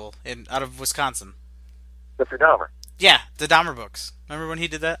ate people out of Wisconsin. Jeffrey Dahmer. Yeah, the Dahmer books. Remember when he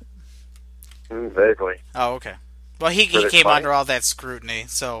did that? Vaguely. Oh, okay. Well, he came under all that scrutiny,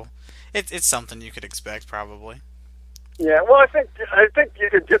 so it's something you could expect, probably. Yeah, well, I think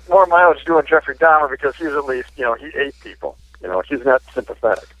you could get more mileage doing Jeffrey Dahmer because he's at least, he ate people. He's not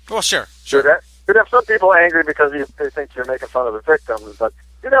sympathetic. Well, sure. You'd have some people angry because they think you're making fun of the victims, but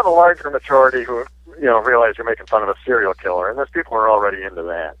you'd have a larger majority who, realize you're making fun of a serial killer, and there's people who are already into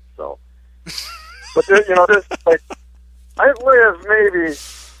that. So, but there's I live maybe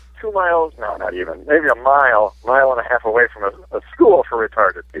 2 miles, no, not even, maybe a mile and a half away from a school for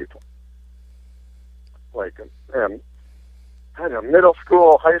retarded people. I don't know, middle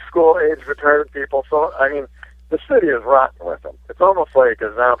school, high school age retarded people. So, the city is rotten with them. It's almost like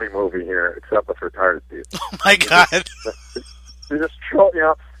a zombie movie here, except with retarded people. Oh my God! You just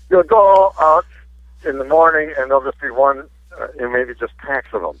you'll go out in the morning, and there'll just be one, maybe just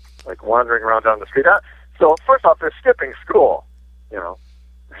packs of them, wandering around down the street. So first off, they're skipping school.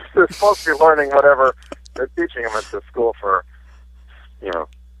 They're supposed to be learning whatever They're teaching them it's a school for,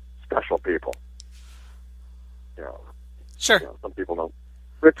 special people. Sure. Some people don't.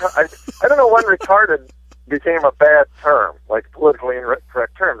 I don't know when retarded became a bad term, like politically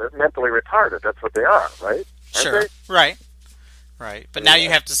incorrect term. They're mentally retarded. That's what they are, right? Sure. Right. Right. But now you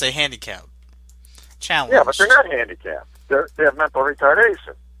have to say handicapped. Challenge. Yeah, but they're not handicapped. They have mental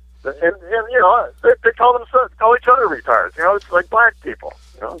retardation. And they call each other retards. It's like black people.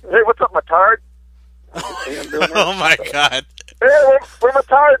 Hey, what's up, matard? Oh my God! Hey, where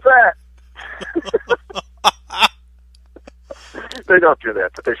matards at? They don't do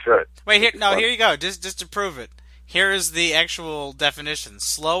that, but they should. Wait, here you go. Just to prove it. Here is the actual definition: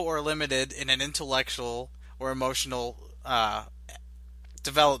 slow or limited in an intellectual or emotional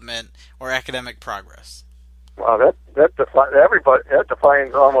development or academic progress. Wow, that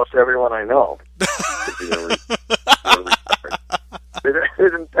defines almost everyone I know. They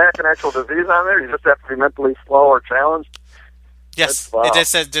didn't tack an actual disease on there. You just have to be mentally slow or challenged. Yes, wow. It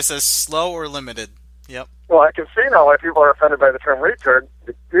just says slow or limited. Yep. Well, I can see now why people are offended by the term retard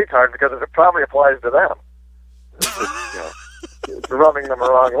because it probably applies to them. It's rubbing them the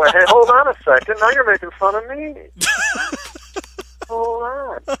wrong way. Hey, hold on a second. Now you're making fun of me. Hold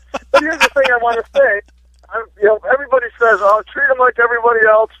on. But here's the thing I want to say. Everybody says, "Oh, treat them like everybody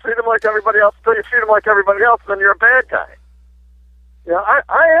else. Treat them like everybody else." Until you treat them like everybody else, then you're a bad guy.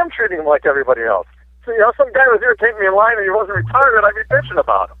 I am treating them like everybody else. So, some guy was irritating me in line and he wasn't retarded, I'd be bitching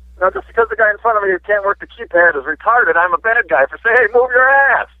about him. Just because the guy in front of me who can't work the keypad is retarded, I'm a bad guy for saying, "Hey, move your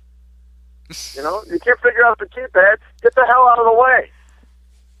ass." You can't figure out the keypad. Get the hell out of the way.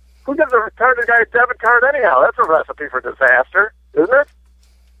 Who gives a retarded guy a debit card anyhow? That's a recipe for disaster, isn't it?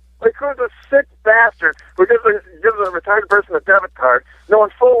 Like, who's a sick bastard who gives a retarded person a debit card,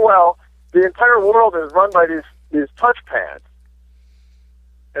 knowing full well the entire world is run by these touchpads?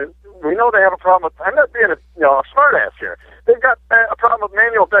 And we know they have a problem with. I'm not being a smart ass here. They've got a problem with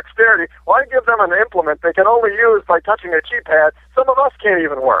manual dexterity. Why give them an implement they can only use by touching a keypad? Some of us can't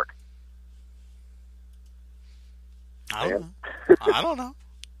even work. I don't know.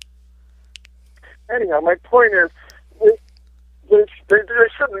 Anyhow, my point is, they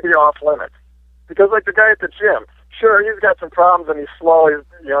shouldn't be off limits. Because, like the guy at the gym, sure, he's got some problems and he's slow. He's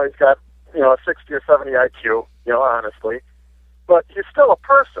got a 60 or 70 IQ. Honestly, but he's still a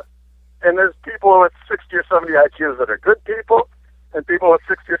person. And there's people with 60 or 70 IQs that are good people, and people with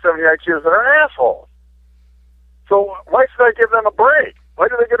 60 or 70 IQs that are assholes. So why should I give them a break? Why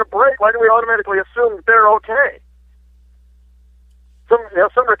do they get a break? Why do we automatically assume that they're okay?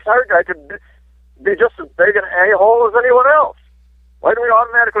 Some retired guy could be just as big an a-hole as anyone else. Why do we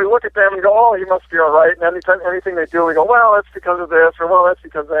automatically look at them and go, "Oh, he must be all right"? And anything they do, we go, "Well, that's because of this," or "Well, that's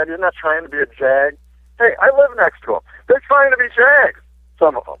because of that." You're not trying to be a jag. Hey, I live next to them. They're trying to be jags.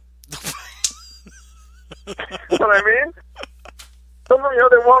 Some of them. You know what I mean? Some of them,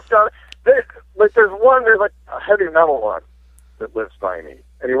 they walk down. There's like a heavy metal one that lives by me,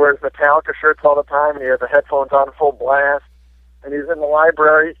 and he wears Metallica shirts all the time, and he has the headphones on full blast, and he's in the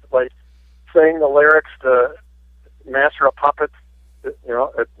library, like saying the lyrics to Master of Puppets,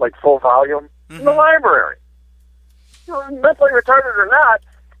 at like full volume in the library. Mentally retarded or not,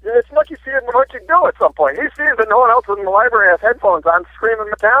 it's what you see and what you do at some point. He sees that no one else in the library has headphones on screaming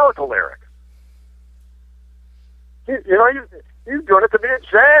Metallica lyrics. He's doing it to be a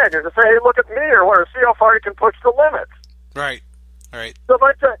jag, or to say, "Hey, look at me," or see how far he can push the limits. Right. So if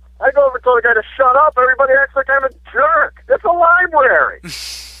I go over and tell the guy to shut up, everybody acts like I'm a jerk. It's a library.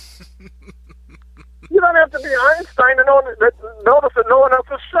 You don't have to be Einstein to notice that no one else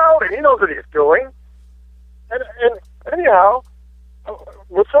is shouting. He knows what he's doing. And anyhow,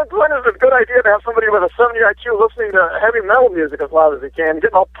 well, sometimes it's a good idea to have somebody with a 70 IQ listening to heavy metal music as loud as he can,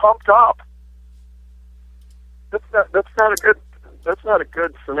 getting all pumped up. That's not a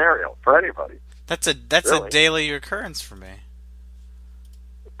good scenario for anybody. That's a daily occurrence for me.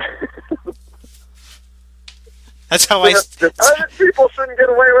 That's how Retarded people shouldn't get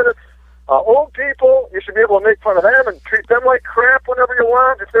away with it. Old people, you should be able to make fun of them and treat them like crap whenever you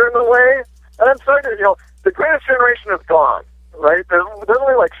want if they're in the way. And I'm sorry, the greatest generation is gone, right? There's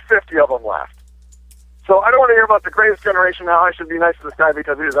only like 50 of them left. So I don't want to hear about the greatest generation now. I should be nice to this guy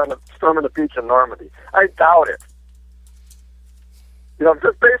because he was storming the beach in Normandy. I doubt it.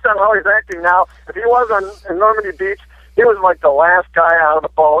 Just based on how he's acting now, if he was in Normandy Beach, he was like the last guy out of the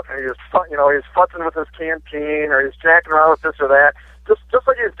boat, and he was futzing with his canteen, or he's jacking around with this or that, just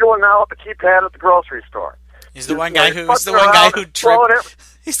like he's doing now with the keypad at the grocery store. He's the one guy who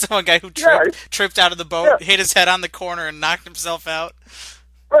tripped out of the boat, hit his head on the corner, and knocked himself out.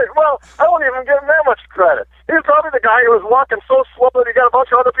 Right. Well, I won't even give him that much credit. He was probably the guy who was walking so slow that he got a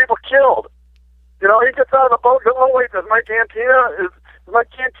bunch of other people killed. You know, he gets out of the boat. Goes, oh wait, is my canteen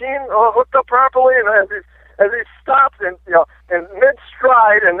hooked up properly? And as he stops in mid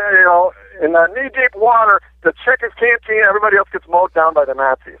stride and in knee deep water to check his canteen, everybody else gets mowed down by the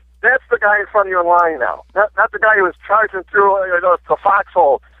Nazis. That's the guy in front of you in line now. Not the guy who was charging through the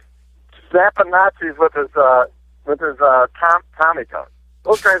foxhole, zapping Nazis with his Tommy gun.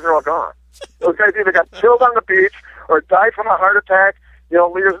 Those guys are all gone. Those guys either got killed on the beach or died from a heart attack,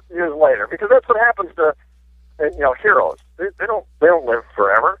 years later. Because that's what happens to heroes. They don't live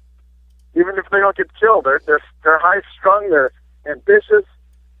forever. Even if they don't get killed, they're high strung. They're ambitious.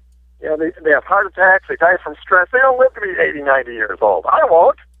 They have heart attacks. They die from stress. They don't live to be 80, 90 years old. I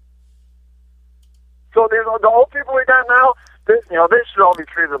won't. So the old people we got now, they should all be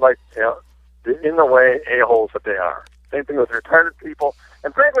treated like in the way a-holes that they are. Same thing with retarded people,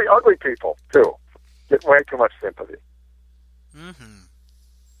 and frankly, ugly people too. Get way too much sympathy. Mm-hmm.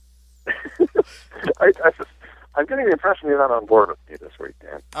 I'm getting the impression you're not on board with me this week,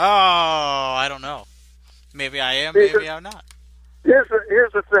 Dan. Oh, I don't know. Maybe I am, maybe I'm not. Here's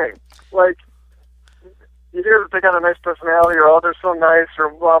the thing. Like, you hear that they got a nice personality, or, oh, they're so nice, or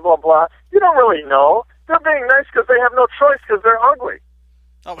blah, blah, blah. You don't really know. They're being nice because they have no choice because they're ugly.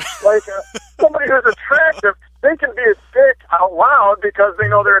 Oh. Like, somebody who's attractive, they can be a dick out loud because they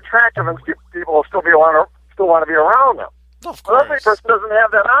know they're attractive and people will still want to be around them. Of course. An ugly person doesn't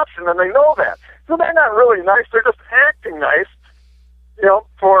have that option, and they know that. So they're not really nice. They're just acting nice,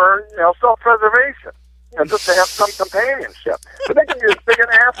 for self-preservation, just to have some companionship. But they can be as big an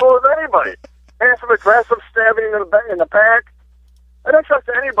asshole as anybody. Passive-aggressive, stabbing in the back. I don't trust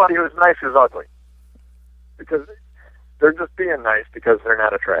anybody who's nice who's ugly, because they're just being nice because they're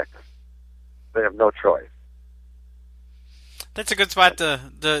not attractive. They have no choice. That's a good spot to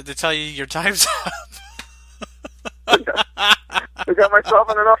tell you your time's up. I got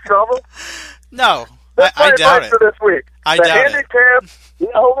myself in enough trouble? No, That's I my doubt advice it. for this week. I the doubt it. handicapped, the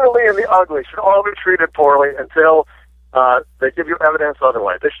elderly, and the ugly should all be treated poorly until they give you evidence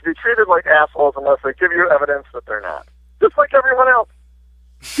otherwise. They should be treated like assholes unless they give you evidence that they're not. Just like everyone else.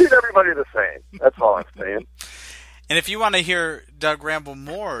 Treat everybody the same. That's all I'm saying. And if you want to hear Doug ramble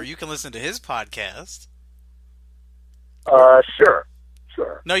more, you can listen to his podcast. Sure.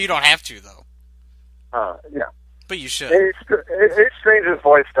 No, you don't have to, though. Yeah. But you should.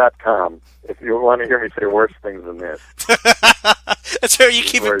 HStrangersVoice.com if you want to hear me say worse things than this. That's where you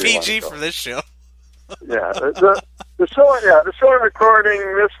keep it PG for this show. Yeah. The show I'm recording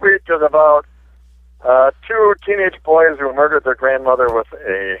this week is about two teenage boys who murdered their grandmother with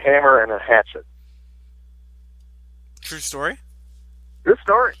a hammer and a hatchet. True story? True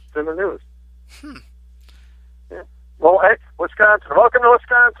story. It's in the news. Yeah. Well, hey, Wisconsin. Welcome to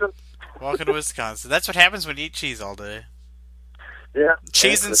Wisconsin. Welcome to Wisconsin. That's what happens when you eat cheese all day. Yeah.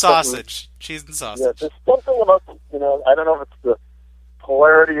 Cheese and sausage. Cheese and sausage. Yeah, there's something about, I don't know if it's the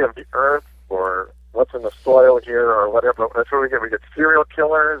polarity of the earth or what's in the soil here or whatever, but that's what we get. We get serial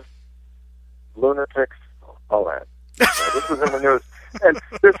killers, lunatics, all that. This was in the news. And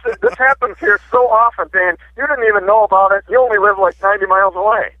this happens here so often, Dan. You didn't even know about it. You only live like 90 miles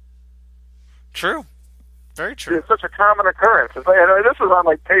away. True. Very true. It's such a common occurrence. This was on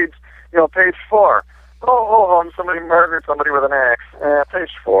like page 4. Somebody murdered somebody with an axe.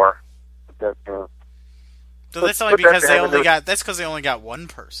 Page 4. So that's only because they only got. That's because they only got one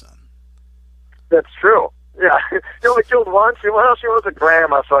person. That's true. Yeah, he only killed one. She was a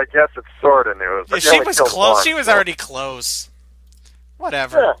grandma, so I guess it's sort of news. Yeah, she was close. One, she was already close.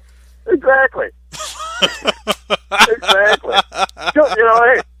 Whatever. Yeah, exactly. Exactly.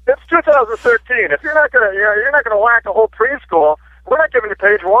 Hey, it's 2013. If you're not gonna whack a whole preschool, we're not giving you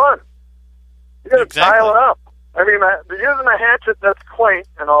page 1. You got to dial it up. I mean, using a hatchet, that's quaint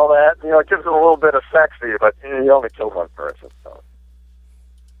and all that. It gives it a little bit of sexy, but you only killed one person. So.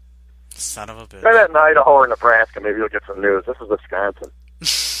 Son of a bitch. Try that in Idaho or Nebraska. Maybe you'll get some news. This is Wisconsin.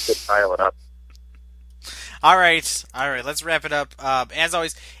 Just dial it up. All right. Let's wrap it up. As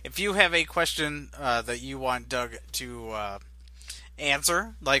always, if you have a question that you want Doug to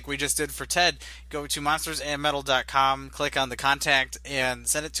answer, like we just did for Ted, go to monstersandmetal.com, click on the contact, and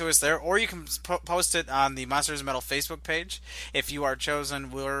send it to us there. Or you can post it on the Monsters and Metal Facebook page. If you are chosen,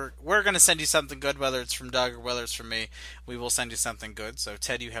 we're going to send you something good, whether it's from Doug or whether it's from me. We will send you something good. So,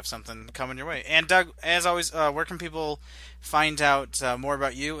 Ted, you have something coming your way. And, Doug, as always, where can people find out more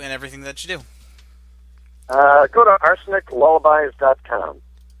about you and everything that you do? Go to arseniclullabies.com.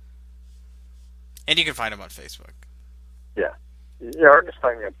 And you can find them on Facebook. Yeah. Yeah, or just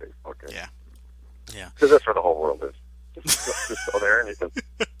find me on Facebook. Yeah. Because that's where the whole world is. Just go there and you can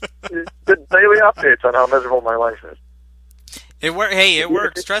get daily updates on how miserable my life is. It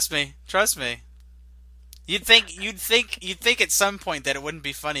works. Trust me. You'd think at some point that it wouldn't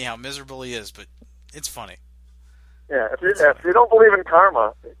be funny how miserable he is, but it's funny. Yeah, if you don't believe in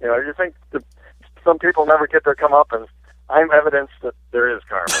karma, you think that some people never get their comeuppance. I'm evidence that there is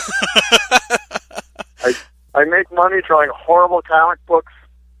karma. I make money drawing horrible comic books,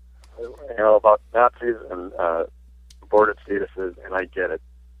 about Nazis and aborted fetuses, and I get it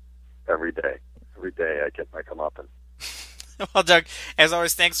every day. Every day I get my comeuppance. Well, Doug, as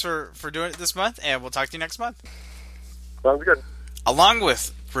always, thanks for doing it this month, and we'll talk to you next month. Sounds good. Along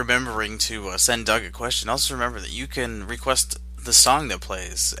with remembering to send Doug a question, also remember that you can request the song that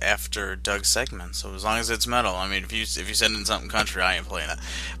plays after Doug's segment. So as long as it's metal, I mean, if you send in something country, I ain't playing it.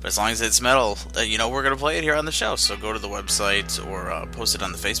 But as long as it's metal, we're going to play it here on the show. So go to the website or post it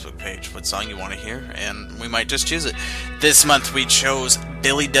on the Facebook page what song you want to hear, and we might just choose it. This month we chose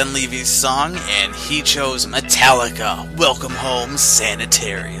Billy Dunleavy's song, and he chose Metallica, Welcome Home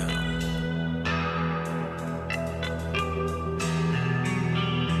Sanitarium.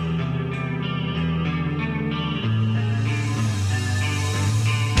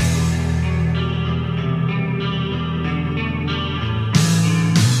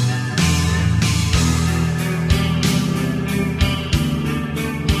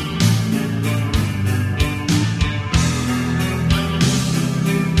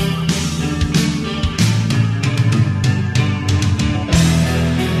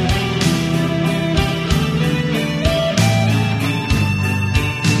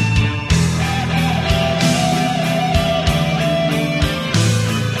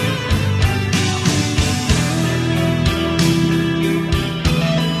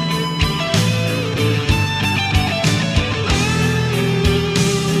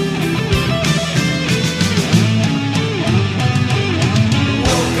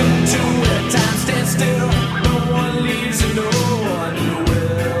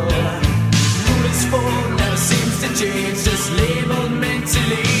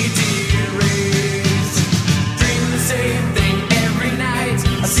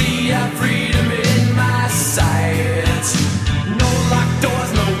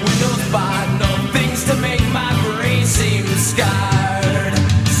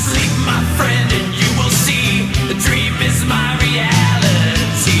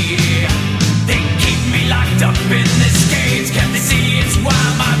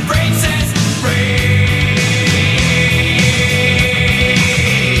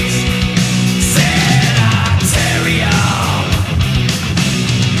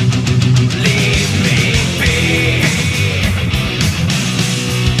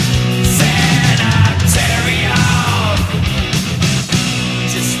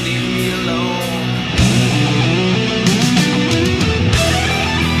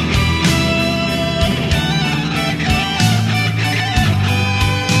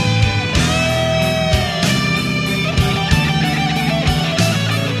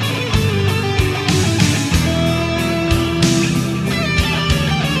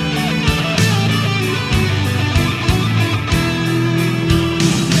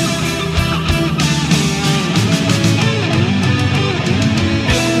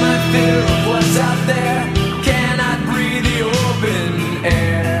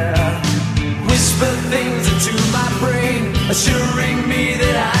 Assuring me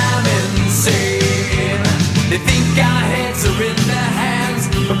that I'm insane. They think our heads are in their hands,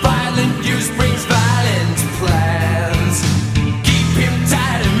 but violent use brings violent plans. Keep him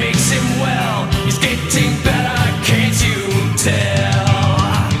tight and makes him well. He's getting better, can't you tell?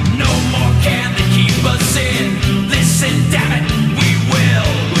 No more can they keep us in. Listen, damn it, we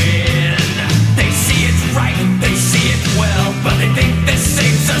will win. They see it right, they see it well, but they think this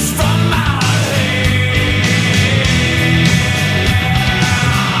saves us from our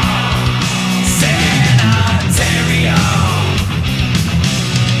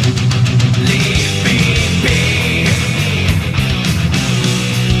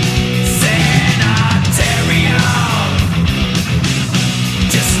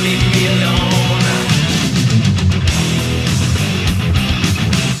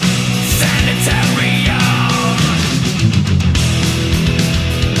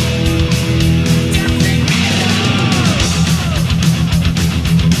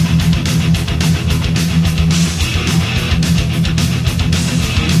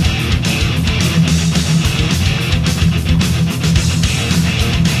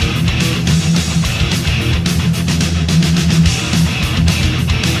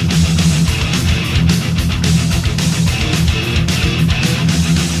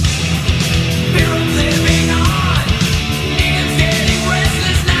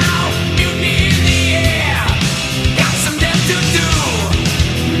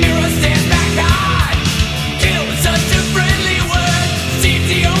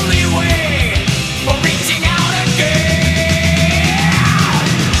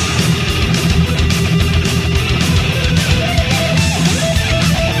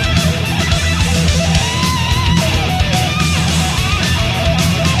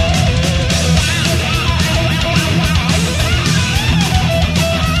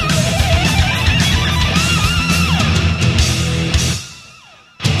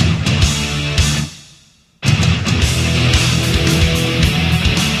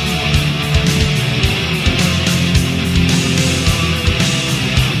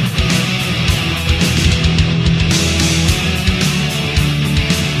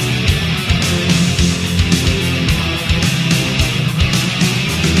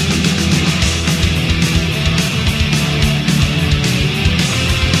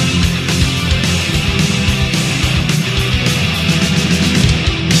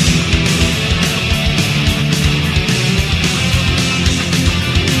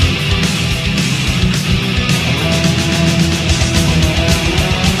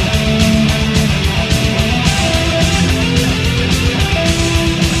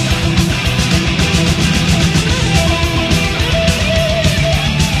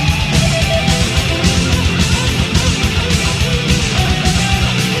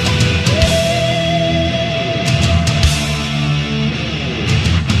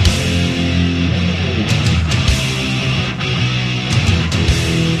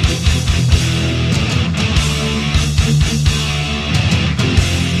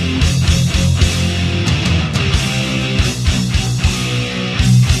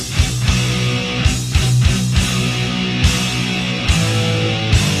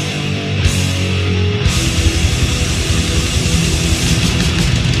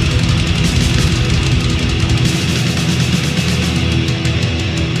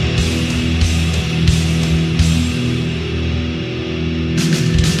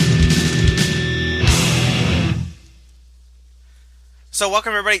So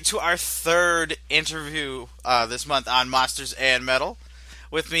welcome everybody to our third interview this month on Monsters and Metal.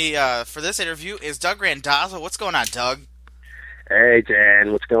 With me for this interview is Doug Randazzo. What's going on, Doug? Hey,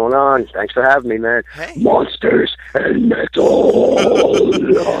 Dan. What's going on? Thanks for having me, man. Hey. Monsters and Metal.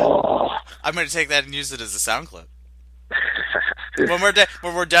 I'm going to take that and use it as a sound clip. When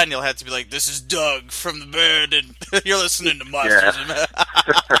we're done, you'll have to be like, "This is Doug from the band, and you're listening to Monsters and Metal."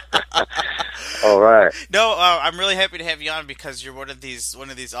 All right. No, I'm really happy to have you on because you're one of these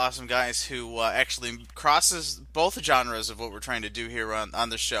awesome guys who actually crosses both genres of what we're trying to do here on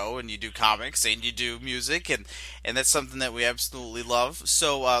the show. And you do comics and you do music, and that's something that we absolutely love.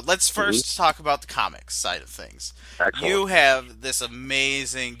 So let's first talk about the comics side of things. Excellent. You have this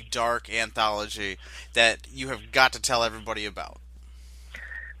amazing dark anthology that you have got to tell everybody about.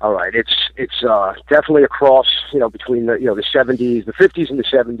 All right, it's definitely a cross, between the 70s, the 50s, and the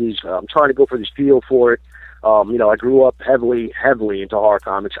 70s. I'm trying to go for this feel for it. I grew up heavily into horror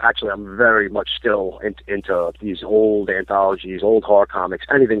comics. Actually, I'm very much still into these old anthologies, old horror comics,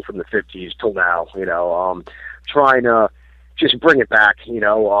 anything from the 50s till now. Trying to just bring it back.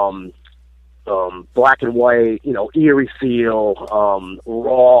 Black and white, eerie feel,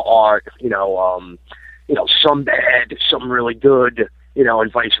 raw art. Some bad, some really good.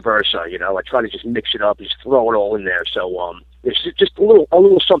 And vice versa. I try to just mix it up, just throw it all in there. So there's just a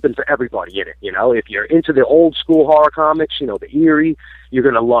little something for everybody in it. If you're into the old school horror comics, the eerie, you're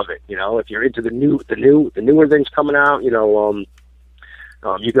gonna love it. If you're into the newer things coming out, you're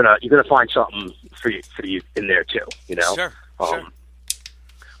gonna find something for you in there too. Sure.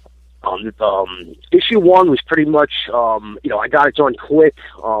 Issue 1 was pretty much, I got it done quick.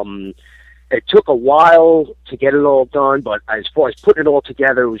 It took a while to get it all done, but as far as putting it all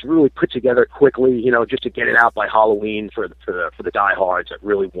together, it was really put together quickly, just to get it out by Halloween for the diehards that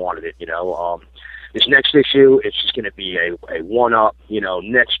really wanted it, This next issue, it's just going to be a one-up,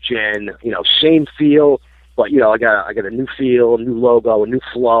 next gen, same feel, but, I got a new feel, a new logo, a new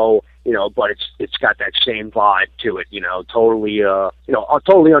flow, but it's got that same vibe to it, totally,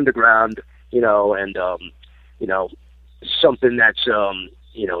 totally underground, and, something that's,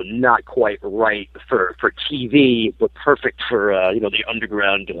 not quite right for TV, but perfect for, the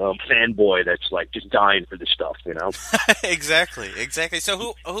underground fanboy that's like just dying for this stuff, Exactly. So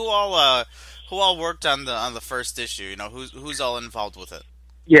who all worked on the first issue? Who's all involved with it?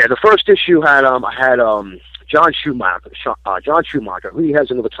 Yeah, the first issue had John Schumacher. He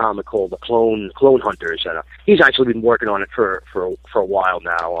has another comic called The Clone Hunters, and he's actually been working on it for a while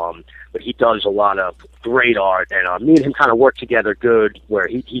now. But he does a lot of great art, and me and him kind of work together good, where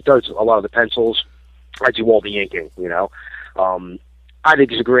he does a lot of the pencils, I do all the inking. I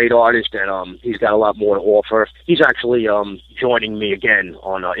think he's a great artist, and he's got a lot more to offer. He's actually joining me again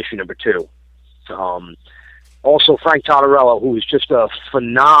on issue number 2. Also, Frank Tottarello, who is just a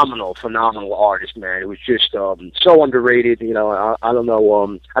phenomenal artist, man. It was just so underrated. I don't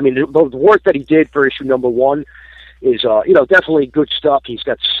know. The work that he did for issue number 1 is, definitely good stuff. He's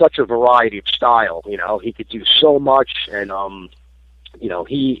got such a variety of style. He could do so much, and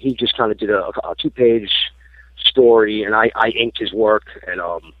he just kind of did a 2-page story, and I inked his work, and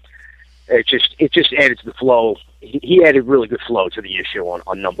it just added to the flow. He added really good flow to the issue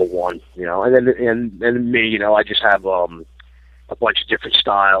on number 1, and then me, I just have a bunch of different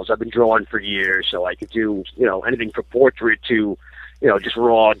styles. I've been drawing for years, so I could do anything from portrait to just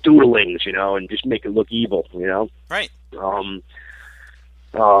raw doodlings, and just make it look evil, Right. God,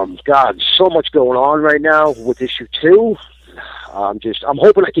 so much going on right now with issue 2. I'm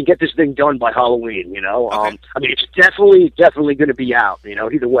hoping I can get this thing done by Halloween, Okay. It's definitely going to be out,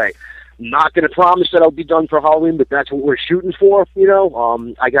 either way. Not going to promise that I'll be done for Halloween, but that's what we're shooting for,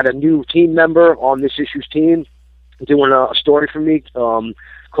 I got a new team member on this issue's team doing a story for me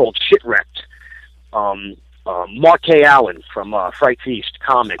called Shitwrecked. Mark K. Allen from Fright Feast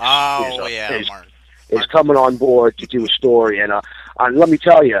Comics is coming on board to do a story, and let me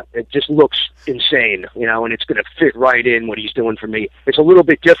tell you, it just looks insane, and it's going to fit right in what he's doing for me. It's a little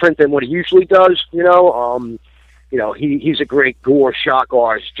bit different than what he usually does, he's a great gore shock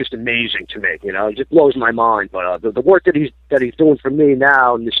artist, just amazing to me, it just blows my mind. But the work that he's doing for me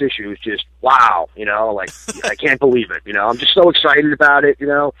now in this issue is just wow, I can't believe it, I'm just so excited about it,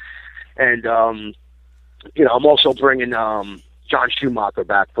 and I'm also bringing John Schumacher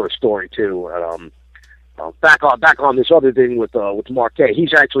back for a story too. Back on this other thing with Mark K.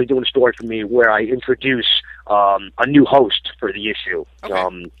 He's actually doing a story for me where I introduce a new host for the issue.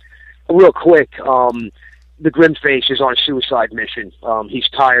 Okay. Real quick, the Grimface is on a suicide mission. He's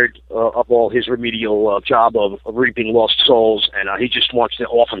tired of all his remedial job of reaping lost souls, and he just wants to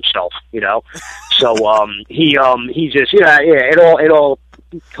off himself, you know. So he just it all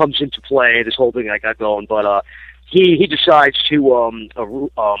comes into play. This whole thing I got going, but he decides to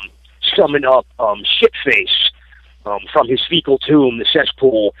summon up Shitface from his fecal tomb, the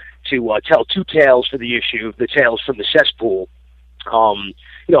cesspool, to tell two tales for the issue, the tales from the cesspool.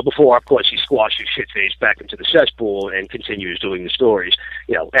 You know, before, of course, he squashes Shitface back into the cesspool and continues doing the stories,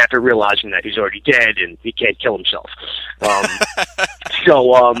 you know, after realizing that he's already dead and he can't kill himself.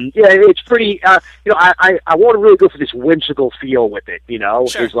 It's pretty, you know, I want to really go for this whimsical feel with it, you know.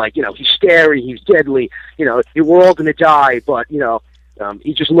 Sure. It's like, you know, he's scary, he's deadly, you know, we're all going to die, but, you know,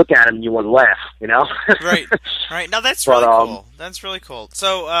 you just look at him and you want to laugh, you know? Right. Now, that's really cool. That's really cool.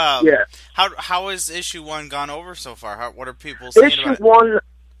 So, yeah. How has issue 1 gone over so far? What are people saying about it? Issue 1...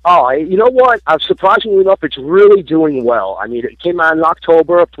 Oh, you know what? Surprisingly enough, it's really doing well. I mean, it came out in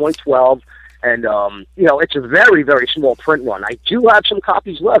October of 2012, and, you know, it's a very, very small print run. I do have some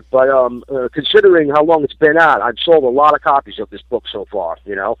copies left, but considering how long it's been out, I've sold a lot of copies of this book so far,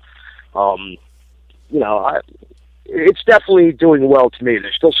 you know? It's definitely doing well to me.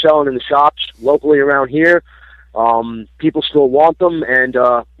 They're still selling in the shops locally around here. People still want them, and,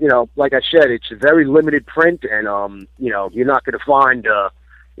 you know, like I said, it's a very limited print, and, you know, you're not going to find...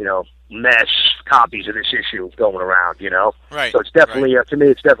 you know, mass copies of this issue going around, you know? Right. So it's definitely, to me,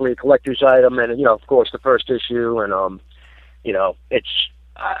 it's definitely a collector's item, and, you know, of course, the first issue, and, you know, it's,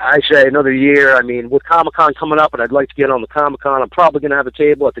 I say another year. I mean, with Comic-Con coming up, and I'd like to get on the Comic-Con, I'm probably going to have a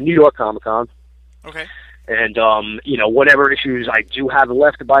table at the New York Comic-Con. Okay. And, you know, whatever issues I do have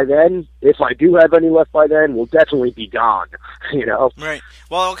left by then, if I do have any left by then, will definitely be gone, you know? Right.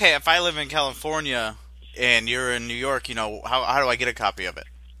 Well, okay, if I live in California and you're in New York, you know, how do I get a copy of it?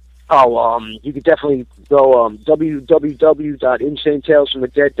 Oh, you could definitely go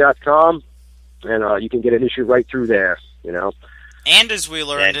www.insanetalesfromthedead.com, and you can get an issue right through there, you know. And as we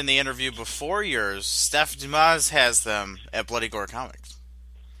learned in the interview before yours, Steph Dumas has them at Bloody Gore Comics.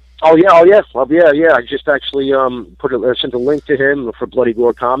 Oh yeah. I just actually sent a link to him for Bloody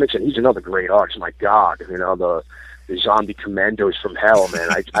Gore Comics, and he's another great artist. My God, you know, the Zombie Commandos from Hell, man.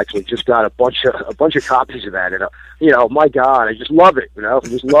 I actually just got a bunch of copies of that, and you know, my God, I just love it. You know, I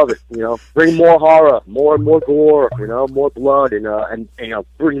just love it. You know, bring more horror, more and more gore. You know, more blood, and you know,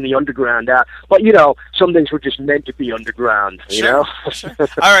 bring the underground out. But you know, some things were just meant to be underground. You know. Sure. All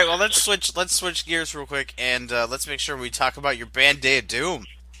right. Well, let's switch gears real quick, and let's make sure we talk about your band Day of Doom.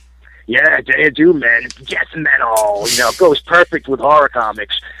 Yeah, Day of Doom, man. It's death metal. You know, it goes perfect with horror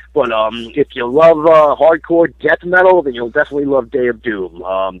comics. But if you love hardcore death metal, then you'll definitely love Day of Doom.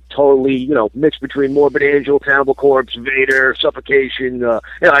 Totally, you know, mixed between Morbid Angel, Cannibal Corpse, Vader, Suffocation. You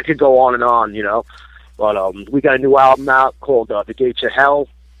know, I could go on and on, you know. But we got a new album out called The Gates of Hell.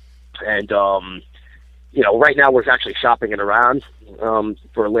 And, you know, right now we're actually shopping it around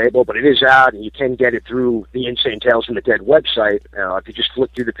for a label, but it is out, and you can get it through the Insane Tales from the Dead website. If you just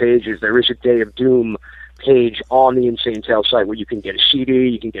flip through the pages, there is a Day of Doom page on the Insane Tales site where you can get a CD,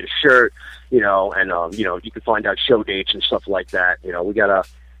 you can get a shirt, you know, and you know, you can find out show dates and stuff like that. You know, we got a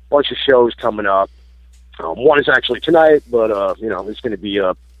bunch of shows coming up. One is actually tonight, but you know, it's going to be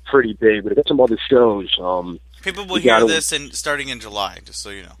pretty big. But I got some other shows. People will hear this starting in July, just so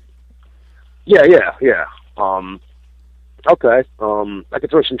you know. Yeah. Okay. I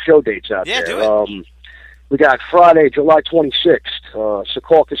could throw some show dates out there. Do it. We got Friday, July 26th,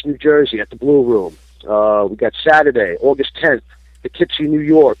 Secaucus, New Jersey, at the Blue Room. We got Saturday, August 10th, Poughkeepsie, New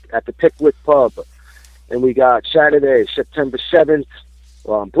York, at the Pickwick Pub. And we got Saturday, September 7th,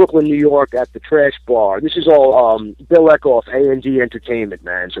 Brooklyn, New York, at the Trash Bar. This is all Bill Eckhoff, A&D Entertainment,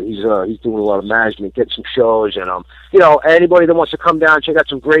 man. So he's doing a lot of management, getting some shows, and you know, anybody that wants to come down, check out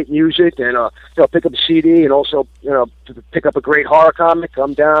some great music, and you know, pick up a CD, and also, you know, pick up a great horror comic.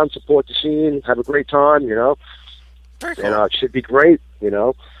 Come down, support the scene, have a great time, you know. Very cool. And it should be great, you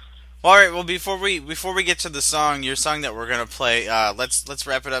know. All right. Well, before we get to the song, your song that we're gonna play, let's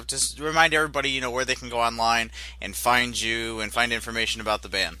wrap it up. Just remind everybody, you know, where they can go online and find you and find information about the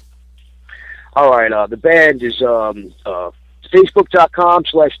band. All right. The band is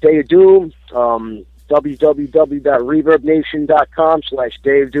Facebook.com/Day of Doom,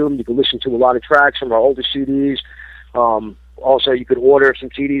 www.ReverbNation.com/Day of Doom. You can listen to a lot of tracks from our older CDs. Also, you could order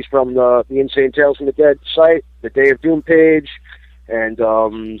some CDs from the Insane Tales from the Dead site, the Day of Doom page, and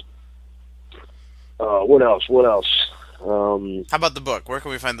what else? How about the book? Where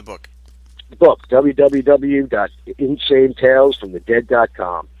can we find the book? The book,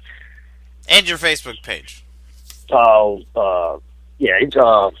 www.insanetalesfromthedead.com. And your Facebook page. Yeah, it's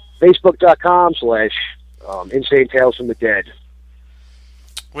Facebook.com/ Insane Tales from the Dead.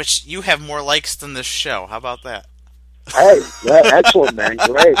 Which you have more likes than this show. How about that? Hey, yeah, excellent, man.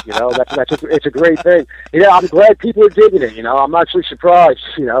 Great. It's a great thing. I'm glad people are digging it. I'm actually surprised.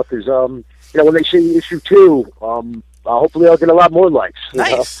 Because when they see issue 2, hopefully I'll get a lot more likes.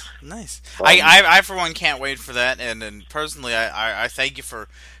 Nice. I for one can't wait for that. And personally, I thank you for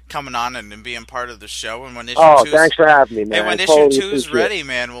coming on and being part of the show. And when issue 2 thanks for having me, man. And when issue 2 is ready,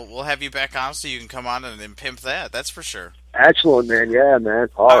 man, we'll have you back on so you can come on and pimp that. That's for sure. Excellent, man. Yeah, man.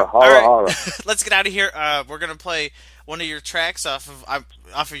 All right. Let's get out of here. We're gonna play one of your tracks off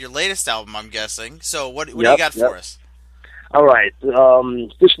of your latest album, I'm guessing. So what do you got for us? All right.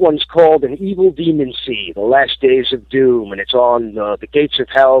 This one's called An Evil Demon Sea, The Last Days of Doom, and it's on the Gates of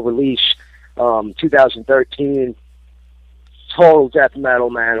Hell release 2013. Total death metal,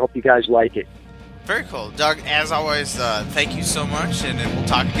 man. Hope you guys like it. Very cool. Doug, as always, thank you so much, and we'll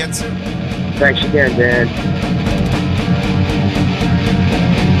talk again soon. Thanks again, Dan.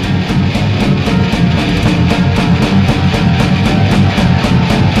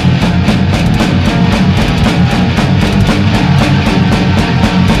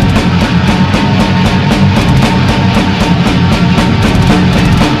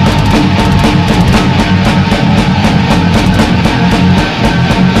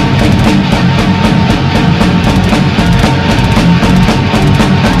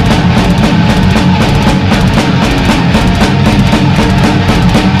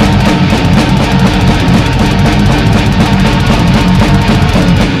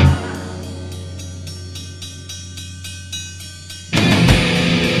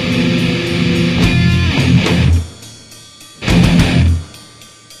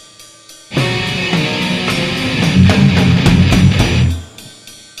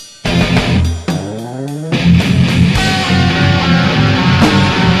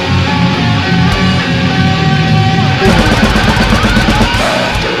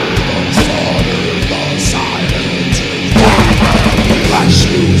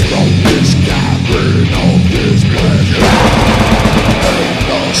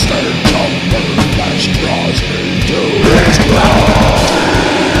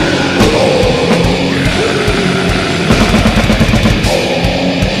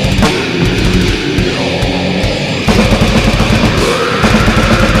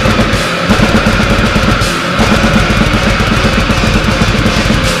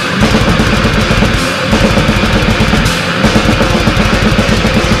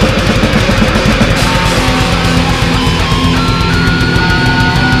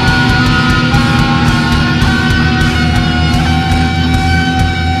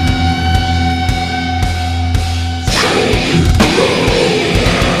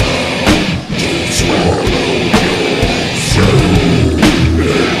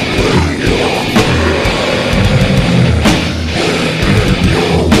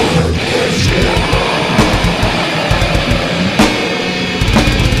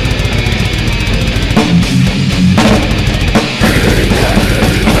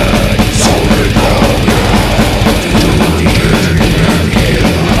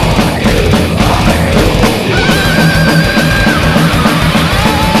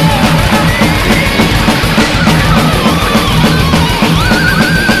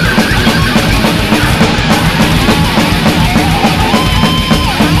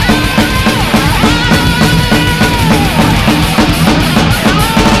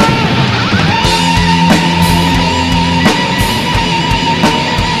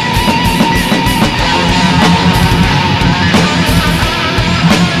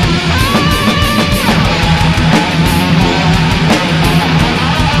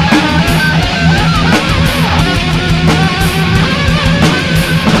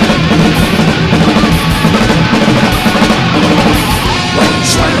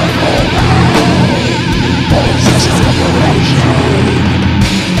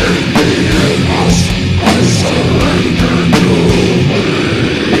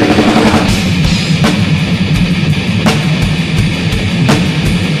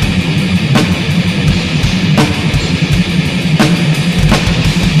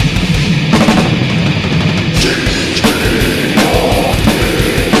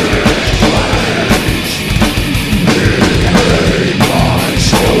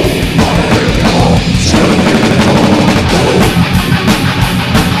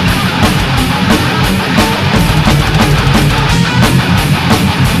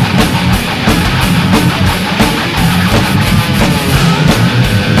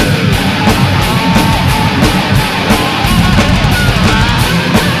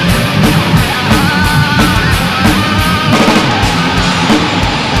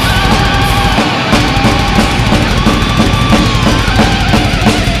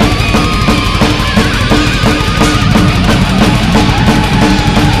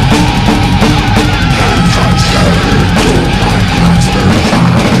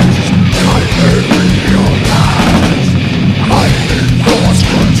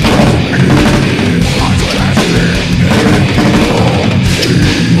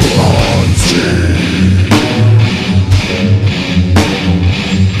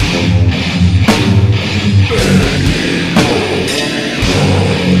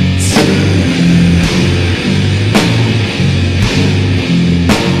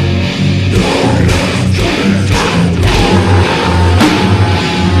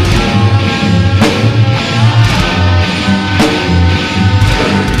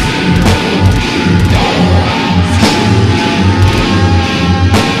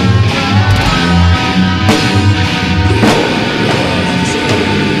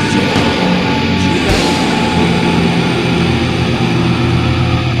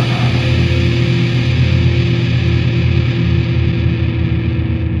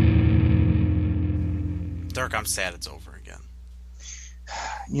 sad it's over again.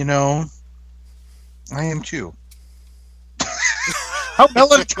 You know, I am too. How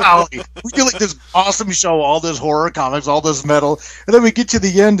melancholy. We do like this awesome show, all this horror comics, all this metal, and then we get to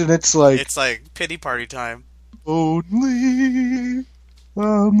the end and it's like pity party time. Lonely,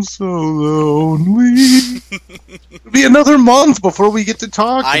 I'm so lonely. It'll be another month before we get to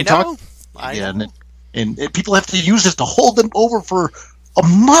talk. I know. And people have to use this to hold them over for a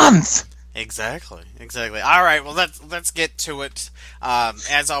month. Exactly. All right, well, let's get to it.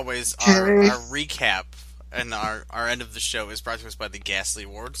 As always, our recap and our end of the show is brought to us by the Ghastly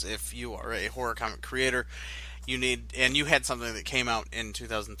Awards. If you are a horror comic creator, and you had something that came out in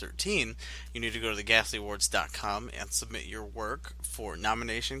 2013, you need to go to theghastlyawards.com and submit your work for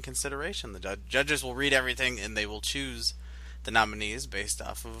nomination consideration. The judges will read everything, and they will choose the nominees based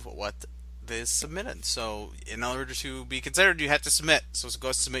off of what is submitted. So in order to be considered, you have to submit. So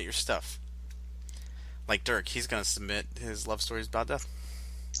go submit your stuff. Like Dirk, he's going to submit his love stories about death.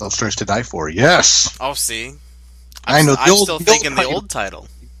 Love Stories to Die For, yes. Oh, see? I'm still thinking the old title.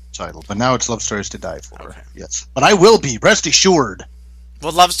 But now it's Love Stories to Die For. Okay. Yes. But I will be, rest assured.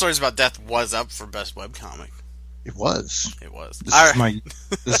 Well, Love Stories About Death was up for Best Webcomic. It was.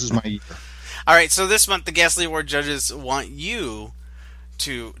 This is my year. All right, so this month the Ghastly Award judges want you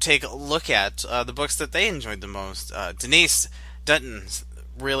to take a look at the books that they enjoyed the most. Denise Dutton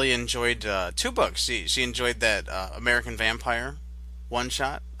really enjoyed 2 books. She enjoyed that American Vampire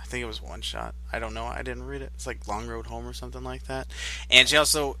one-shot. I think it was one-shot. I don't know. I didn't read it. It's like Long Road Home or something like that. And she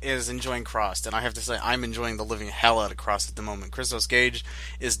also is enjoying Crossed. And I have to say, I'm enjoying the living hell out of Crossed at the moment. Christos Gage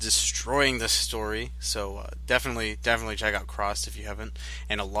is destroying this story. So definitely check out Crossed if you haven't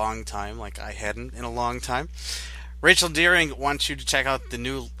in a long time, like I hadn't in a long time. Rachel Deering wants you to check out the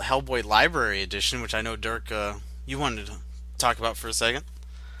new Hellboy Library Edition, which I know, Dirk, you wanted to talk about for a second.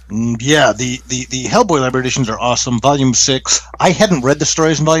 Yeah, the Hellboy Library editions are awesome. Volume 6. I hadn't read the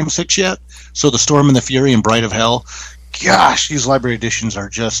stories in Volume 6 yet, so The Storm and the Fury and Bride of Hell. Gosh, these library editions are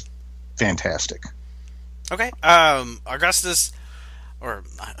just fantastic. Okay, Augustus, or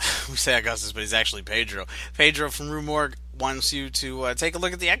we say Augustus, but he's actually Pedro. Pedro from Rue Morgue wants you to take a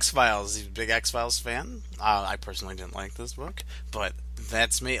look at the X-Files. He's a big X-Files fan. I personally didn't like this book, but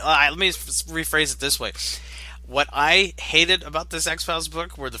that's me. Let me rephrase it this way. What I hated about this X-Files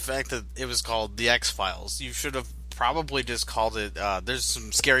book were the fact that it was called The X-Files. You should have probably just called it, there's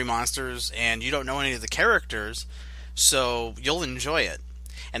some scary monsters, and you don't know any of the characters, so you'll enjoy it.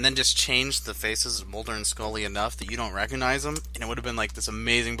 And then just change the faces of Mulder and Scully enough that you don't recognize them, and it would have been like this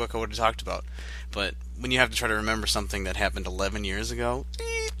amazing book I would have talked about. But when you have to try to remember something that happened 11 years ago,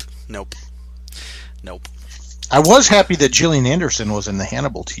 nope. I was happy that Gillian Anderson was in the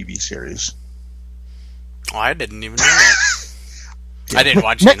Hannibal TV series. Oh, I didn't even know that. Yeah. I didn't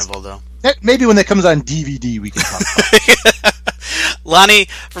watch Hannibal, though. Maybe when it comes on DVD, we can talk about it. Lonnie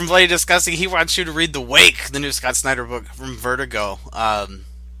from Bloody Disgusting, he wants you to read The Wake, the new Scott Snyder book from Vertigo.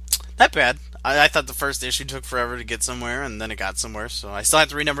 Not bad. I thought the first issue took forever to get somewhere, and then it got somewhere, so I still have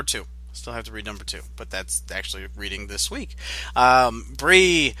to read number 2. But that's actually reading this week.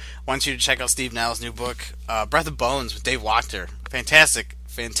 Bree wants you to check out Steve Niles' new book, Breath of Bones with Dave Wachter. Fantastic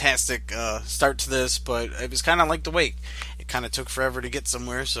start to this, but it was kind of like The Wake. It kind of took forever to get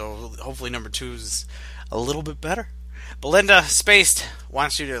somewhere, so hopefully number 2 is a little bit better. Belinda Spaced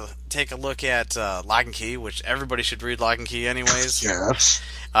wants you to take a look at Lock and Key, which everybody should read Lock and Key anyways. Yes.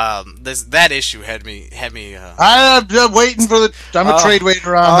 That issue had me. I'm waiting for I'm a trade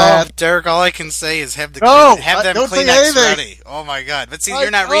waiter on that. Derek, all I can say is have them Kleenex ready. Oh my God! But see,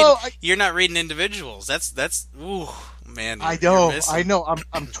 you're not reading individuals. That's ooh man. I know.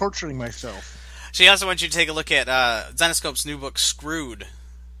 I'm torturing myself. She also wants you to take a look at Zenoscope's new book, Screwed.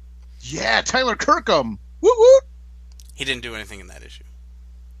 Yeah, Tyler Kirkham. Woo woo. He didn't do anything in that issue.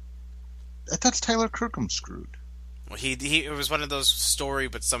 That's Tyler Kirkham Screwed. Well, it was one of those story,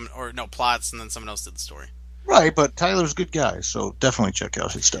 but plots, and then someone else did the story. Right, but Tyler's a good guy, so definitely check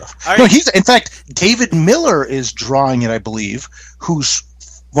out his stuff. Right. No, in fact, David Miller is drawing it, I believe,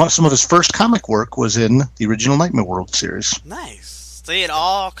 some of his first comic work was in the original Nightmare World series. Nice. See, it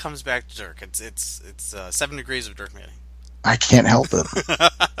all comes back to Dirk. It's 7 degrees of Dirk Manning. I can't help it.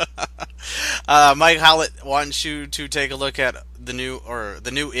 Mike Howlett wants you to take a look at the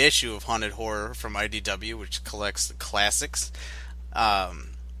new issue of Haunted Horror from IDW, which collects the classics.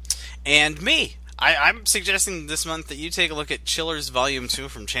 And me, I'm suggesting this month that you take a look at Chillers Volume 2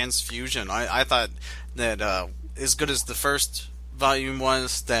 from Chance Fusion. I thought that as good as the first volume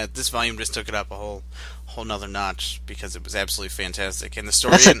was, that this volume just took it up a whole nother notch because it was absolutely fantastic. And the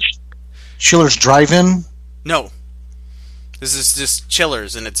story. Chillers Drive-In? No. This is just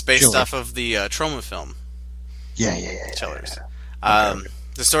Chillers, and it's based off of the Troma film. chillers.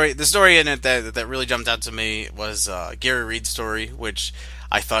 The story in it that really jumped out to me was Gary Reed's story, which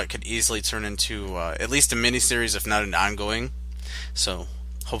I thought could easily turn into at least a miniseries, if not an ongoing. So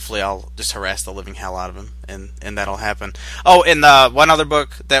hopefully I'll just harass the living hell out of him, and that'll happen. Oh, and one other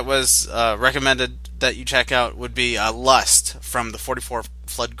book that was recommended that you check out would be Lust from the 44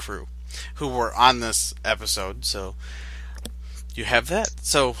 Flood crew, who were on this episode. So you have that.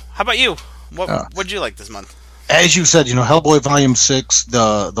 So how about you? What'd you like this month? As you said, Hellboy Volume 6,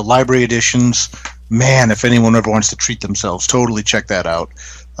 the library editions, man, if anyone ever wants to treat themselves, totally check that out.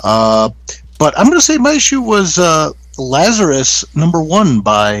 But I'm going to say my issue was Lazarus #1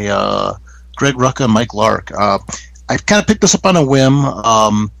 by Greg Rucka and Mike Lark. I kind of picked this up on a whim.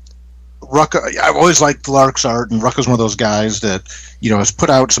 Rucka, I've always liked Lark's art, and Rucka's one of those guys that, has put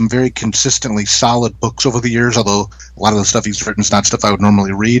out some very consistently solid books over the years, although a lot of the stuff he's written is not stuff I would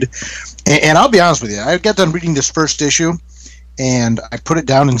normally read. And I'll be honest with you, I got done reading this first issue, and I put it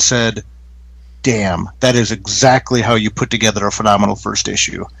down and said, damn, that is exactly how you put together a phenomenal first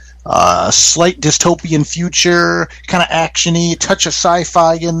issue. A slight dystopian future, kind of action-y, touch of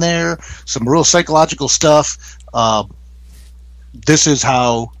sci-fi in there, some real psychological stuff. This is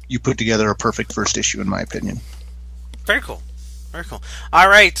how you put together a perfect first issue, in my opinion. Very cool. Very cool. All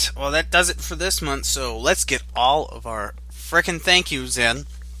right. Well, that does it for this month. So let's get all of our frickin' thank yous in.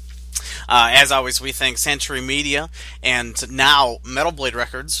 As always, we thank Century Media and now Metal Blade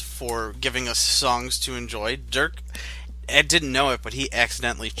Records for giving us songs to enjoy. Dirk, Ed didn't know it, but he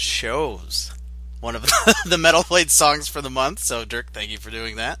accidentally chose one of the Metal Blade songs for the month. So, Dirk, thank you for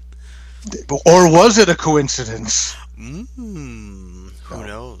doing that. Or was it a coincidence? Who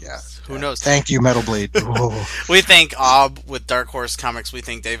knows? Yeah. Who knows? Thank you, Metal Blade. We thank Ob with Dark Horse Comics. We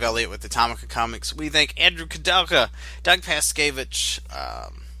thank Dave Elliott with Atomica Comics. We thank Andrew Kudelka, Doug Paskevich.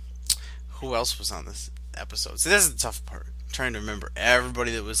 Who else was on this episode? See, this is the tough part. I'm trying to remember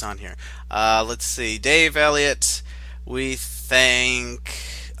everybody that was on here. Let's see. Dave Elliott. We thank...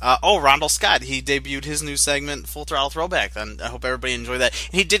 Rondell Scott. He debuted his new segment, Full Throttle Throwback. And I hope everybody enjoyed that.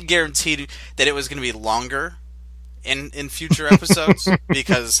 And he did guarantee that it was going to be longer in future episodes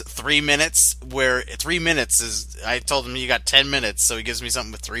because 3 minutes, where 3 minutes is, I told him you got 10 minutes, so he gives me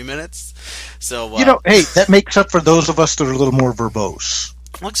something with 3 minutes. So hey, that makes up for those of us that are a little more verbose.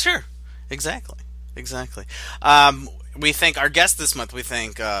 Well, sure, exactly. We thank our guest this month. We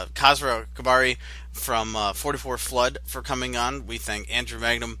thank Kazra Kabari from 44 Flood for coming on. We thank Andrew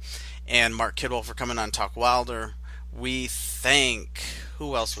Magnum and Mark Kidwell for coming on Talk Wilder. We thank,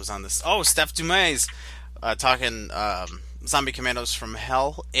 who else was on this? Oh, Steph Dumas. Talking Zombie Commandos from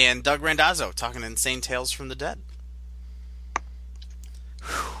Hell, and Doug Randazzo talking Insane Tales from the Dead.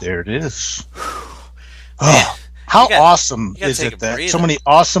 There it is. Oh, how awesome is it that so many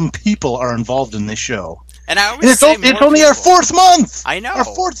awesome people are involved in this show? And I always say it's only our 4th month. I know. Our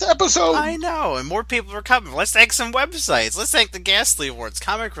 4th episode. I know, and more people are coming. Let's thank some websites. Let's thank the Ghastly Awards,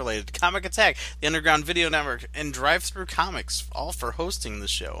 Comic Related, Comic Attack, the Underground Video Network, and Drive Through Comics, all for hosting the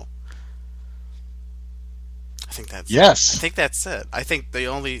show. I think that's yes. I think that's it. I think the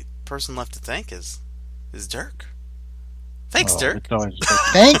only person left to thank is Dirk. Thanks, Dirk.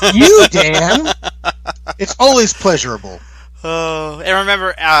 Thank you, Dan. It's always pleasurable. And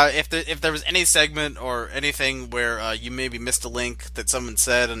remember, if there was any segment or anything where you maybe missed a link that someone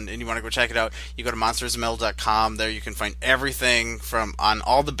said and you want to go check it out, you go to monstersmetal.com. There you can find everything on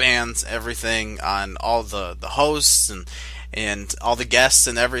all the bands, everything on all the hosts and all the guests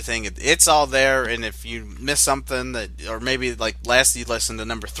and everything. It's all there, and if you miss something, or maybe like last you listened to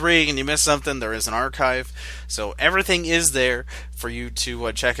number 3 and you missed something, there is an archive. So everything is there for you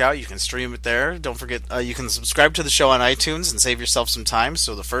to check out. You can stream it there. Don't forget, you can subscribe to the show on iTunes and save yourself some time.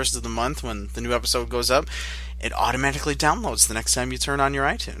 So the first of the month, when the new episode goes up, it automatically downloads the next time you turn on your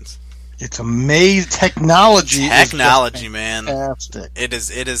iTunes. It's amazing. Technology, man. Fantastic. It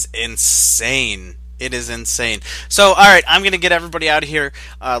is insane. It is insane. So, all right, I'm going to get everybody out of here.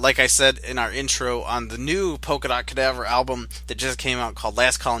 Like I said in our intro, on the new Polka Dot Cadaver album that just came out called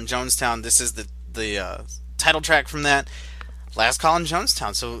Last Call in Jonestown. This is the title track from that, Last Call in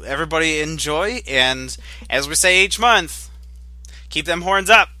Jonestown. So everybody enjoy, and as we say each month, keep them horns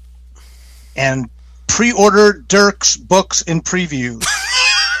up. And pre-order Dirk's books and previews.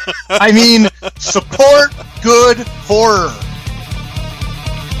 I mean, support good horror.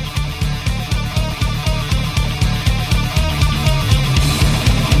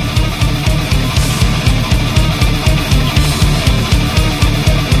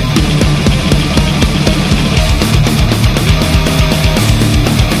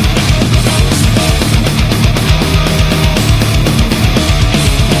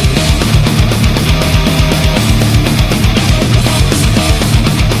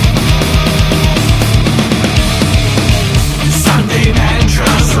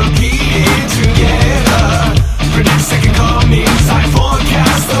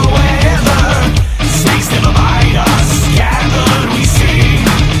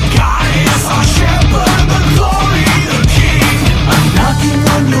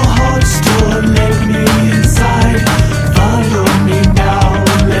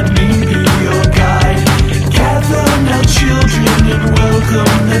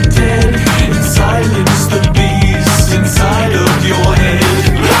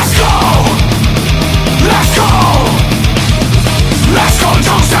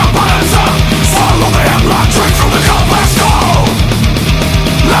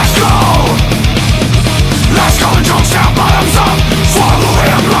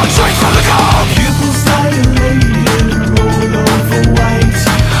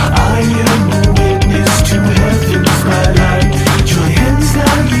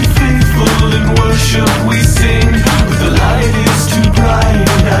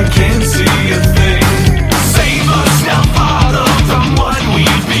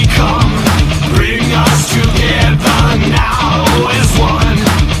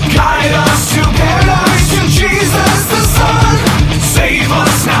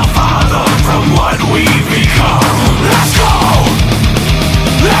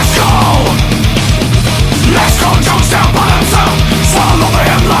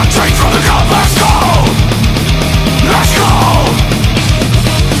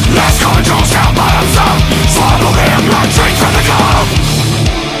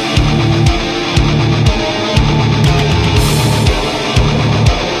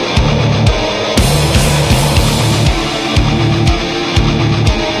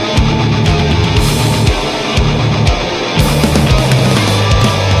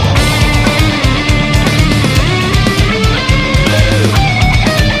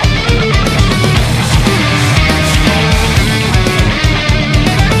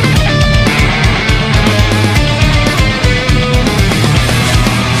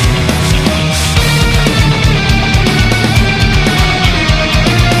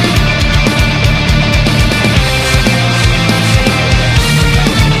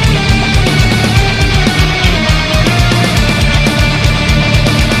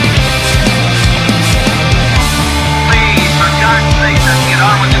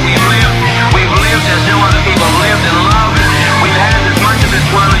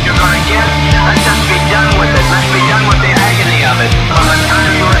 what you're gonna get. Let's just be done with it. Let's be done with the agony of it. From the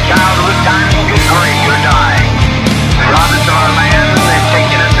time you were a child to the time you get great, you're dying. Robbed us of our land, they've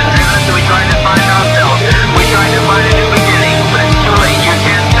taken us and driven us, so we tried to find ourselves. We tried to find a new beginning, but it's too late. You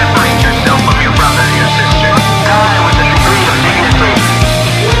can't separate yourself from your brother and your sister. Die with a degree of dignity.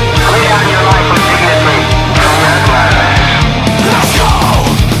 Lay down your life with dignity. Let's go!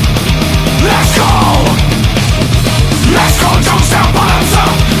 Let's go! Let's go, don't stand by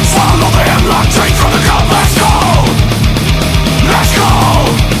themselves. Follow the hemlock, drink from the cup. Let's go! Let's go!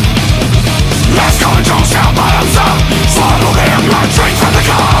 Let's go, don't stand by themselves. Follow the hemlock, drink from the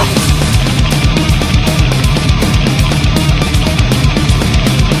cup.